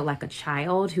more so like a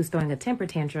child who's throwing a temper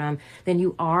tantrum than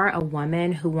you are a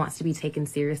woman who wants to be taken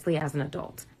seriously as an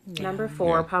adult. Yeah. Number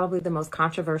 4, probably the most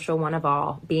controversial one of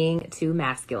all, being too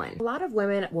masculine. A lot of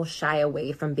women will shy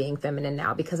away from being feminine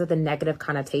now because of the negative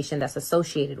connotation that's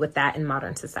associated with that in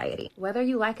modern society. Whether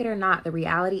you like it or not, the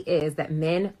reality is that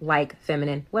men like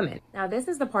feminine women. Now, this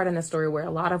is the part in the story where a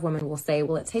lot of women will say,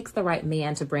 well, it takes the right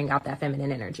man to bring out that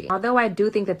feminine energy. Although I do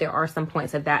think that there are some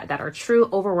points of that are true,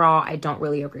 overall, I don't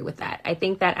really agree with that. I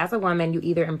think that as a woman, you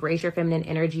either embrace your feminine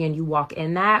energy and you walk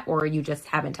in that, or you just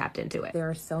haven't tapped into it. There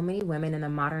are so many women in the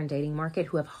modern dating market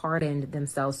who have hardened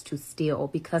themselves to steal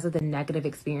because of the negative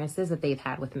experiences that they've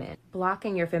had with men.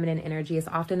 Blocking your feminine energy is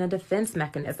often a defense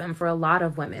mechanism for a lot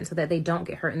of women so that they don't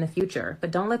get hurt in the future.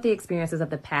 But don't let the experiences of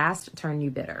the past turn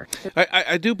you bitter.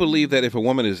 I do believe that if a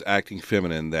woman is acting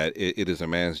feminine, that it is a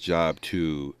man's job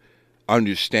to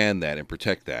understand that and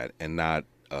protect that and not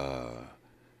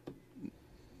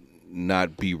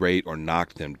berate or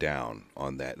knock them down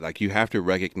on that. Like, you have to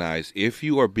recognize if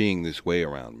you are being this way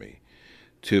around me,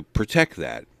 to protect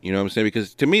that. You know what I'm saying?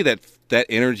 Because to me, that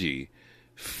energy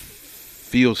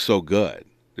feels so good.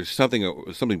 There's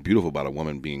something beautiful about a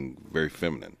woman being very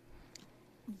feminine.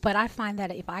 But I find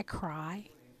that if I cry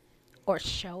or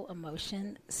show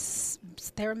emotion,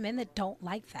 there are men that don't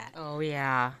like that. Oh,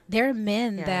 yeah. There are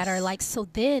men that are like, so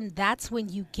then that's when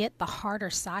you get the harder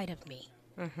side of me.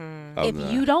 Mm-hmm.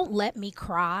 If you don't let me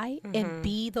cry and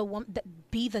be the one,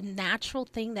 be the natural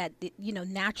thing that,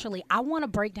 naturally, I want to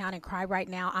break down and cry right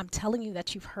now. I'm telling you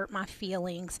that you've hurt my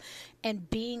feelings, and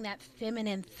being that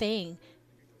feminine thing.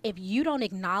 If you don't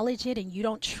acknowledge it and you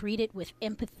don't treat it with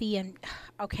empathy and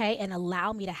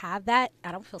allow me to have that,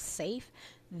 I don't feel safe.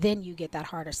 Then you get that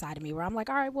harder side of me where I'm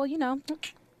like, all right, well, all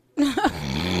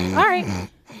right,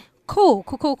 cool.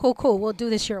 We'll do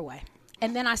this your way.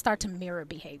 And then I start to mirror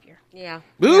behavior. Yeah.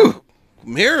 Ooh,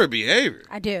 mirror behavior.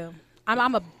 I do.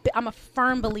 I'm a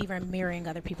firm believer in mirroring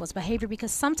other people's behavior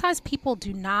because sometimes people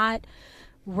do not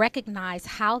recognize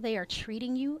how they are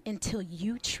treating you until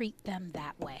you treat them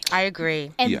that way. I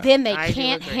agree. And then they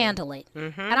can't handle it.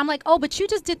 And I'm like, oh, but you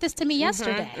just did this to me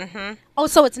yesterday. Oh,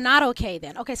 so it's not okay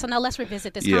then. Okay, so now let's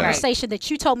revisit this conversation that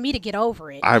you told me to get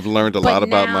over it. I've learned a lot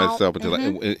about myself.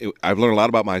 I've learned a lot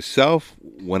about myself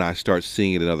when I start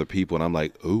seeing it in other people, and I'm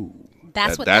like, ooh.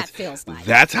 That's what that feels like.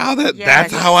 That's how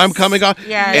that's how I'm coming on.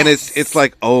 Yes. And it's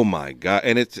like, oh my God.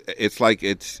 And it's like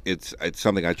it's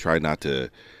something I try to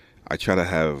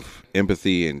have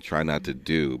empathy and try not to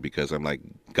do, because I'm like,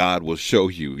 God will show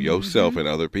you yourself and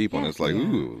other people. And it's like,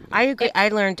 ooh. I agree. I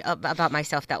learned about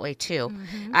myself that way too.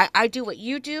 I do what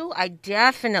you do. I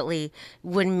definitely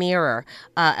would mirror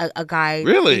a guy.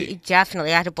 Really?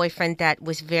 Definitely. I had a boyfriend that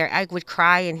was I would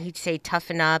cry and he'd say,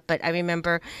 toughen up. But I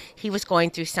remember he was going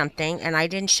through something and I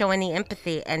didn't show any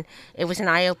empathy. And it was an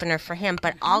eye opener for him.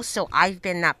 But also I've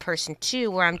been that person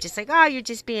too, where I'm just like, oh, you're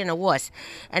just being a wuss.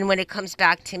 And when it comes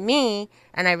back to me,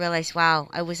 and I realized, wow,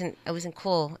 I wasn't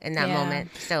cool in that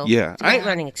moment. So it's a great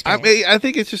learning experience. I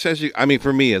think it's just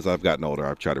for me, as I've gotten older,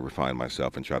 I've tried to refine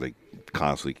myself and try to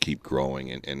constantly keep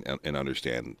growing and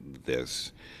understand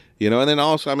this. And then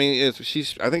also, I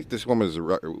think this woman is a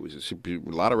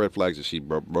lot of red flags that she's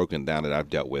broken down that I've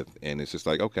dealt with. And it's just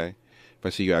like, okay, if I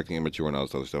see you acting immature and all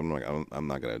this other stuff, I'm like, I'm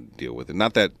not going to deal with it.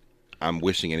 Not that I'm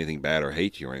wishing anything bad or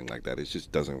hate you or anything like that. It's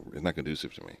not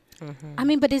conducive to me.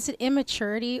 But is it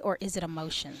immaturity or is it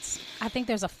emotions? I think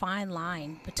there's a fine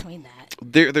line between that.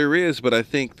 There is, but I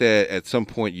think that at some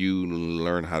point you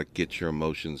learn how to get your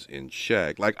emotions in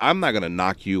check. Like, I'm not going to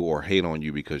knock you or hate on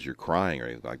you because you're crying or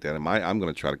anything like that. I'm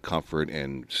going to try to comfort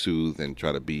and soothe and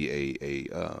try to be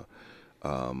a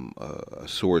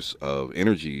source of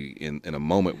energy in a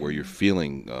moment where you're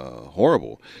feeling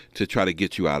horrible, to try to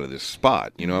get you out of this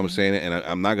spot. You know what I'm saying? And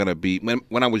I'm not going to be...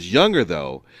 When I was younger,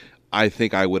 though, I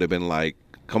think I would have been like,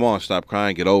 come on, stop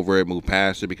crying, get over it, move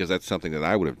past it, because that's something that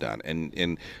I would have done.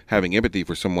 And having empathy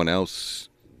for someone else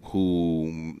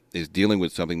who is dealing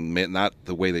with something not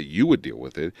the way that you would deal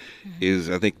with it is,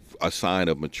 I think, a sign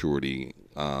of maturity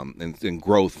and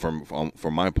growth from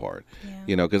my part.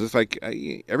 Because it's like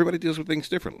everybody deals with things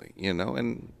differently,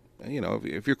 and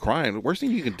if you're crying, the worst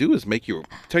thing you can do is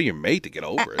tell your mate to get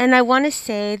over it. And I want to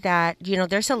say that,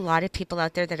 there's a lot of people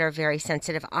out there that are very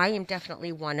sensitive. I am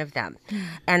definitely one of them.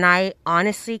 And I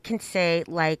honestly can say,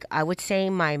 like, I would say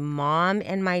my mom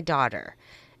and my daughter,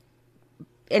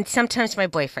 and sometimes my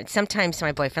boyfriend,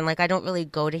 like, I don't really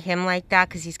go to him like that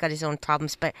because he's got his own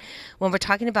problems. But when we're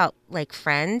talking about, like,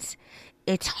 friends,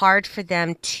 it's hard for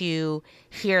them to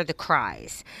hear the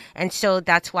cries. And so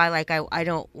that's why, like, I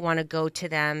don't want to go to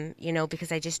them,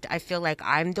 because I feel like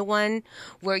I'm the one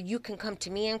where you can come to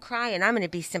me and cry and I'm going to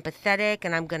be sympathetic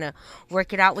and I'm going to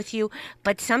work it out with you.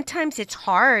 But sometimes it's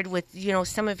hard with,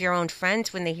 some of your own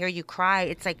friends when they hear you cry.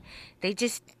 It's like they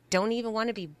just don't even want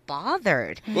to be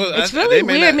bothered. Well, it's really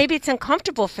weird. Maybe it's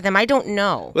uncomfortable for them. I don't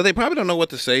know. Well, they probably don't know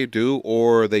what to say,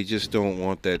 or they just don't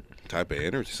want that type of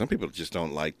energy. Some people just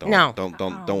don't want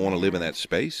to live in that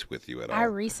space with you at all. I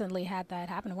recently had that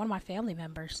happen to one of my family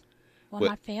members. One of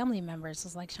my family members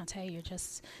was like, Shantae,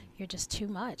 you're just too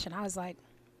much. And I was like,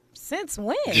 since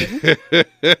when?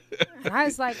 And I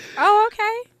was like, oh,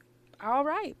 okay. All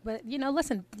right. But,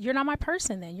 listen, you're not my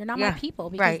person then. You're not my people.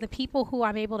 Because the people who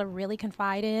I'm able to really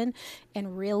confide in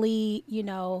and really,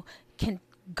 can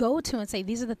go to and say,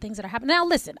 these are the things that are happening. Now,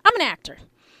 listen, I'm an actor.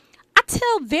 I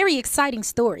tell very exciting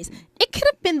stories. It could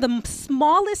have been the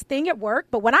smallest thing at work,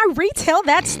 but when I retell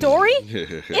that story,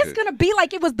 it's going to be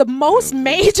like it was the most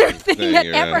major thing that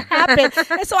ever happened.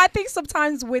 And so I think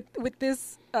sometimes with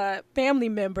this family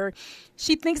member,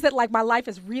 she thinks that, like, my life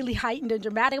is really heightened and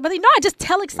dramatic. But, I just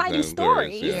tell exciting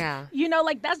stories. Yeah.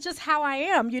 Like, that's just how I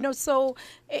am, So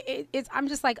I'm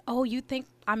just like, oh, you think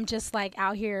I'm just, like,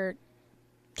 out here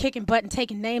kicking butt and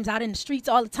taking names out in the streets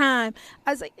all the time.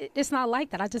 I was like, it's not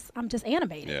like that. I'm just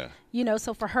animated. Yeah.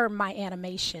 So for her, my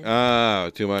animation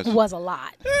too much was a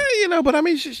lot.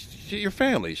 But she, your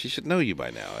family, she should know you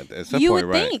by now at some you point,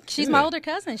 would think. She's my older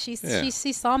cousin. She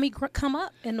saw me come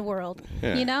up in the world.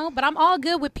 But I'm all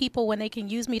good with people when they can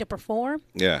use me to perform.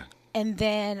 Yeah. And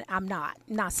then I'm not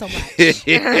so much.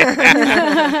 All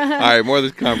right, more of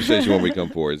this conversation when we come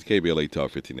forward. It's KBLA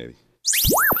Talk 1580.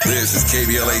 This is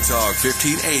KBLA Talk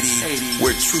 1580,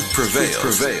 where truth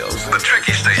prevails. The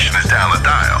tricky station is down the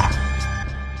dial.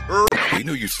 We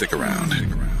knew you'd stick around.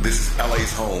 This is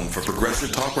LA's home for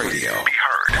progressive talk radio. Be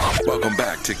heard. Welcome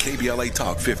back to KBLA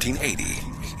Talk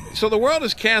 1580. So the world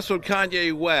has canceled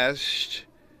Kanye West.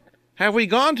 Have we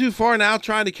gone too far now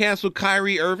trying to cancel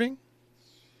Kyrie Irving?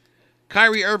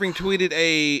 Kyrie Irving tweeted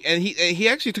and he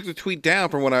actually took the tweet down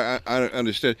from what I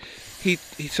understood. He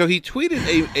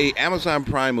tweeted a Amazon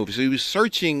Prime movie. So he was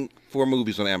searching for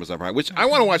movies on Amazon Prime, which I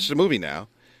want to watch the movie now.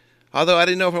 Although I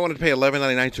didn't know if I wanted to pay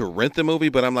 $11.99 to rent the movie,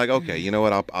 but I'm like, okay, you know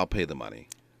what? I'll pay the money.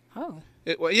 Oh.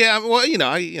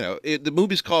 The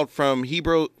movie's called From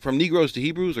Negroes to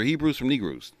Hebrews, or Hebrews from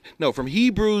Negroes. No, From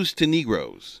Hebrews to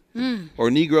Negroes, or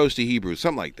Negroes to Hebrews,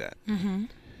 something like that. Mm-hmm.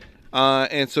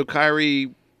 And so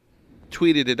Kyrie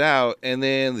tweeted it out, and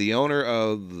then the owner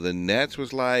of the Nets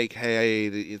was like, "Hey,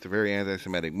 it's a very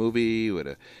anti-Semitic movie with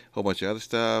a whole bunch of other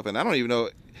stuff," and I don't even know.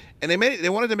 And they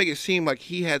wanted to make it seem like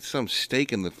he had some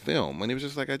stake in the film, and he was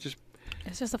just like, It's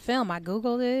just a film. I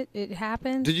Googled it. It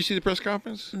happened. Did you see the press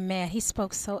conference? Man, he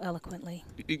spoke so eloquently.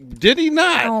 Did he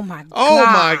not? Oh, my God. Oh,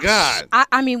 my God.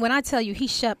 I mean, when I tell you he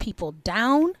shut people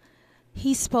down,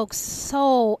 he spoke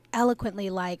so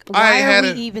eloquently. Like, why are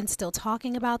we even still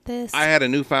talking about this? I had a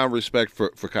newfound respect for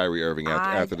Kyrie Irving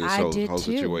after this whole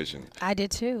situation. I did,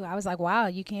 too. I was like, wow,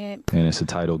 you can't. And it's a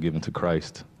title given to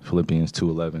Christ, Philippians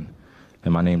 2:11.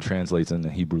 And my name translates in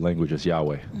the Hebrew language as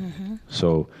Yahweh. Mm-hmm.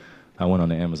 So I went on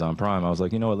the Amazon Prime. I was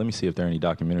like, you know what, let me see if there are any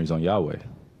documentaries on Yahweh.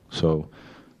 So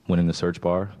went in the search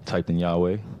bar, typed in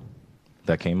Yahweh.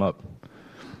 That came up.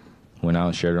 Went out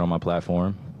and shared it on my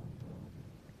platform.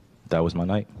 That was my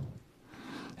night.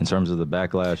 In terms of the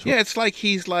backlash. Yeah, it's like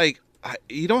he's like,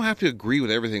 you don't have to agree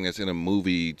with everything that's in a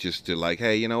movie just to like,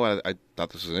 hey, you know what, I thought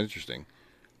this was interesting.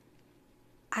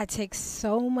 I take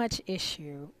so much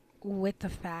issue with the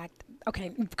fact.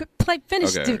 Okay,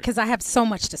 finish because I have so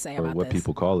much to say about what this.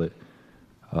 People call it.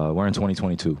 We're in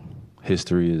 2022.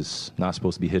 History is not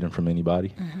supposed to be hidden from anybody.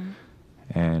 Mm-hmm.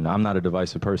 And I'm not a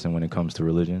divisive person when it comes to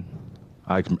religion.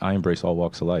 I embrace all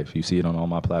walks of life. You see it on all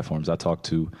my platforms. I talk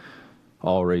to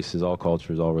all races, all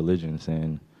cultures, all religions.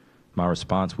 And my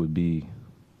response would be,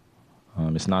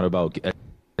 it's not about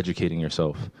educating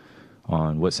yourself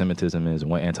on what Semitism is and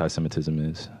what anti-Semitism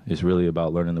is. It's really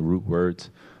about learning the root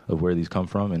words of where these come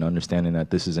from and understanding that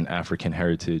this is an African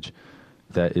heritage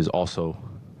that is also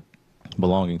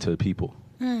belonging to the people.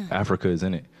 Africa is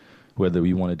in it, whether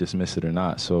we want to dismiss it or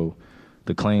not. So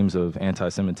the claims of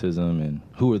anti-Semitism and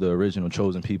who are the original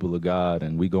chosen people of God,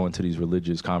 and we go into these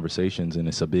religious conversations and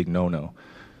it's a big no-no.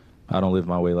 I don't live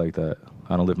my way like that.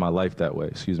 I don't live my life that way.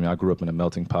 Excuse me. I grew up in a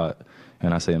melting pot,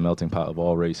 and I say a melting pot of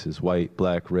all races, white,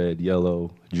 black, red,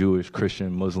 yellow, Jewish,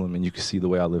 Christian, Muslim, and you can see the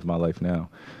way I live my life now.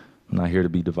 I'm not here to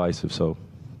be divisive, so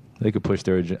they could push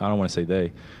their agenda. I don't want to say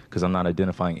they, because I'm not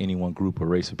identifying any one group or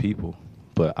race of people,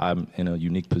 but I'm in a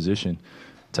unique position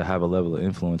to have a level of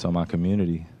influence on my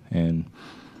community. And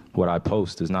what I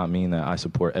post does not mean that I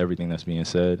support everything that's being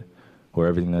said or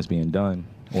everything that's being done.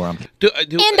 Or I'm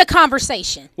end the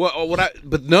conversation. Well,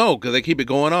 but no, because they keep it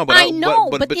going on. But I know,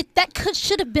 but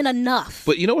should have been enough.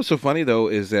 But you know what's so funny though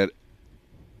is that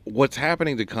what's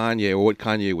happening to Kanye, or what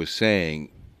Kanye was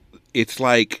saying, it's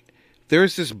like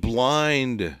there's this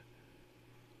blind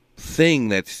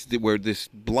thing where this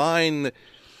blind,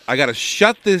 I got to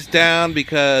shut this down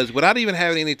because without even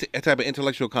having any type of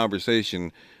intellectual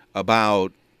conversation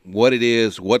about what it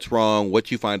is, what's wrong, what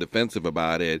you find offensive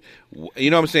about it. You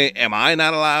know what I'm saying? Am I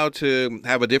not allowed to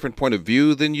have a different point of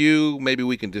view than you? Maybe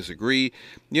we can disagree.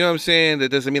 You know what I'm saying? That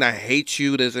doesn't mean I hate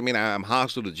you. Doesn't mean I'm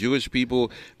hostile to Jewish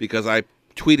people because I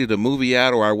tweeted a movie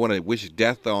out or I want to wish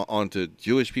death onto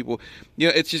Jewish people. You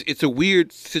know, it's a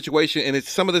weird situation, and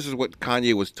some of this is what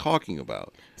Kanye was talking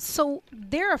about. So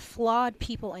there are flawed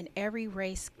people in every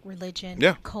race, religion,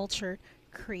 culture,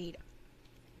 creed.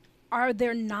 Are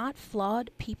there not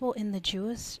flawed people in the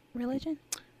Jewish religion?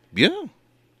 Yeah.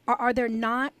 Are there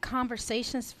not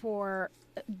conversations for?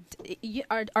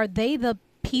 Are they the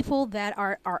people that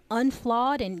are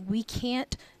unflawed and we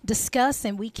can't discuss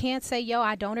and we can't say, yo,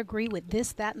 I don't agree with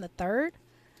this, that, and the third?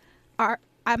 I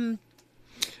don't.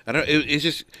 It's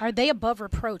just. Are they above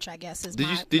reproach? I guess is did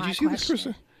you see this,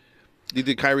 Krista?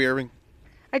 Did Kyrie Irving?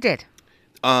 I did.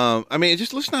 I mean,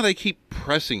 just listen how they keep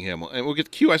pressing him, and we'll get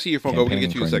Q. I see your phone. We're gonna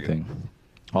get you in a second.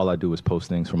 All I do is post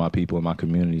things for my people in my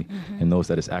community, and those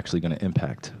that it's actually going to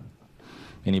impact.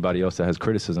 Anybody else that has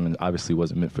criticism, and obviously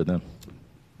wasn't meant for them.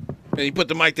 And he put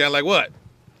the mic down like what?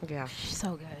 Yeah,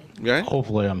 so good. Right?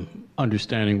 Hopefully, I'm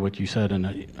understanding what you said,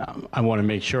 and I want to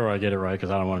make sure I get it right because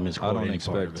I don't want to misquote any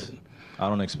part of it. I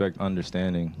don't expect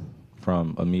understanding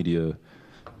from a media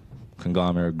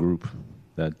conglomerate group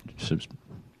that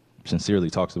sincerely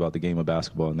talks about the game of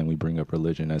basketball, and then we bring up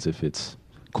religion as if it's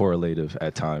correlative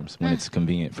at times when it's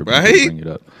convenient for people to bring it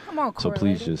up. Come on, so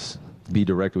please just be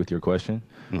direct with your question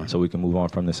so we can move on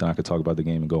from this and I can talk about the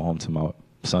game and go home to my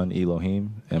son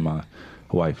Elohim and my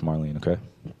wife Marlene, okay?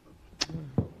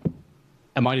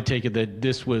 am I to take it that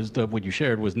this was what you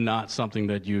shared was not something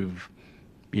that you've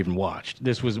even watched?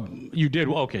 This was you did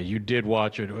watch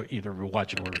it, or either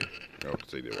watch it or no,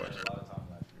 so you did watch it. A lot of times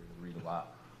I read a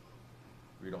lot,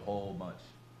 read a whole bunch,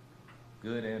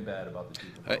 good and bad, about the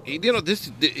people.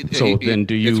 So then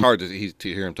do you? It's hard to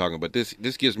hear him talking, but this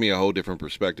gives me a whole different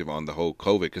perspective on the whole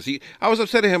COVID, because I was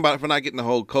upset at him for not getting the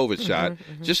whole COVID shot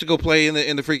just to go play in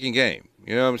the freaking game.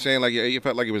 You know what I'm saying? Like, he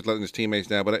felt like he was letting his teammates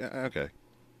down, but okay.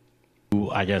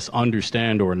 I guess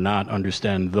understand or not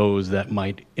understand those that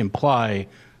might imply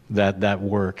that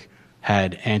work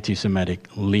had anti-Semitic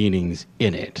leanings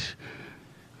in it.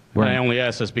 I only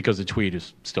ask this because the tweet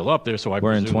is still up there, so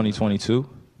we're in 2022.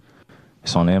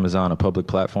 It's on Amazon, a public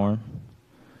platform.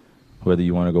 Whether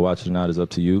you want to go watch it or not is up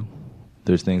to you.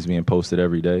 There's things being posted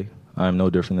every day. I'm no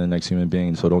different than the next human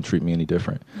being, so don't treat me any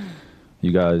different.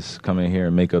 You guys come in here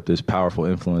and make up this powerful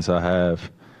influence I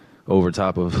have over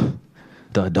top of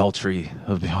the adultery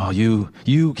of, oh,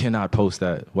 you cannot post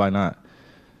that. Why not?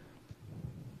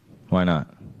 Why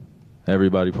not?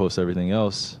 Everybody posts everything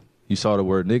else. You saw the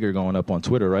word nigger going up on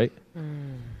Twitter, right?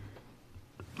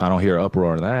 I don't hear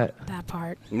uproar on that. That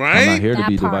part. Right? I'm not here to That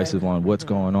be part. divisive on what's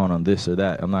going on this or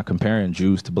that. I'm not comparing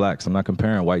Jews to blacks. I'm not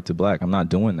comparing white to black. I'm not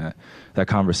doing that. That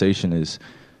conversation is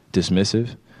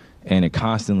dismissive, and it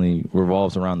constantly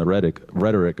revolves around the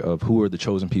rhetoric of who are the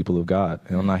chosen people of God.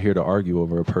 And I'm not here to argue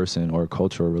over a person or a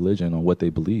culture or religion or what they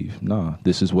believe. No,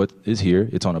 this is what is here.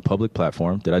 It's on a public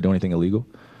platform. Did I do anything illegal?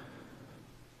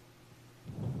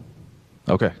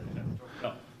 Okay.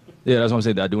 Yeah, that's what I'm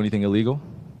saying. Did I do anything illegal?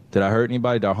 Did I hurt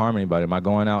anybody? Did I harm anybody? Am I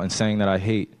going out and saying that I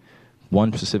hate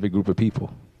one specific group of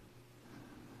people?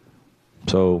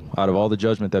 So out of all the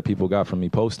judgment that people got from me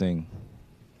posting,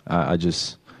 I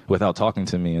just, without talking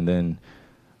to me, and then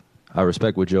I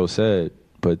respect what Joe said,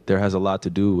 but there has a lot to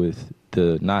do with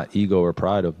the not ego or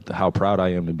pride of how proud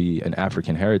I am to be an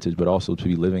African heritage, but also to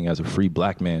be living as a free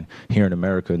black man here in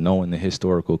America, knowing the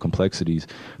historical complexities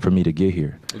for me to get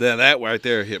here. Then that right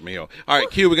there hit me off. All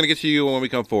right, Q, we're going to get to you when we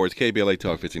come forward. It's KBLA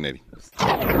Talk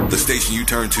 1580. The station you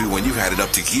turn to when you've had it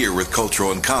up to gear with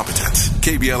cultural incompetence.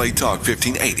 KBLA Talk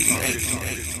 1580.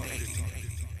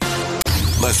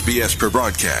 Less BS per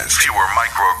broadcast. Fewer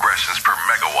microaggressions per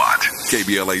megawatt.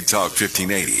 KBLA Talk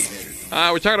 1580.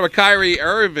 We're talking about Kyrie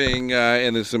Irving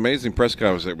and this amazing press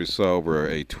conference that we saw over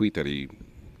a tweet that he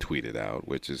tweeted out,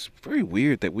 which is very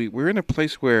weird that we're in a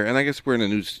place where, and I guess we're in a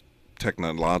new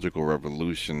technological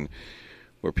revolution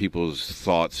where people's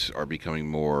thoughts are becoming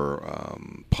more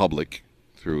public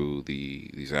through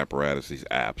these apparatus, these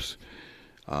apps.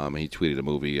 And he tweeted a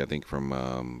movie, I think,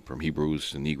 from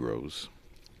Hebrews to Negroes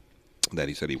that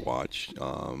he said he watched,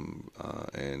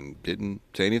 and didn't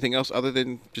say anything else other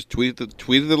than just tweeted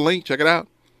the link. Check it out.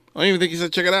 I don't even think he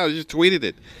said check it out. He just tweeted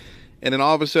it. And then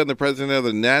all of a sudden the president of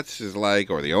the Nets is like,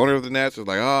 or the owner of the Nets is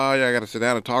like, oh, yeah, I got to sit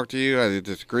down and talk to you. I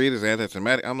disagree. This is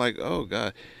anti-Semitic. I'm like, oh,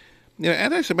 God. You know,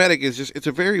 anti-Semitic is just, it's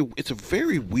a very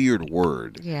weird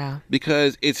word. Yeah.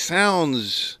 Because it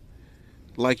sounds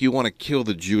like you want to kill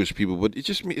the Jewish people, but it's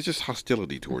just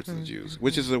hostility towards the Jews,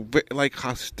 which is like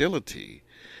hostility.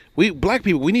 Black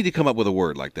people, we need to come up with a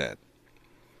word like that.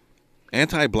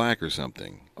 Anti-black or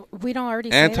something. We don't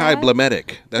already say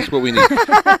anti-blemetic. That's what we need.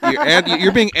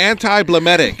 You're being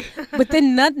anti-blemetic. But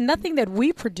then nothing that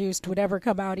we produced would ever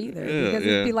come out either. Because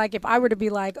it'd be like if I were to be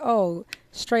like, oh,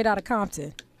 straight out of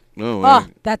Compton. Oh,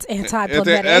 that's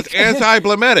anti-blemetic. That's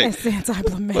anti-blemetic. That's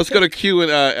anti-blemetic. Let's go to Q in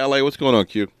L.A. What's going on,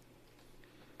 Q?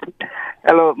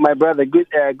 Hello, my brother.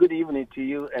 Good evening to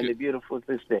you and the beautiful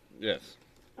sister. Yes.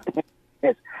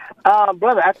 Yes.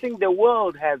 Brother, I think the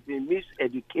world has been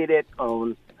miseducated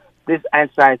on this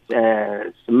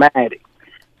anti-Semitic.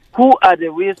 Who are the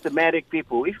real Semitic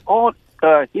people? If all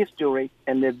history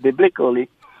and biblically,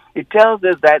 it tells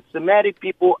us that Semitic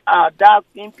people are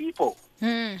dark-skinned people.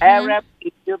 Mm-hmm. Arab,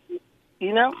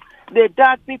 Ethiopian, they're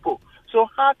dark people. So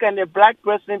how can a black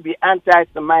person be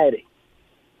anti-Semitic?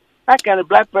 How can a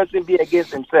black person be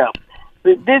against himself?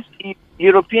 So these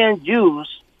European Jews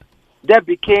that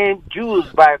became Jews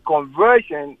by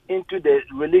conversion into the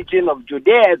religion of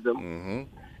Judaism,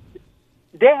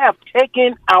 they have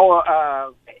taken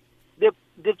our,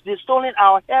 they've stolen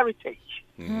our heritage.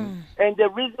 Mm-hmm. And the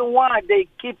reason why they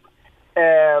keep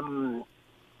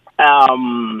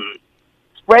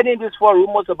spreading these false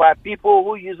rumors about people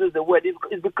who uses the word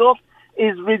is because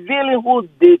it's revealing who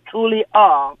they truly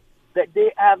are, that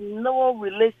they have no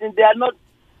relation, they are not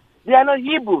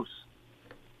Hebrews.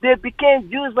 They became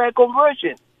Jews by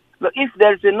conversion. Look, if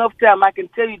there's enough time, I can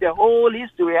tell you the whole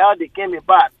history, how they came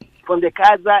about from the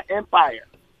Kaiser Empire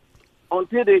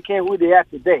until they became who they are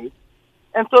today.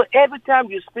 And so every time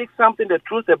you speak something, the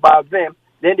truth about them,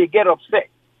 then they get upset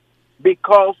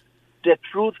because the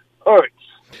truth hurts.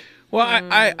 Well,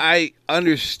 I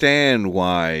understand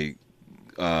why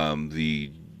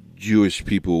the Jewish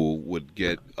people would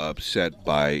get upset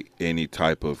by any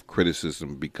type of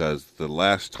criticism, because the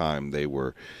last time they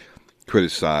were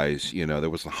criticized, there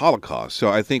was the Holocaust. So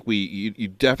I think you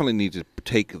definitely need to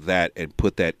take that and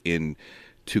put that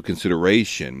into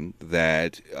consideration,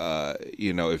 that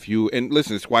if you, and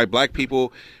listen, it's why black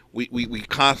people we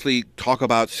constantly talk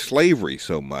about slavery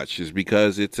so much, is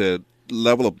because it's a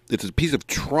piece of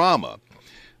trauma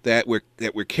that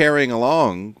we're carrying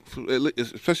along,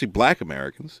 especially black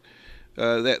Americans,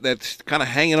 that's kind of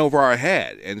hanging over our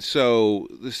head. And so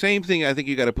the same thing, I think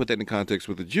you got to put that in context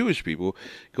with the Jewish people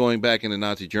going back into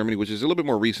Nazi Germany, which is a little bit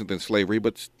more recent than slavery,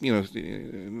 but not.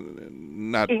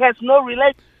 It has no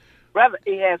relation. Rather,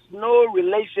 it has no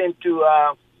relation to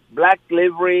black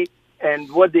slavery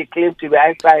and what they claim to be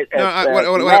outside.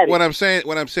 What I'm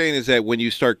saying is that when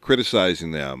you start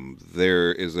criticizing them,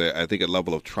 there is I think a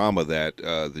level of trauma that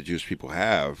the Jewish people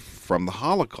have from the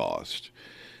Holocaust.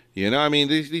 I mean,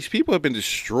 these people have been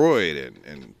destroyed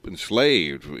and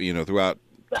enslaved, throughout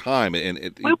time.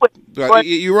 And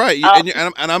you're right.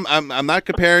 I'm not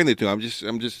comparing the two. I'm just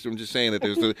saying that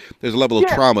there's a level of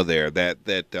trauma there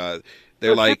that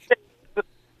they're like.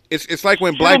 It's like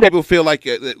when black people feel like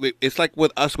it's like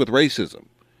with us with racism.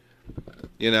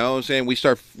 I'm saying we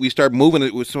start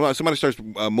moving. Somebody starts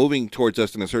moving towards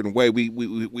us in a certain way,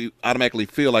 we automatically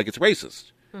feel like it's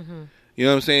racist. Mm-hmm. You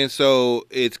know what I'm saying? So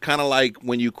it's kind of like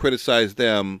when you criticize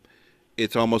them,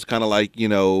 it's almost kind of like,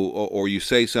 or you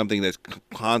say something that's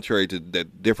contrary to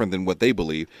that, different than what they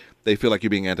believe. They feel like you're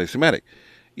being anti-Semitic.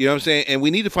 You know what I'm saying? And we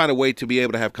need to find a way to be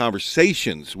able to have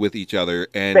conversations with each other.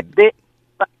 And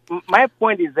my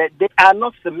point is that they are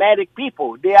not Semitic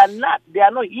people. They are not. They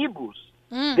are not Hebrews.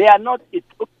 They are not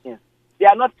Ethiopians. They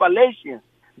are not Phalasians.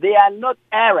 They are not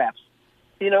Arabs.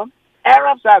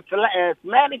 Arabs are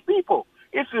Semitic people.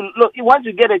 If you look, once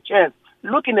you get a chance,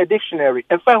 look in the dictionary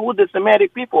and find who the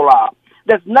Semitic people are.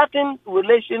 There's nothing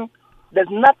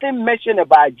mentioned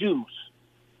about Jews.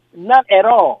 Not at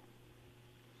all.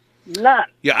 None.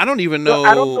 Yeah, I don't even know.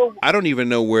 So I don't even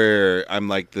know where I'm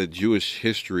like the Jewish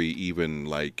history, even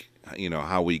like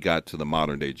how we got to the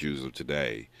modern day Jews of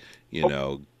today.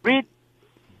 Read.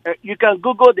 You can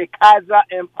Google the Kaiser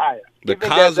Empire. The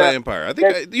Kaiser Empire. I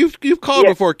think you've called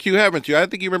before, Q, haven't you? I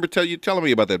think you remember telling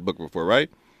me about that book before, right?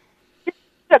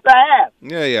 Yes, I have.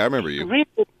 Yeah, I remember you. Read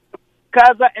the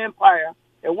Kaiser Empire,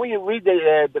 and when you read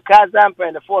the Kaiser Empire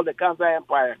and the fall of the Kaiser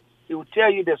Empire, it will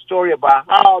tell you the story about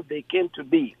how they came to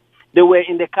be. They were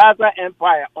in the Kaiser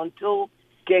Empire until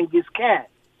Genghis Khan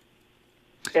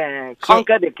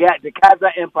conquered the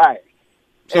Kaiser Empire.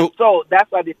 So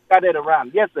that's why they started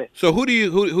around. Yes, sir. So who do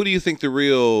you think the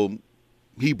real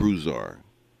Hebrews are?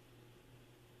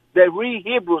 The real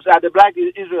Hebrews are the black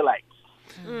Israelites.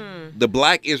 The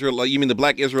black Israelite? You mean the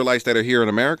black Israelites that are here in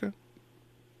America?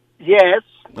 Yes.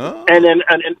 Oh.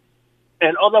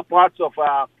 And other parts of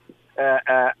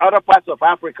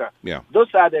Africa. Yeah.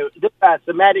 Those are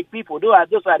Semitic people. Those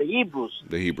are the Hebrews.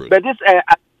 The Hebrews. But this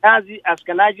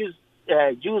Ashkenazi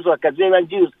Jews or Khazarian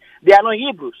Jews, they are not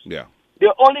Hebrews. Yeah. They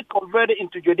only converted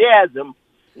into Judaism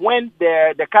when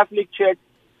the Catholic Church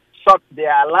sought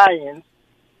their alliance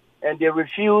and they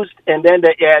refused, and then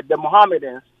the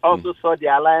Mohammedans also sought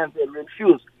their alliance and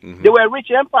refused. Mm-hmm. They were a rich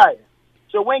empire.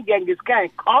 So when Genghis Khan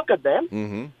conquered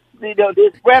them, they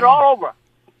spread all over.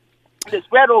 They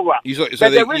spread over. Are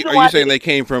you saying they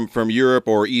came from Europe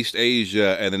or East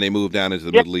Asia and then they moved down into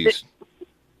the Middle East?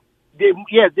 They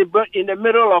in the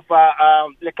middle of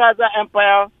the Kaiser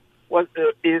Empire.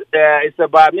 It's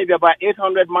about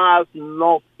 800 miles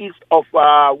northeast of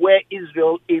where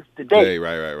Israel is today.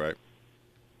 Right.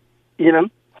 Yeah,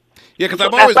 because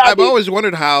I've always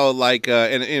wondered how, like,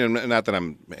 and not that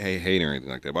I'm hating or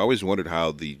anything like that, but I always wondered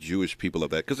how the Jewish people of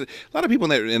that, because a lot of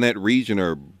people in that region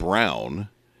are brown,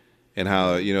 and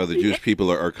how the Jewish people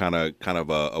are kind of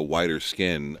a whiter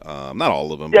skin. Not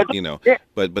all of them,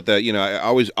 but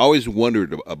I always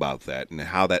wondered about that and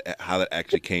how that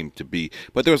actually came to be.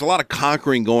 But there was a lot of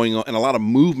conquering going on and a lot of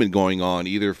movement going on,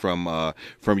 either from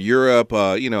Europe.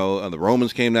 The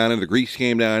Romans came down there, the Greeks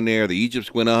came down there, the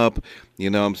Egypts went up. You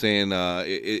know what I'm saying?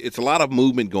 It's a lot of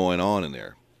movement going on in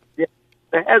there. Yeah,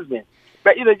 there has been.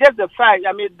 But just the fact.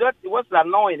 I mean, what's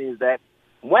annoying is that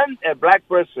when a black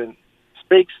person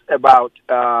speaks about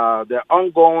the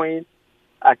ongoing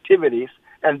activities,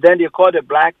 and then they call the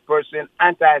black person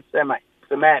anti-Semitic.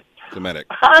 Semitic.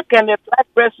 How can a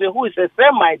black person who is a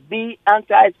Semite be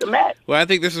anti-Semitic? Well, I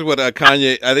think this is what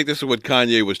Kanye. I think this is what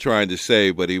Kanye was trying to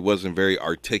say, but he wasn't very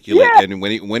articulate. Yeah. And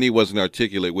when he wasn't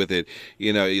articulate with it,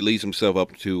 he leads himself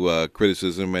up to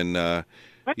criticism, and now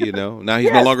he's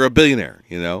no longer a billionaire.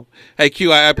 Hey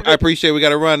Q, I appreciate. We got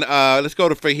to run. Let's go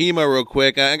to Fahima real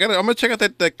quick. I'm gonna check out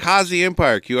that Kazi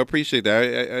Empire. Q, I appreciate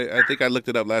that. I think I looked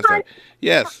it up last time.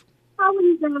 Yes. How are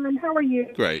you, Don? How are you?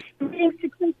 Great. Greetings to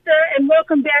Krista, and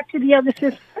welcome back to the other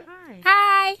sister.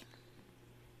 Hi.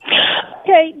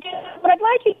 Okay, what I'd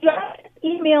like you to I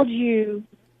emailed you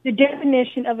the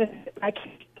definition of I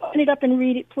can open it up and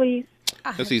read it, please.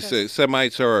 Let's see.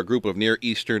 Semites are a group of Near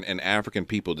Eastern and African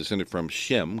people descended from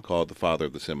Shem, called the father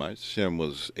of the Semites. Shem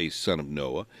was a son of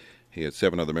Noah. He had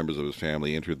 7 other members of his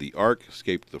family, entered the ark,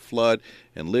 escaped the flood,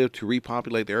 and lived to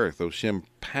repopulate the earth. Though Shem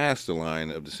passed the line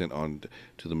of descent on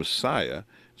to the Messiah,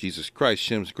 Jesus Christ,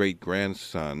 Shem's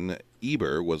great-grandson,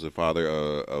 Eber, was the father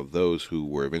of those who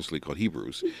were eventually called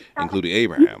Hebrews, including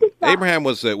Abraham. Abraham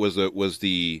was the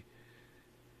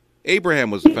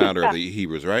founder of the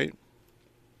Hebrews, right?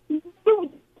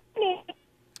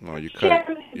 Oh,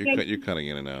 you're cutting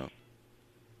in and out.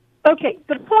 Okay,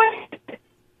 the point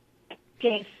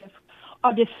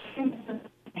of this.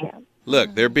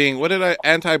 Look, they're being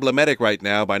anti-Blemitic right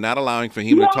now by not allowing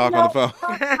Fahima to talk on the phone.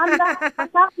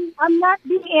 I'm not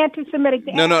being anti-Semitic.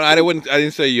 No, I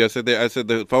didn't say you. I said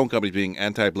the phone company's being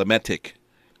anti-Blemitic.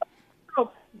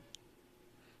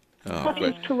 That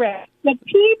is correct. The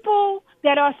people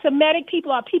that are Semitic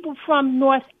people are people from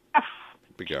North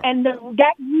Africa and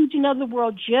that region of the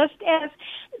world, just as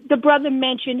the brother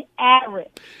mentioned, Arab.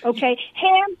 Okay,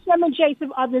 Ham, Shem, and Japheth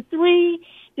are the 3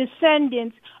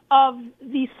 descendants of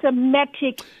the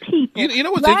Semitic people. You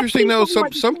know what's interesting though?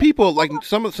 Some people, like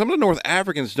some of the North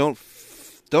Africans, don't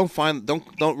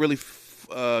really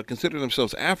consider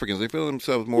themselves Africans. They feel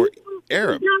themselves more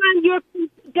Arab.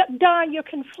 Don, you're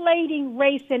conflating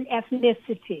race and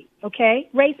ethnicity, okay?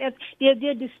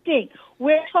 They're distinct.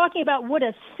 We're talking about what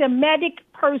a Semitic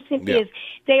person is.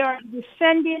 They are a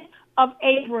descendant of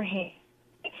Abraham.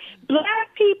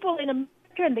 Black people in America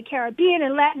and the Caribbean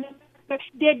and Latin America,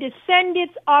 their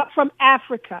descendants are from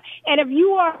Africa. And if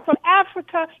you are from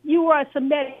Africa, you are a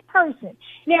Semitic person.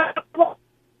 Now,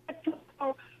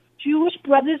 Jewish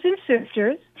brothers and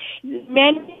sisters,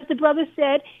 many, as the brother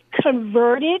said,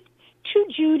 converted to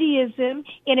Judaism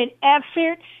in an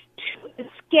effort to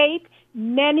escape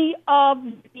many of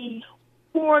the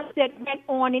wars that went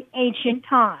on in ancient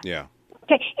times. Yeah.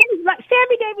 Okay.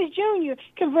 Sammy Davis Jr.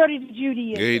 converted to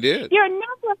Judaism. Yeah, he did. There are a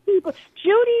number of people.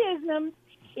 Judaism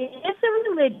is a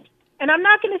religion, and I'm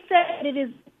not going to say that it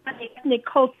is an ethnic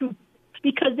culture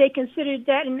because they consider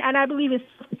that, and I believe in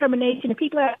self-determination, and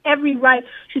people have every right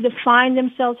to define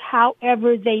themselves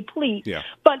however they please. Yeah.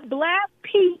 But black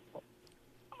people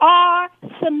are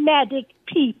Semitic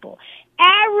people.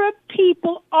 Arab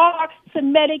people are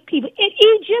Semitic people. And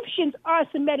Egyptians are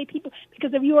Semitic people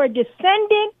because if you are a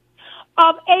descendant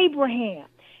of Abraham,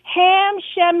 Ham,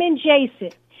 Shem, and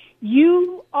Japheth,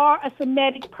 you are a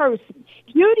Semitic person.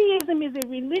 Judaism is a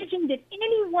religion that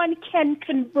anyone can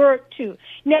convert to.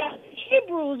 Now,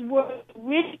 Hebrews were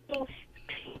original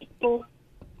people.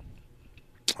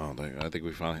 Oh, I think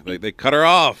we finally they cut her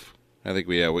off. I think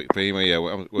Fahima,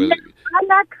 I'm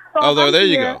not. There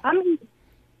you go.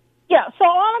 So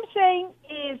all I'm saying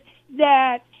is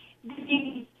that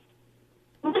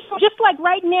just like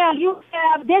right now,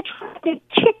 they're trying to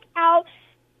kick out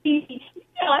the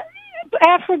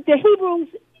Hebrews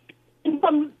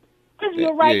from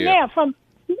Israel now. From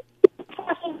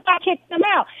kick them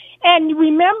out. And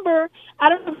remember, I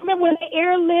don't remember when they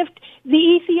airlift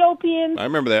the Ethiopians. I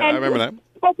remember that.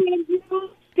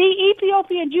 The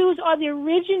Ethiopian Jews are the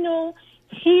original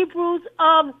Hebrews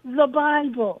of the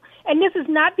Bible. And this is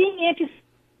not being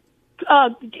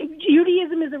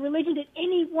Judaism is a religion that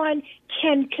anyone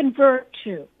can convert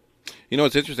to. You know,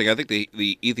 it's interesting. I think the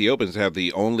Ethiopians have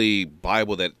the only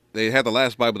Bible they have the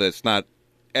last Bible that's not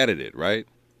edited, right?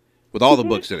 With all the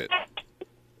books in it.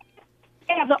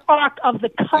 They have the Ark of the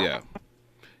Covenant.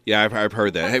 Yeah, I've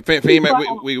heard that. Hey,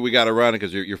 Fahima, we got to run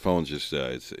because your phone's just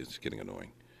it's getting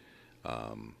annoying.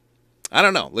 I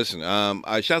don't know. Listen,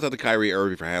 I shout out to Kyrie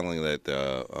Irving for handling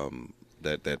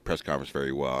that press conference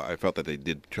very well. I felt that they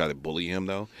did try to bully him,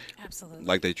 though. Absolutely.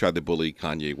 Like they tried to bully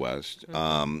Kanye West.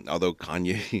 Although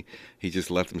Kanye, he just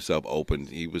left himself open.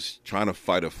 He was trying to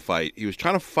fight a fight. He was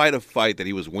trying to fight a fight that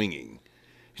he was winging.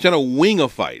 He's trying to wing a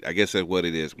fight. I guess that's what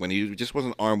it is. When he just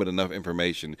wasn't armed with enough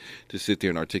information to sit there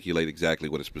and articulate exactly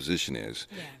what his position is.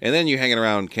 Yeah. And then you're hanging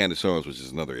around Candace Owens, which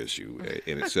is another issue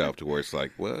in itself, to where it's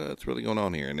like, what's really going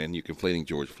on here? And then you're conflating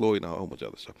George Floyd and a whole bunch of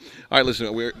other stuff. All right,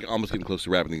 listen, we're almost getting close to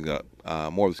wrapping things up.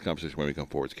 More of this conversation when we come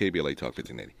forward. It's KBLA Talk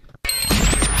 1580.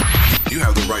 You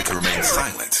have the right to remain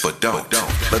silent, but don't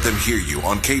let them hear you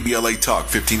on KBLA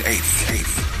Talk 1580.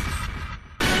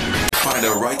 Find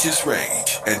a righteous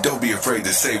rage and don't be afraid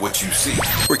to say what you see.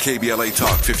 We're KBLA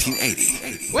Talk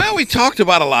 1580. Well, we talked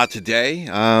about a lot today.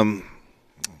 I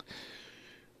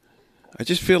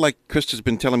just feel like Krista's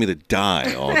been telling me to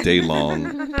die all day long.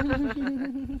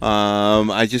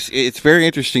 It's very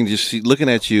interesting to see, looking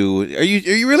at you. Are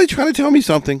you really trying to tell me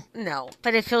something? No,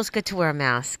 but it feels good to wear a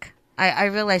mask. I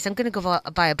realize I'm going to go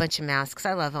buy a bunch of masks.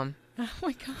 I love them. Oh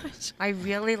my gosh. I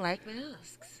really like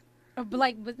masks.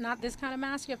 But not this kind of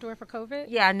mask you have to wear for COVID?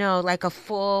 Yeah, no, like a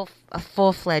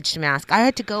full-fledged mask. I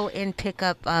had to go and pick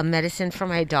up medicine for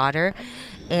my daughter,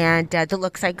 and the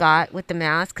looks I got with the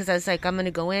mask, because I was like, I'm going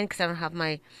to go in because I don't have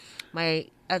my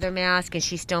other mask, and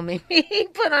she still made me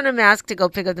put on a mask to go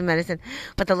pick up the medicine.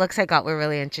 But the looks I got were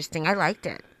really interesting. I liked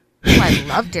it. Oh, I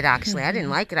loved it, actually. I didn't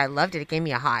like it. I loved it. It gave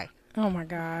me a high. Oh, my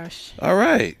gosh. All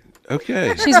right.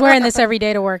 Okay. She's wearing this every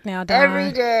day to work now, Don.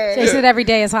 Every day. She said every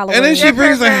day is Halloween. And then she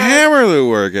brings a hammer to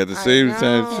work at the same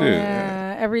time, too.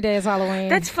 Yeah, every day is Halloween.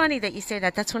 That's funny that you say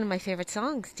that. That's one of my favorite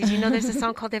songs. Did you know there's a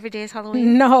song called Every Day is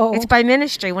Halloween? No. It's by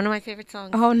Ministry, one of my favorite songs.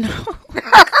 Oh, no.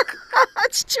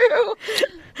 That's true.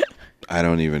 I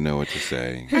don't even know what to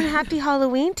say. And happy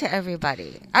Halloween to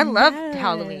everybody. I love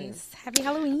Halloween. Happy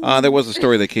Halloween. There was a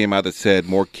story that came out that said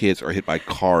more kids are hit by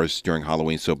cars during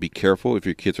Halloween, so be careful if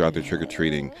your kids are out there trick or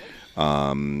treating.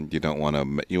 You don't want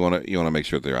to. You want to make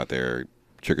sure they're out there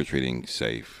trick or treating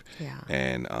safe,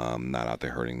 and not out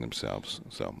there hurting themselves.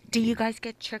 So, do you guys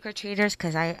get trick or treaters?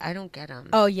 Because I don't get them.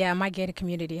 Oh yeah, my gated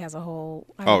community has a whole.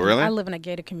 Really? I live in a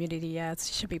gated community. Yeah, it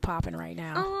should be popping right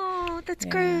now. Oh, that's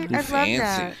great. I love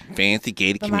that. Fancy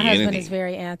gated but community. My husband is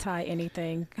very anti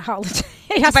anything holiday.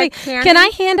 I say, can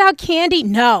I hand out candy?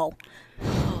 No.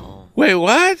 Wait,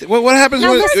 what? What happens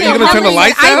when listen, you're going to turn the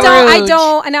lights out? I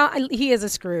don't. And now he is a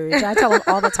Scrooge. I tell him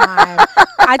all the time.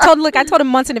 I told him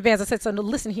months in advance. I said, so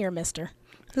listen here, mister.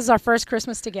 This is our first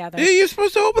Christmas together. Yeah, you're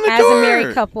supposed to open the door. As a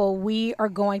married couple, we are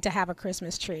going to have a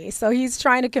Christmas tree. So he's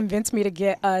trying to convince me to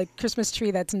get a Christmas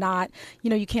tree that's not,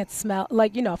 you can't smell,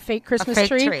 a fake Christmas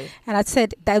tree. And I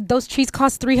said that those trees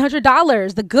cost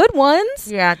 $300, the good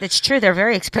ones. Yeah, that's true. They're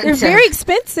very expensive. They're very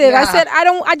expensive. Yeah. I said,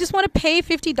 I just want to pay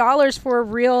 $50 for a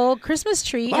real Christmas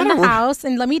tree in the house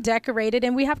and let me decorate it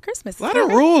and we have Christmas. A lot of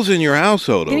rules in your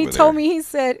household and he told me, he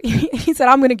said,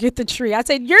 I'm going to get the tree. I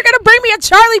said, you're going to bring me a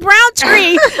Charlie Brown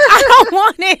tree. I don't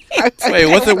want it. Wait,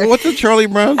 what's a Charlie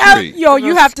Brown tree?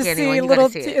 You have to see a little.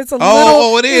 It's a little.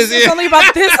 Oh, it is. It's only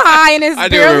about this high and it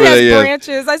barely has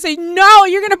branches. I say, no,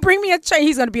 you're gonna bring me a tree.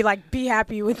 He's gonna be like, be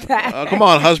happy with that. Come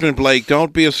on, husband Blake,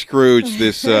 don't be a Scrooge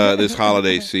this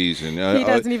holiday season. He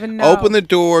doesn't even know. Open the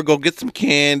door, go get some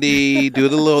candy,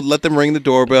 let them ring the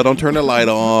doorbell. Don't turn the light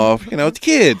off. It's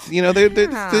kids. I love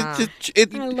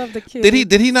the kids.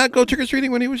 Did he not go trick or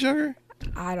treating when he was younger?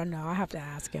 I don't know. I have to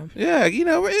ask him. Yeah,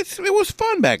 it was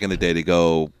fun back in the day to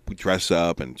go dress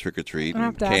up and trick or treat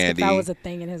and candy. I have to ask if that was a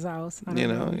thing in his house. I don't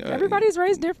know. Everybody's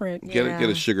raised different. Get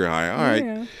a sugar high. All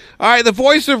right, all right. The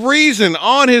voice of reason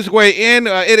on his way in.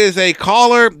 It is a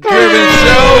caller-driven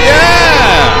show.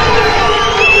 Yeah.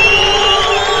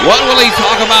 What will he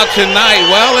talk about tonight?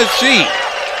 Well, let's see.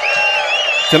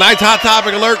 Tonight's hot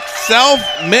topic alert: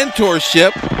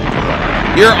 self-mentorship.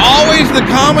 You're always the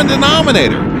common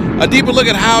denominator. A deeper look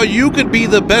at how you could be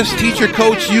the best teacher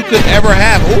coach you could ever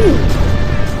have. Ooh.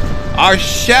 Our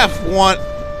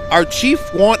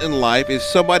chief want in life is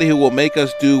somebody who will make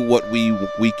us do what we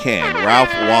can.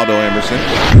 Ralph Waldo Emerson.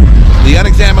 The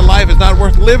unexamined life is not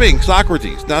worth living.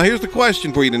 Socrates. Now here's the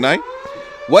question for you tonight.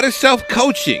 What is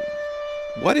self-coaching?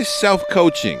 What is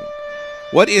self-coaching?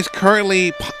 What is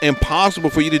currently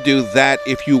impossible for you to do that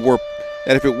if it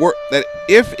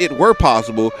were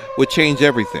possible would change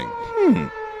everything?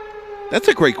 That's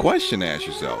a great question to ask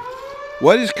yourself.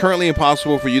 What is currently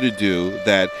impossible for you to do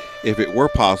that, if it were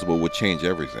possible, would change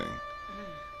everything?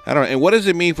 I don't know. And what does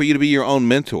it mean for you to be your own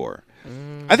mentor?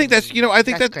 I think that's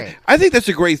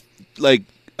a great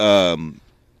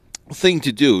thing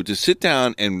to do, to sit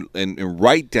down and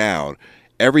write down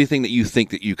everything that you think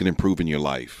that you can improve in your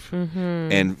life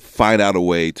and find out a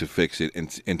way to fix it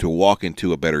and to walk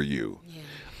into a better you.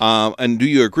 And do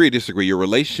you agree or disagree? Your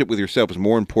relationship with yourself is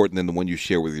more important than the one you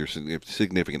share with your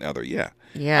significant other. Yeah.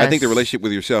 I think the Yes. relationship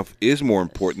with yourself is more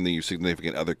important than your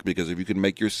significant other, because if you can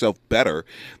make yourself better,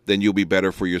 then you'll be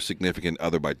better for your significant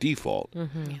other by default.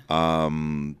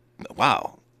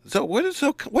 Wow. So where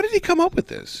did he come up with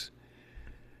this?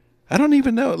 I don't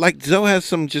even know. Like, Zoe has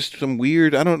some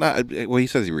weird, I don't know. Well, he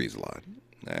says he reads a lot.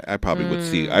 I probably would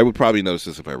see. I would probably notice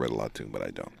this if I read a lot too, but I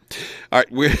don't. All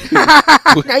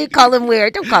right, Now you call him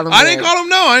weird. Don't call him I weird. didn't call him.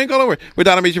 No, I didn't call him weird. We're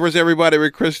Don Amiche versus everybody. We're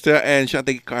Krista and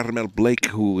Shante Carmel Blake,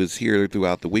 who is here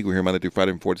throughout the week. We're here Monday through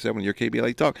Friday from 4 to 7. Your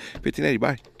KBLA Talk 1580.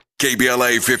 Bye.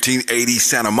 KBLA 1580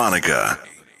 Santa Monica.